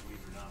 believe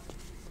it or not.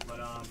 But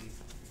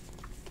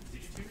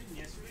did you tune in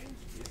yesterday?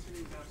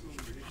 Yesterday was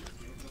absolutely ridiculous.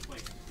 We opened up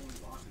like 20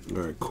 boxes.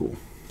 All right, cool.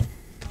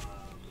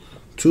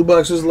 2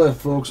 boxes left,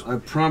 folks. I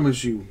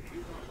promise you,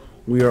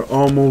 we are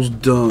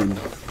almost done.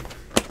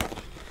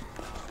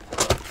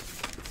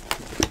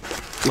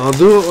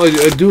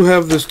 I do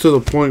have this to the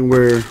point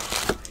where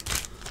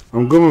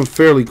I'm going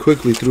fairly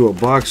quickly through a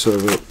box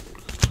of it.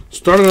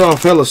 Started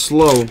off hella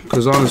slow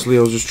because honestly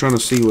I was just trying to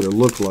see what it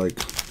looked like.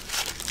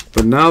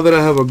 But now that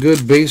I have a good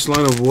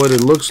baseline of what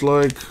it looks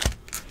like,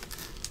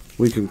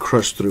 we can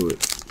crush through it.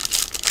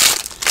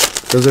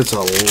 Because it's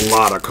a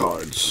lot of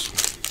cards.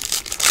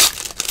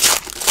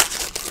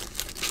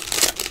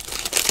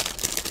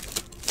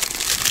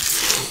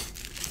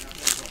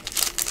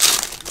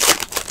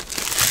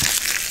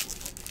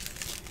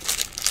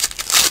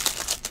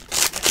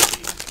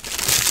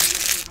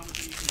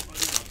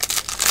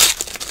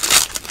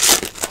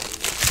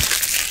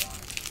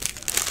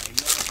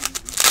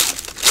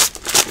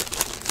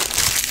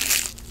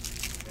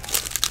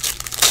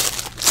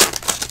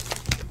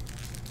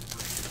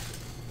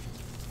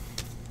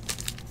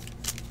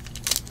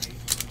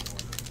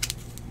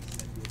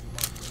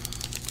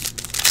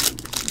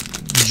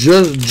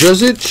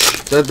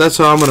 Juzic? That's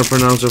how I'm going to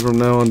pronounce it from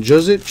now on.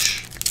 Juzic?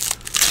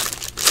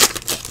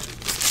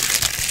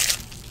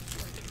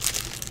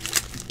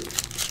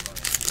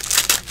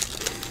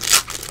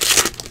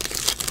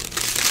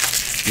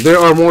 There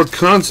are more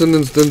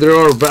consonants than there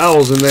are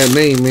vowels in that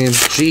name, man.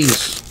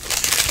 Jeez.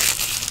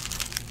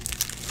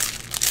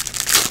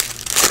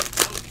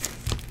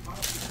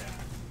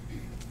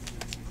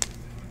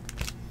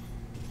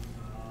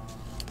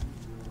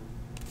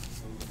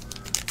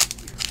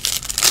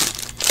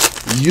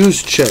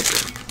 Use check.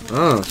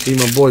 Ah, see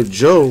my boy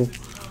Joe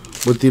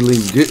with the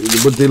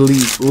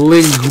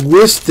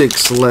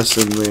linguistics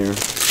lesson there.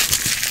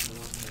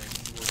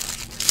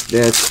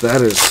 Yes,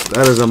 that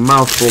is a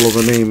mouthful of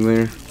a name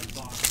there.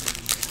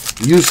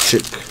 Use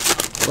check.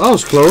 Well, that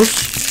was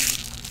close.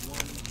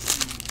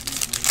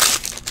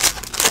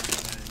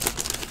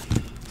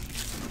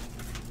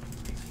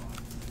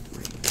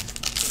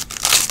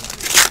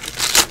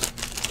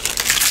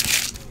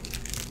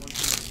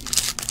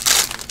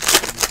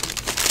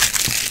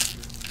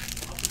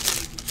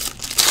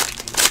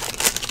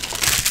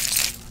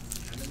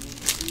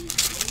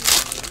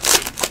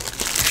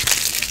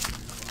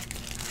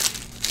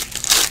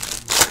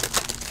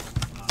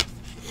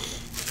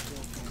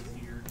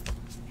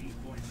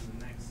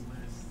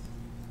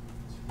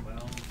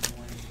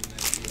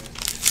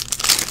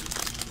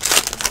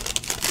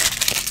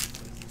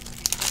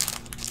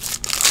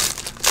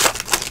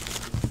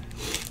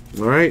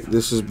 Alright,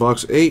 this is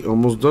box 8,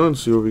 almost done.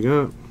 See what we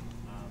got.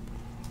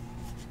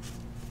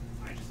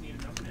 I just need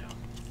a number now.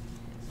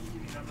 Someone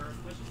give me a number.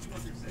 Let's just do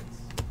 1 through 6.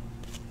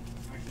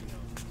 Actually, no.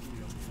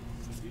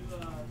 Let's do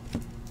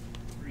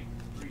 3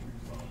 through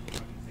 12. I'm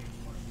going to take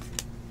 1 or 2.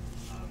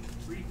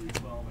 3 through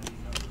 12, I need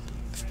numbers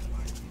and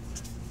randomize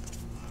these.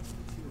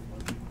 2 or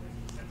 1 through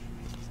 6, essentially.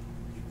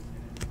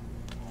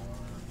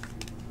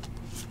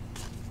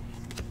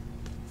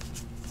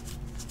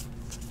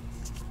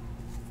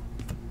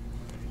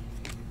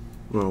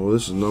 Oh, well,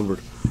 this is numbered.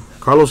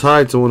 Carlos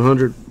Hyde to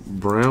 100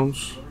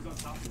 Browns.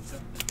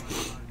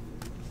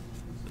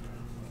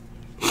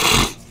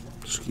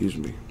 Excuse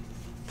me.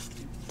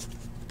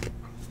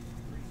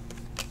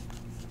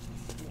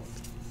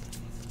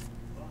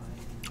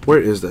 Where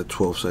is that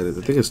 12-sided?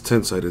 I think it's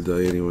 10-sided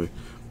die anyway.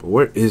 But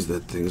where is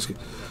that thing? It's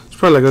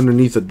probably like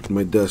underneath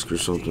my desk or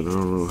something. I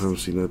don't know. I haven't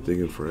seen that thing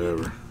in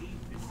forever.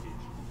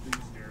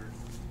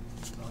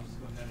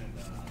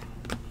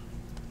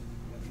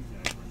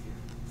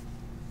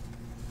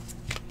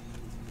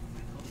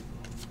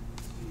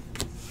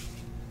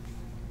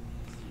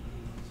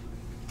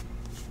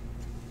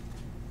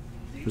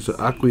 There's an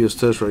aqueous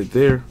test right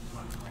there.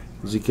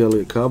 Zeke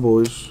Elliott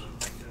Cowboys.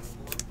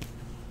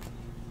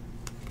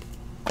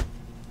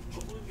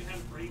 Hopefully we can have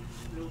a break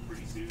build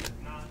pretty soon. If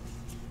not,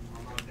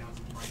 I'll knock down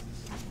some prices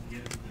and get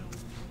it built.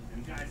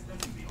 And guys, that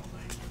can be all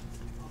night.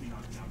 I'll be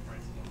knocking down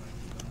prices all night.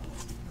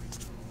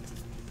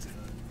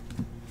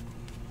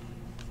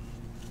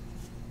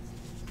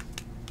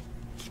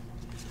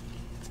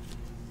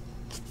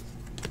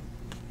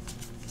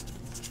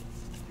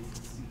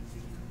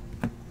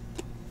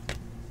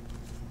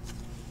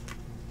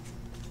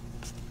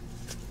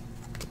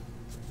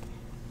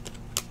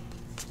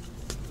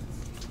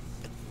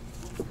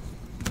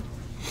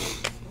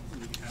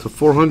 To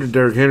 400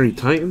 Derrick Henry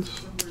Titans.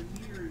 Somewhere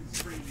near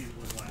as crazy as it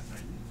was last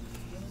night.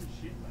 Well,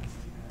 shit last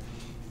night, guys.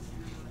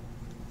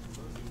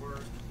 Those who were,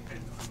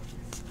 depends on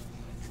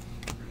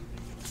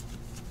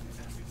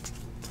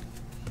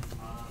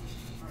how much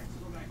we alright, so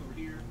go back over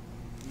here.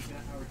 We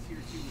got our tier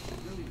 2, which is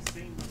really the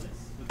same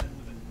list, but then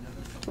with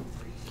another couple of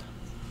breaks.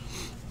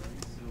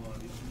 Alright, so the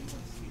only new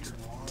ones here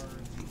are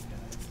these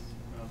guys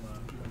from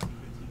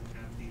 2015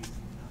 half days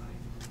 9.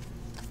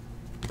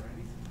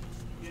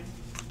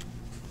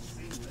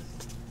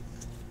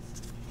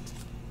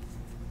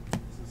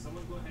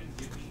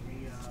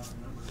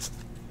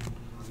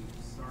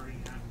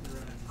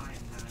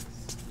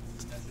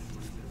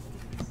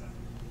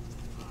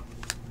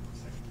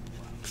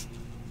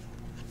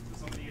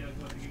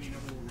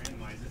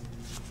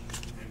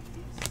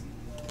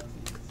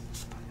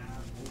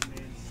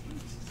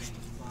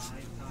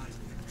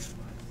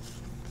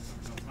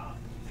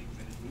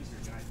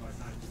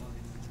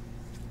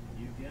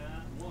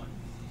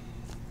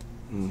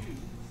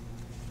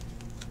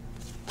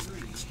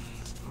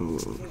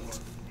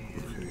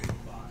 Okay.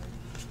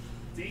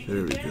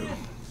 There we go.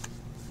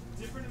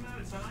 Different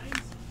amount of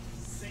times,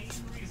 same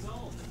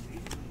result.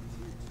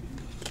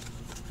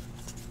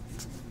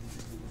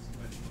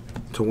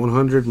 To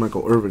 100,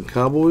 Michael Irvin,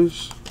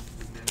 Cowboys.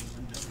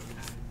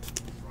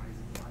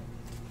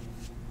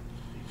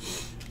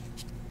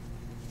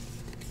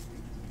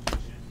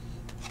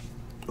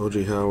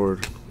 O.J.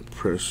 Howard,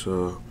 press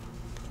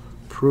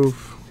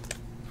proof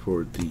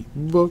for the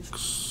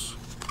Bucks.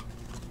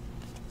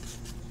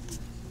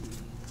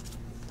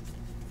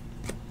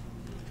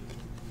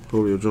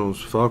 Julio Jones,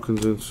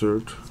 Falcons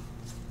insert.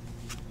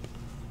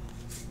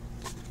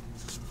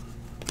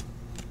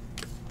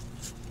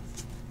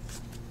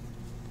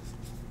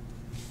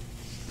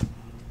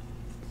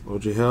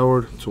 O.J.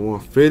 Howard to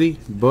 150,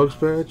 Bucks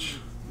patch.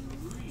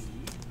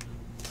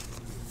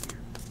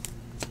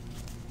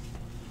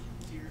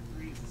 Tier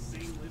 3 is the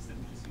same list that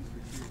we just used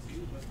for Tier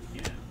 2, but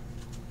again,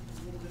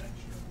 a little bit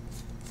extra.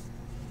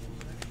 A little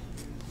bit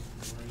extra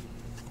is right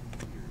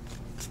here.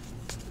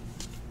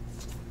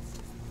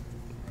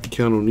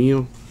 Keanu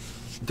Neal.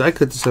 Die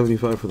cut to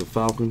 75 for the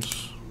Falcons.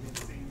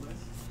 Same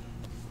list.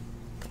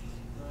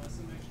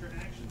 Some extra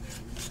action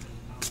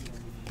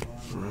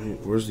there. Alright,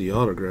 where's the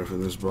autograph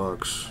in this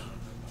box?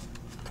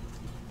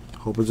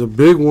 Hope it's a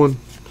big one.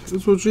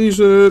 That's what she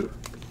said.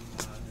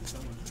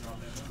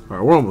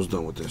 Alright, we're almost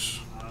done with this.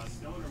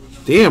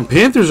 Damn,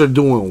 Panthers are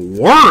doing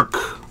work.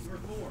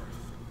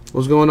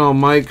 What's going on,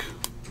 Mike?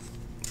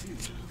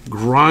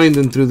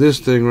 Grinding through this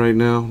thing right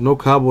now. No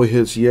Cowboy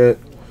hits yet.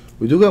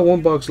 We do got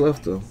one box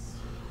left, though.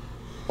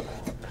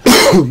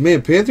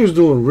 Man, Panthers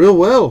doing real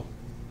well.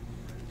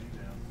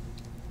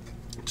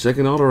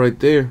 Second auto right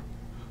there.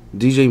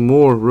 DJ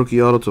Moore,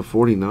 rookie auto to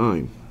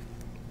 49.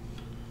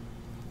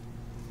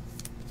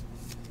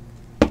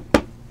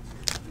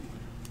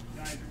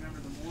 Guys,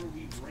 remember, the more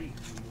we break,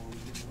 the more we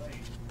get away.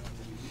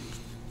 That's what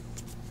we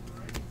do.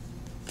 Alright?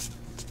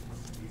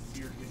 These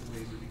tier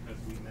giveaways are because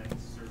we met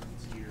certain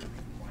tier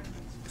requirements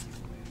for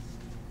giveaways.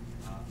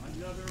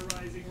 Another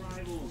Rising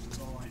Rivals is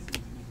all I see.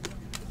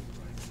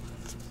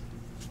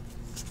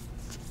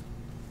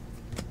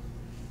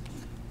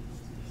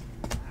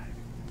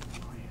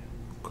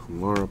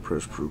 Kamara,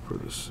 press proof for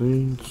the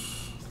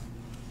Saints.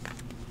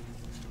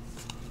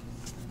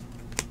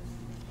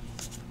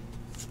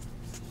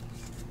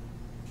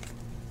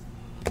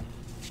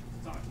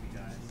 Talk to me,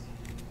 guys.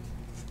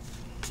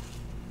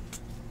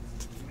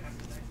 Do we have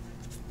to thank them?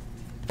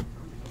 I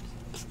really hope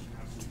so.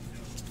 Absolutely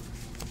no.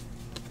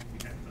 We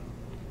had done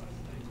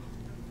last night.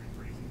 Pretty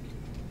crazy.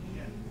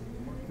 Again,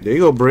 There you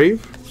go,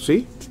 Brave.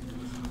 See?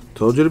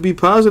 Told you to be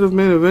positive,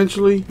 man.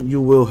 Eventually, you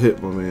will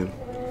hit, my man.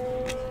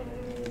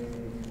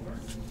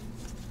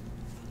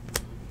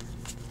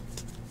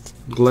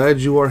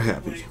 Glad you are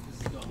happy.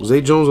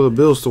 Zay Jones of the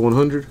Bills to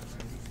 100.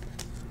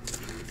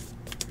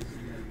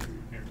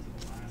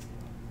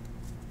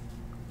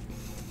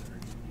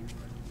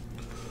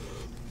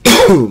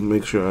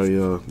 Make sure I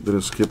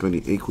didn't skip any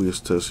aqueous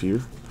tests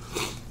here.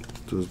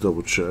 Just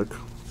double check.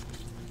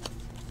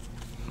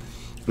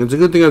 And it's a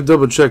good thing I've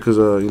double checked because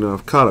you know,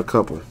 I've caught a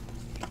couple.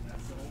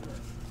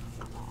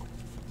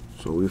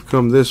 So we've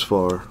come this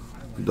far.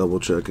 Double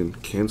checking.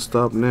 Can't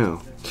stop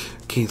now.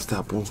 Can't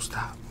stop, won't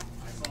stop.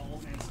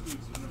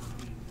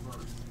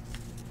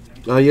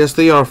 Yes,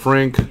 they are,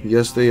 Frank.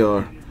 Yes, they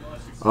are.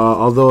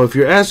 Although, if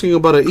you're asking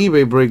about an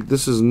eBay break,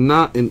 this is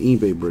not an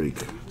eBay break.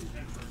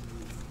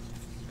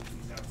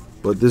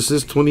 But this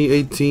is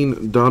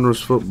 2018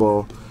 Donruss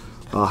football.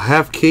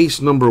 Half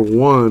case number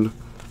 1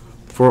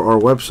 for our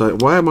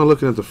website. Why am I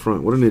looking at the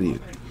front? What an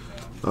idiot.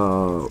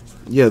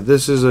 Yeah,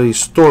 this is a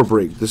store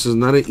break. This is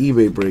not an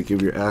eBay break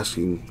if you're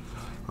asking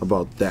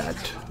about that,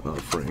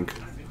 Frank.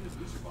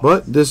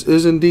 But this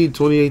is indeed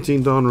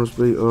 2018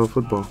 Donruss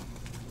football.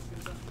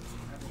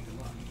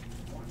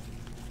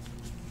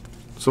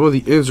 Some of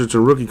the inserts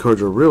and rookie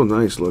cards are real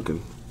nice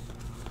looking.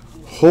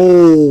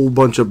 Whole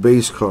bunch of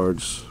base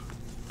cards.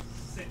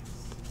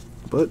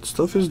 But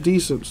stuff is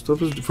decent.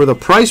 Stuff is, for the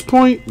price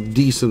point,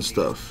 decent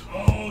stuff.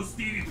 Oh,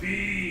 Stevie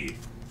P!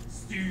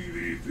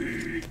 Stevie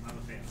P! I'm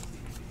a fan of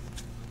Stevie P.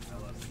 I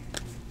love Stevie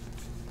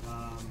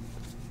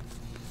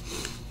P.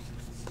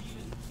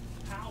 Steven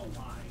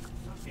Powline,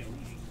 not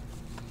Paolini.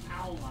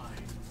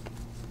 Powline.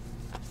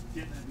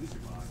 Getting that booster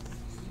box.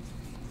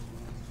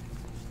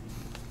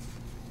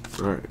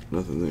 Alright,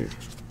 nothing there.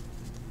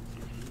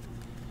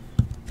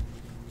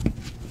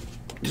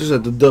 Just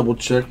have to double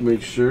check,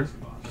 make sure.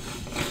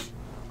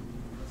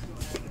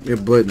 Yeah,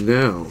 but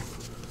now,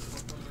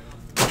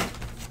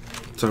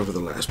 time for the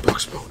last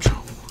box mojo.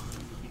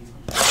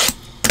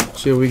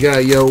 See what we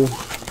got, yo.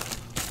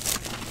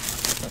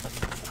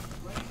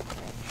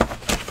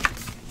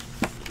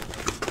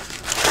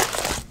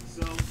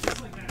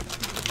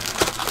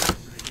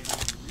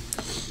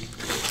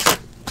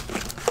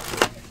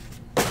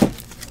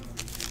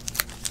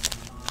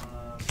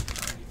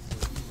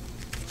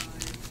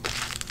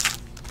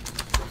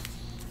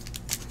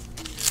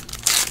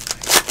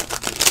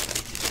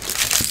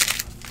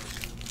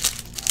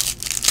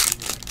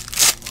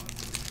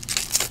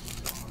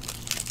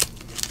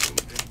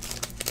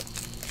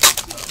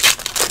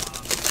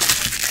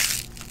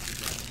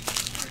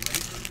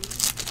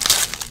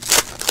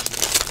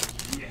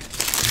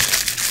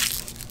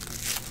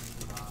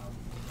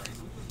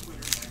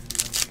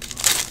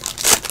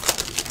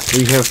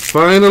 We have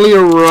finally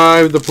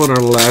arrived upon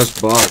our last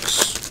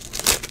box.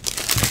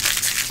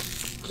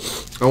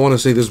 I want to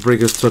say this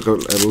break has took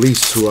at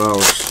least 2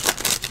 hours.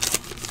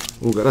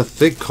 Oh, got a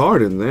thick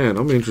card in there.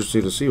 I'm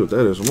interested to see what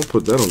that is. I'm going to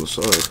put that on the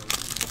side.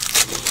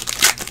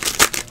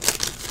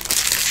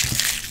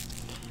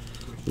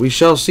 We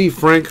shall see,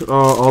 Frank.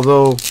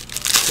 Although,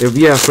 for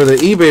the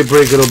eBay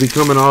break, it'll be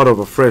coming out of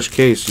a fresh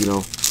case, you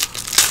know.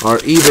 Our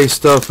eBay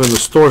stuff and the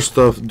store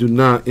stuff do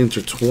not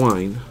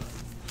intertwine.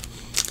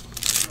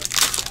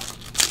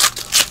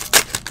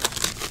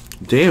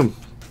 Damn.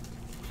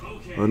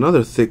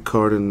 Another thick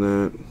card in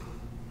that. So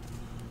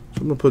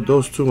I'm going to put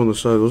those two on the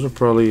side. Those are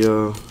probably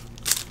some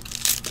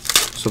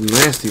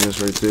nastiness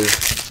right there.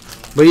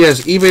 But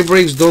yes, eBay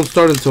breaks don't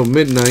start until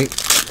midnight,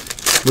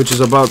 which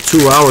is about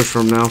 2 hours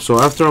from now. So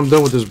after I'm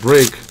done with this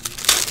break,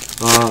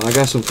 I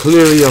got some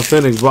clearly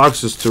authentic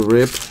boxes to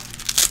rip.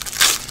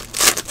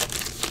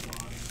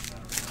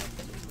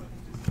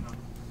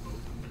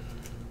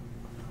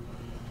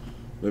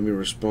 Let me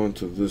respond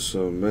to this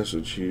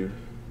message here.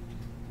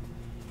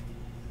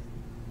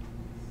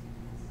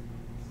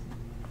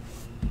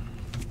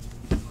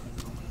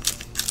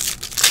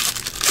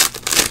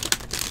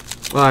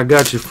 I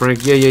got you,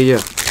 Frank. Yeah.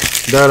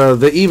 That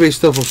the eBay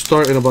stuff will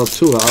start in about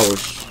 2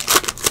 hours.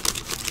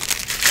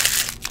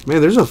 Man,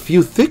 there's a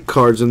few thick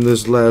cards in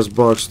this last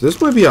box. This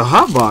might be a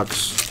hot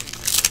box.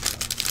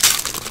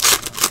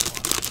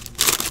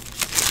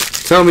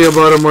 Tell me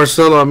about it,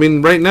 Marcelo. I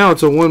mean, right now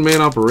it's a one-man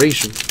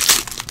operation.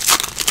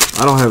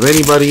 I don't have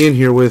anybody in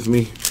here with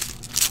me.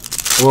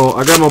 Well,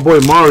 I got my boy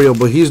Mario,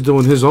 but he's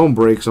doing his own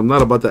breaks. I'm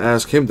not about to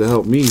ask him to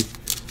help me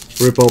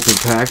rip open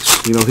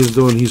packs. You know, he's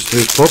doing his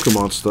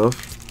Pokemon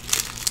stuff.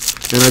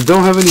 And I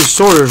don't have any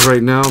sorters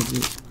right now.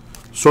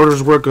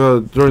 Sorters work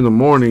during the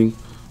morning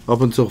up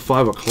until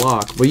 5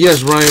 o'clock. But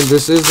yes, Ryan,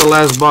 this is the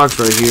last box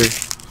right here.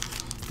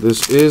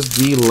 This is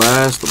the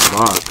last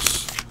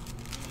box.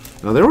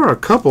 Now, there were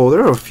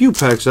a few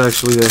packs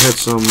actually that had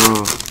some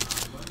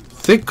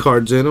thick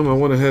cards in them. I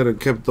went ahead and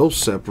kept those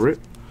separate.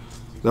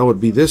 That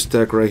would be this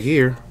deck right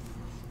here.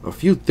 A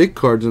few thick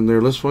cards in there.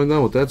 Let's find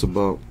out what that's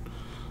about.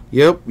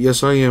 Yep,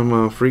 yes I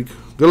am, Freak.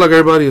 Good luck,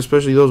 everybody,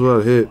 especially those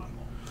without a hit.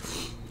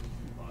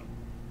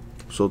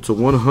 So to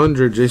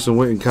 100, Jason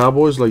Witten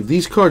Cowboys. Like,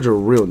 these cards are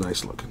real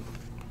nice looking.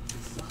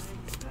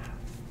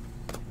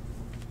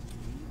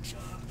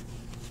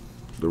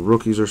 The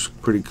rookies are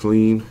pretty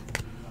clean.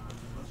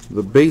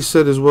 The base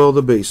set as well,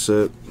 the base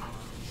set.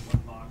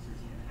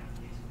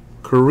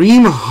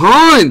 Kareem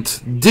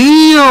Hunt!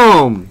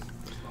 Damn!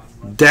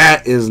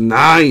 That is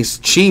nice.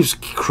 Chiefs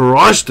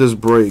crushed this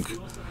break.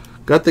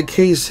 Got the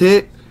case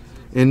hit.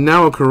 And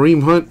now a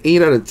Kareem Hunt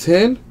 8 out of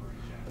 10.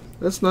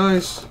 That's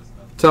nice.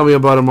 Tell me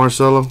about it,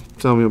 Marcelo.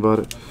 Tell me about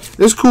it.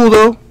 It's cool,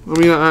 though. I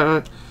mean,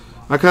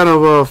 I kind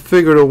of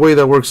figured a way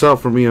that works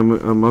out for me.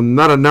 I'm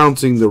not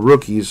announcing the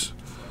rookies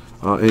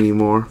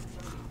anymore.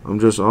 I'm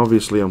just,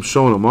 obviously, I'm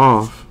showing them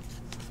off.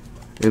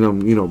 And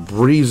I'm, you know,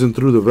 breezing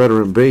through the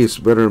veteran base.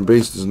 Veteran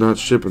base does not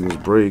ship in this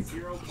break.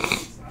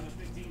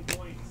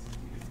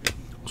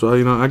 So,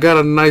 you know, I got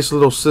a nice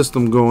little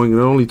system going.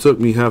 It only took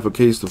me half a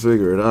case to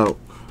figure it out.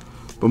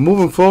 But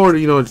moving forward,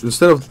 you know,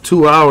 instead of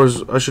 2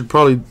 hours, I should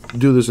probably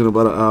do this in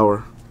about an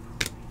hour.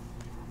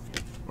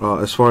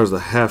 As far as the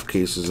half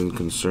cases is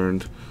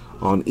concerned.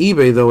 On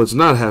eBay, though, it's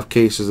not half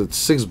cases. It's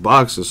 6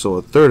 boxes, so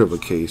a third of a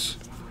case.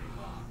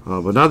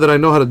 But now that I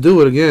know how to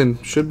do it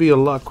again, should be a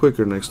lot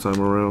quicker next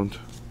time around.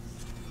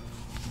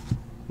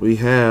 We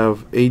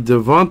have a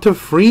Devonta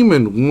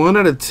Freeman, 1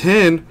 out of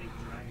 10,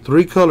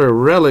 3-color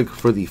relic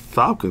for the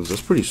Falcons.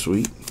 That's pretty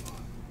sweet.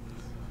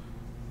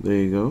 There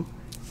you go.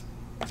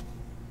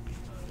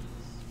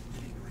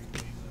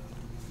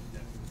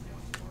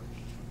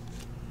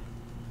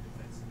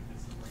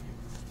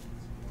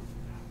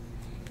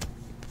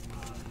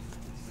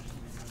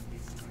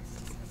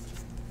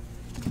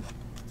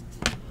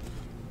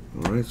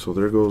 Alright, so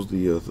there goes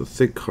the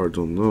thick cards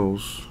on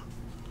those.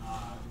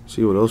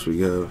 See what else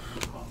we have.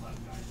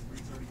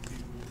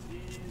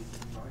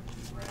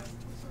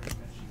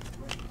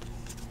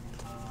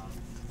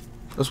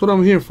 That's what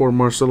I'm here for,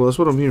 Marcelo. That's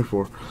what I'm here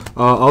for.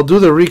 I'll do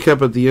the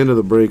recap at the end of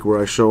the break where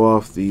I show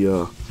off the,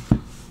 you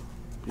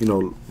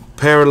know,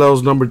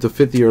 parallels numbered to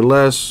 50 or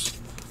less,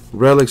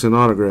 relics, and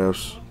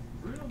autographs.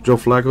 Joe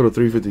Flacco to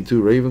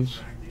 352 Ravens.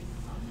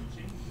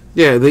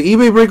 Yeah, the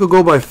eBay break will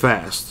go by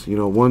fast. You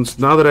know,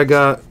 now that I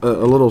got a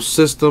little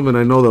system and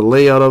I know the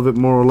layout of it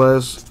more or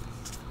less,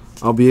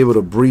 I'll be able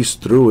to breeze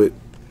through it.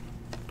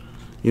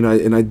 You know,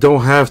 and I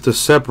don't have to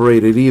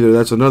separate it either.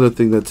 That's another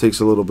thing that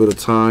takes a little bit of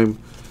time,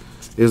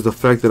 is the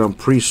fact that I'm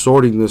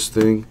pre-sorting this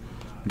thing,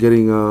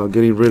 getting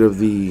rid of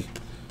the,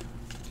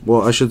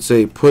 well, I should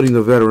say putting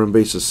the veteran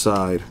base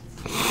aside,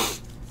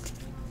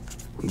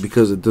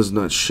 because it does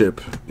not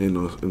ship in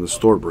the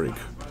store break.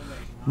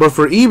 But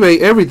for eBay,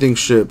 everything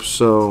ships,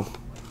 so,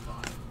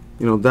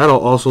 you know, that'll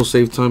also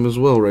save time as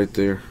well right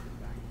there.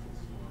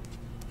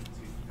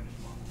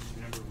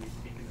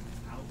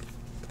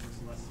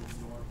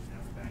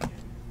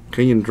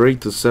 Kenyon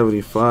Drake to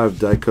 75,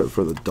 die cut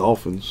for the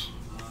Dolphins.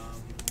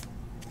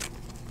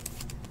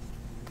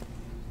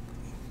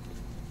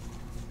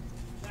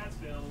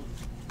 filled.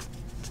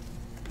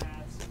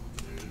 That's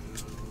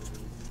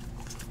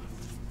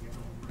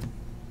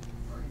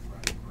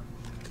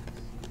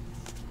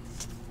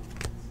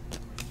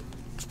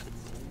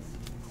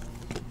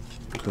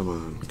Come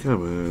on,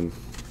 come on.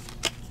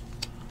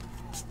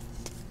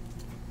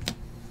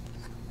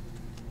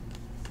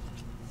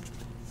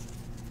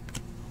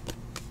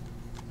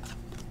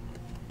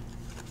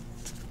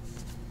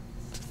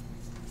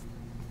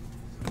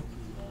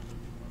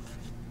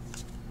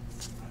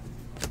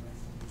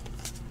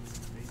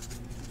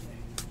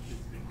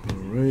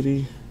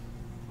 Alrighty,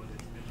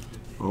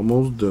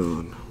 almost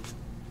done.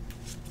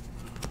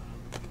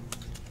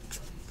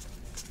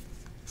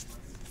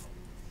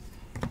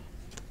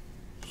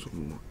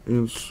 Some more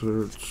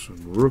inserts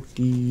and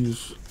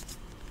rookies.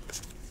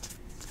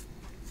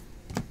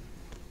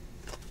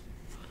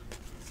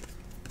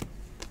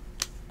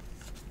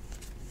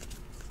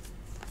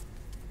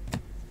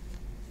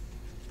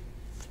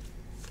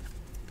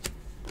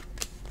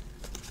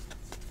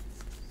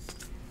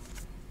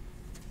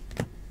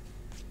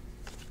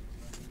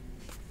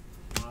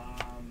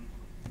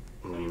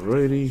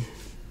 Alrighty.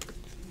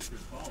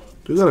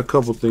 We got a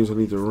couple things I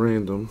need to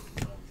random.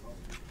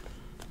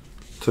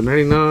 To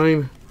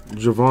 99,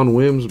 Javon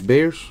Wims,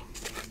 Bears.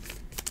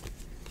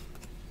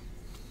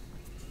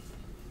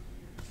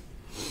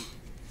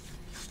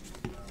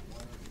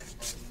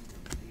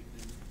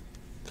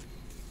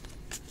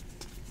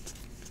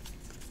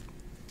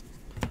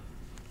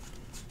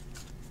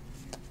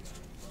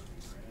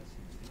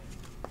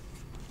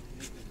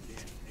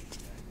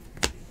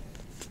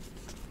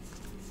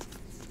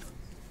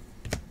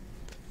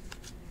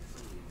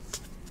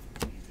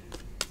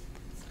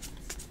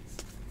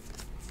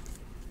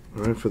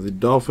 All right, for the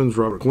Dolphins,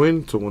 Robert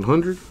Quinn to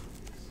 100.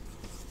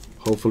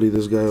 Hopefully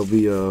this guy will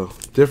be a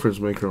difference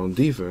maker on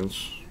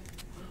defense.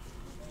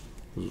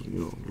 You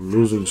know,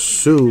 losing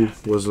Sue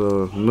was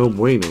a no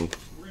bueno.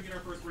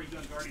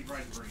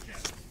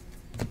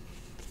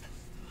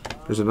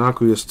 There's an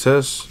aqueous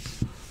test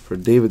for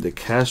David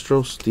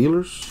DeCastro,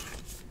 Steelers.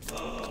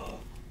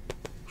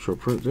 Short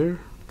print there.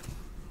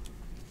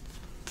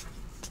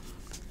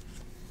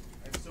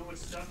 I have so much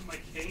stuff in my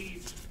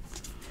cage.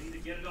 I need to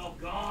get it all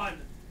gone.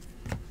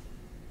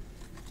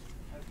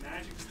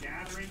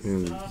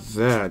 And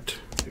that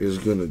is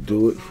going to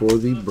do it for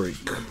the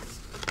break.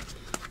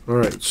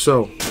 Alright,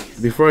 so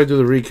before I do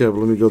the recap,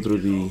 let me go through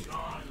the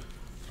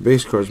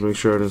base cards. Make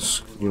sure I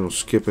didn't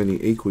skip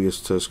any aqueous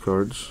test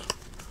cards,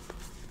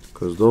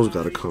 because those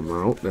got to come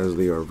out as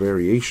they are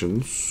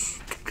variations.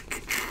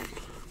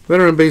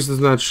 Veteran base does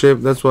not ship.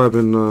 That's why I've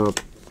been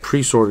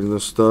pre-sorting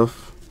this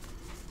stuff.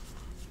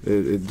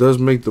 It does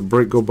make the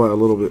break go by a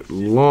little bit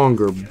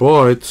longer,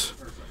 but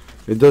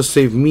it does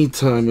save me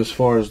time as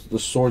far as the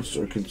sorts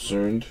are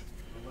concerned.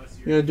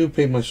 Yeah, I do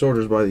pay my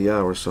sorters by the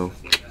hour, so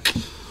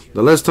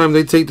the less time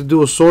they take to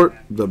do a sort,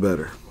 the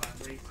better.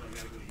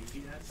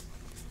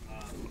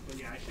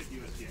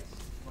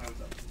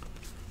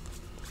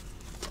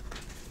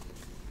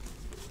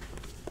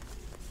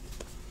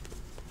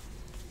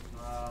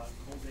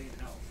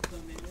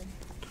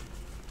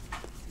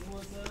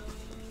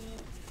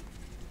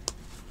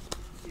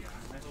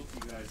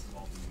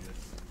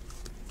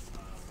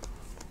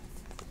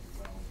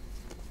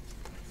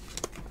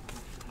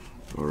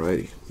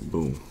 Alrighty,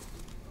 boom.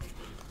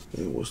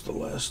 And what's the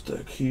last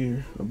deck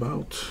here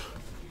about?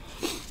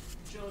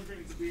 Chilling,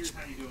 drinking some beers.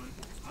 How you doing?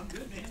 I'm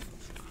good, man. I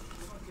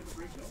want to get the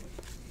break going.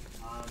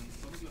 Let me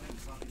go ahead and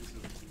copy this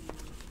over here.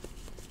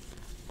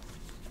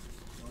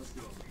 Let's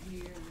go over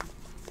here.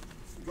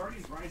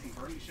 Guardians Rising,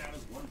 Guardian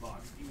Shadows, 1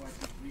 box.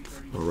 PYC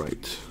 330.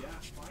 Alright. Yeah,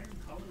 fire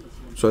and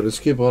colorless. So I did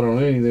skip out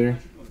on any there.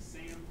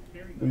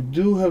 We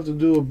do have to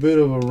do a bit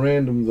of a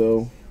random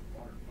though.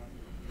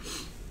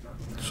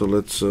 So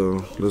let's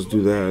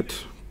do that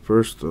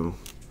first though.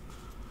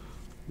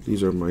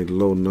 These are my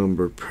low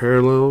number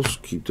parallels.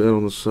 Keep that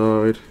on the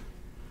side.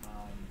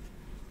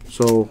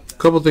 So a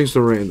couple things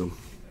to random,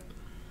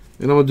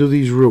 and I'm gonna do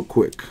these real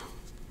quick.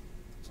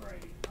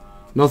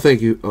 No,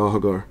 thank you,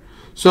 Hagar.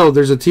 So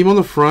there's a team on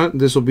the front.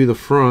 This will be the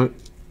front,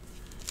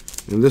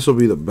 and this will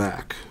be the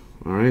back.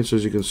 All right. So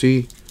as you can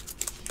see,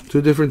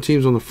 2 different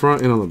teams on the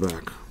front and on the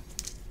back.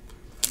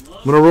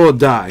 I'm gonna roll a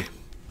die.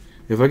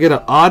 If I get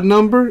an odd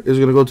number, it's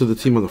going to go to the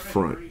team on the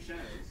front.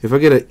 If I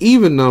get an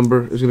even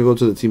number, it's going to go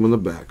to the team on the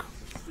back.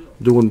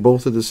 Doing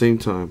both at the same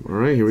time. All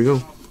right, here we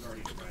go.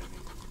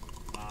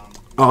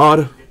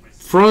 Odd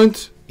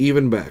front,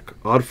 even back.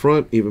 Odd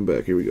front, even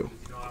back. Here we go.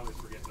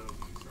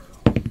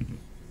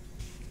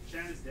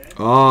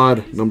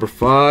 Odd, number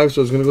 5,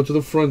 so it's going to go to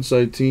the front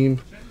side team.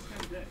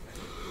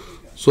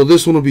 So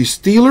this one will be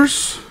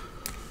Steelers.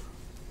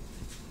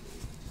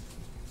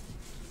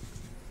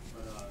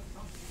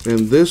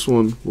 And this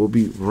one will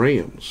be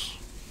Rams.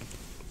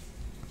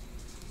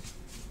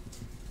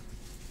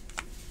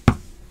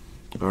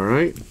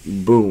 Alright,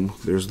 boom,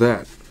 there's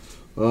that.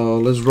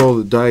 Let's roll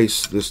the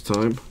dice this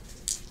time.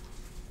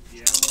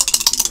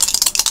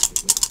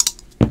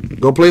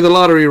 Go play the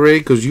lottery, Ray,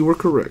 because you were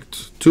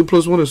correct. 2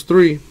 + 1 is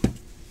 3.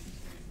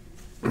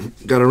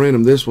 Gotta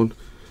random this one.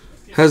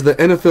 Has the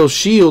NFL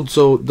shield,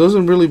 so it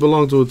doesn't really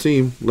belong to a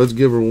team. Let's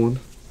give her one.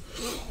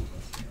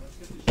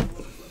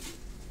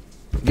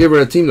 Give her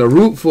a team to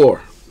root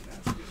for.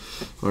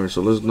 Alright,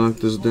 so let's knock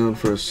this down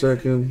for a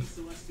second.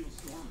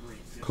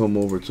 Come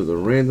over to the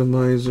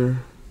randomizer.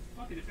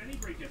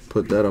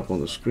 Put that up on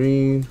the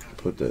screen.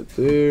 Put that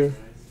there.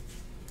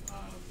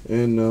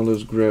 And now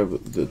let's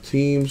grab the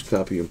teams.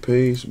 Copy and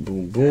paste.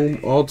 Boom, boom.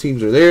 All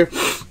teams are there.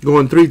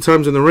 Going 3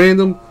 times in the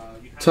random.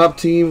 Top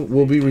team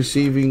will be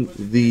receiving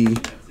the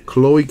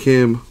Chloe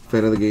Kim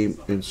Fan of the Game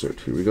insert.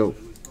 Here we go.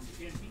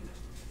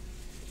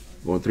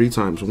 Going 3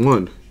 times.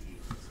 1,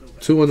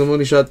 2 on the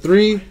money shot.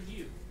 3.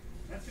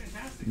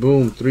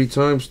 Boom. 3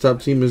 times.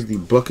 Top team is the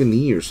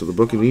Buccaneers. So the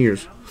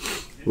Buccaneers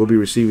will be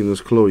receiving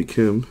this Chloe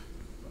Kim.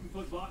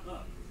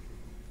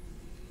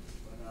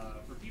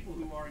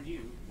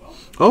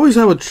 I always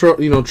have a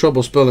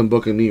trouble spelling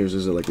Buccaneers.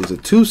 Is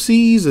it 2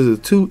 C's? Is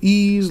it 2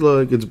 E's?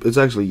 Like it's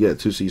actually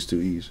 2 C's,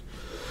 2 E's.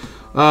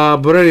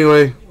 But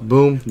anyway,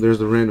 boom. There's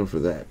the random for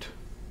that.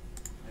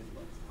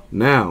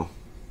 Now,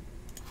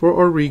 for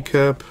our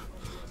recap.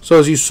 So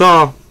as you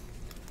saw,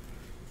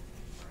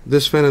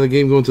 this Fan of the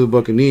Game going to the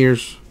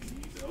Buccaneers.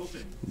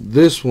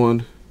 This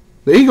one,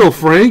 there you go,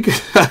 Frank.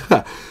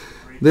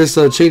 This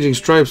Changing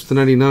Stripes to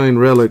 99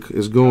 relic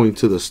is going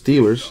to the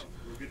Steelers.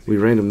 We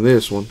random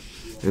this one.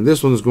 And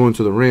this one is going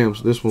to the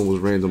Rams. This one was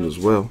random as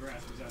well.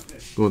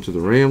 Going to the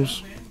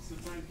Rams.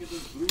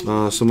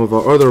 Some of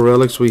our other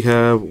relics, we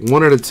have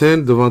 1 out of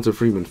 10 Devonta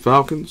Freeman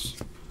Falcons.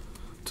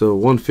 To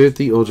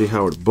 150 OJ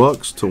Howard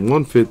Bucks. To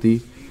 150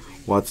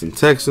 Watson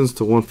Texans.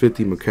 To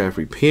 150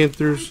 McCaffrey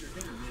Panthers.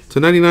 To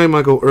 99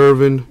 Michael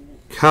Irvin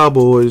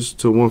Cowboys.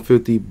 To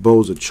 150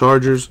 Boza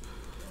Chargers.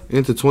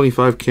 And to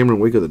 25 Cameron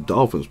Wake of the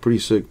Dolphins. Pretty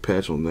sick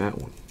patch on that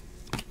one.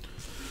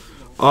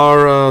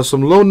 Our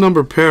some low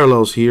number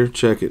parallels here.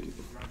 Check it.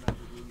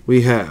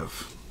 We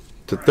have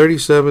to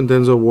 37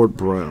 Denzel Ward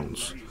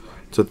Browns,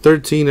 to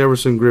 13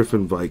 Everson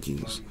Griffin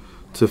Vikings,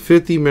 to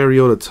 50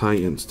 Mariota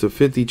Titans, to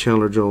 50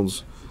 Chandler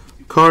Jones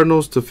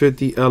Cardinals, to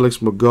 50 Alex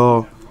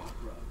McGaw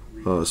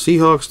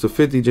Seahawks, to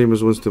 50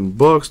 Jameis Winston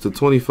Bucks, to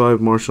 25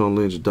 Marshawn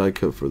Lynch die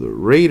cut for the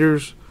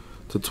Raiders,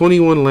 to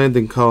 21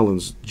 Landon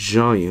Collins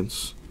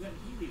Giants,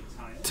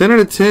 10 out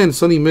of 10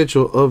 Sonny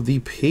Mitchell of the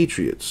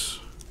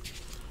Patriots.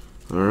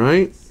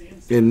 Alright,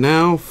 and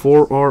now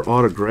for our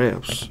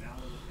autographs.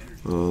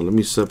 Let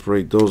me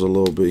separate those a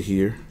little bit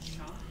here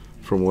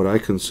from what I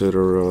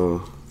consider,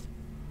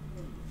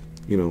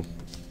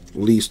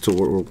 least to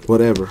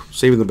whatever.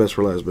 Saving the best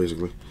for last,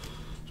 basically.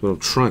 That's what I'm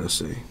trying to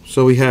say.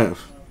 So we have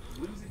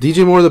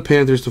DJ Moore of the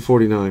Panthers to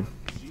 49.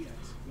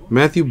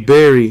 Matthew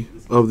Berry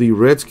of the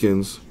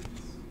Redskins.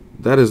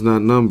 That is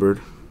not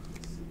numbered.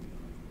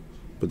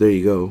 But there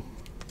you go.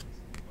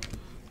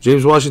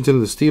 James Washington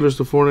of the Steelers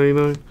to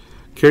 499.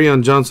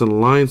 Kerryon Johnson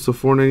Lions to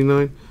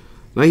 499.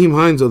 Nyheim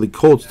Hines of the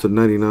Colts to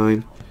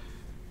 99.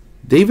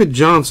 David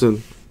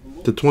Johnson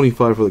to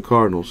 25 for the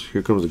Cardinals.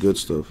 Here comes the good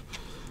stuff.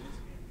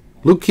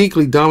 Luke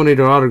Kuechly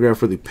Dominator autograph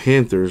for the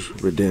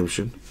Panthers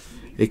redemption.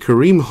 A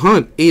Kareem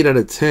Hunt 8 out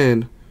of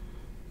 10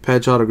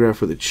 patch autograph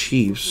for the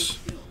Chiefs.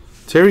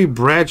 Terry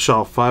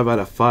Bradshaw 5 out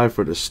of 5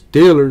 for the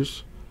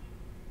Steelers.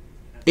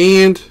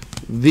 And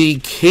the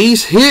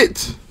case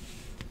hit.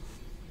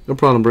 No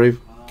problem, Brave.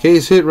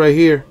 Case hit right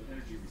here.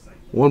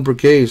 1 per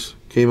case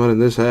came out in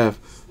this half.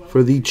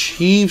 For the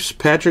Chiefs,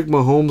 Patrick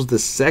Mahomes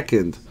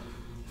II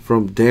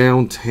from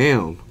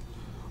downtown.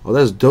 Oh,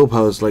 that's dope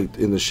how it's like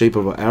in the shape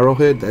of an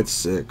arrowhead. That's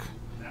sick.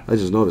 I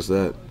just noticed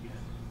that.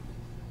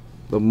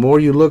 The more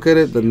you look at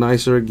it, the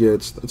nicer it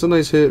gets. That's a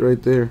nice hit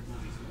right there.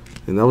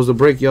 And that was the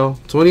break, y'all.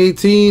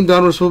 2018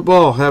 Donruss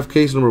Football, half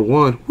case number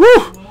 1. Woo!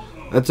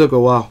 That took a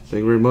while.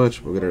 Thank you very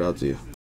much. We'll get it out to you.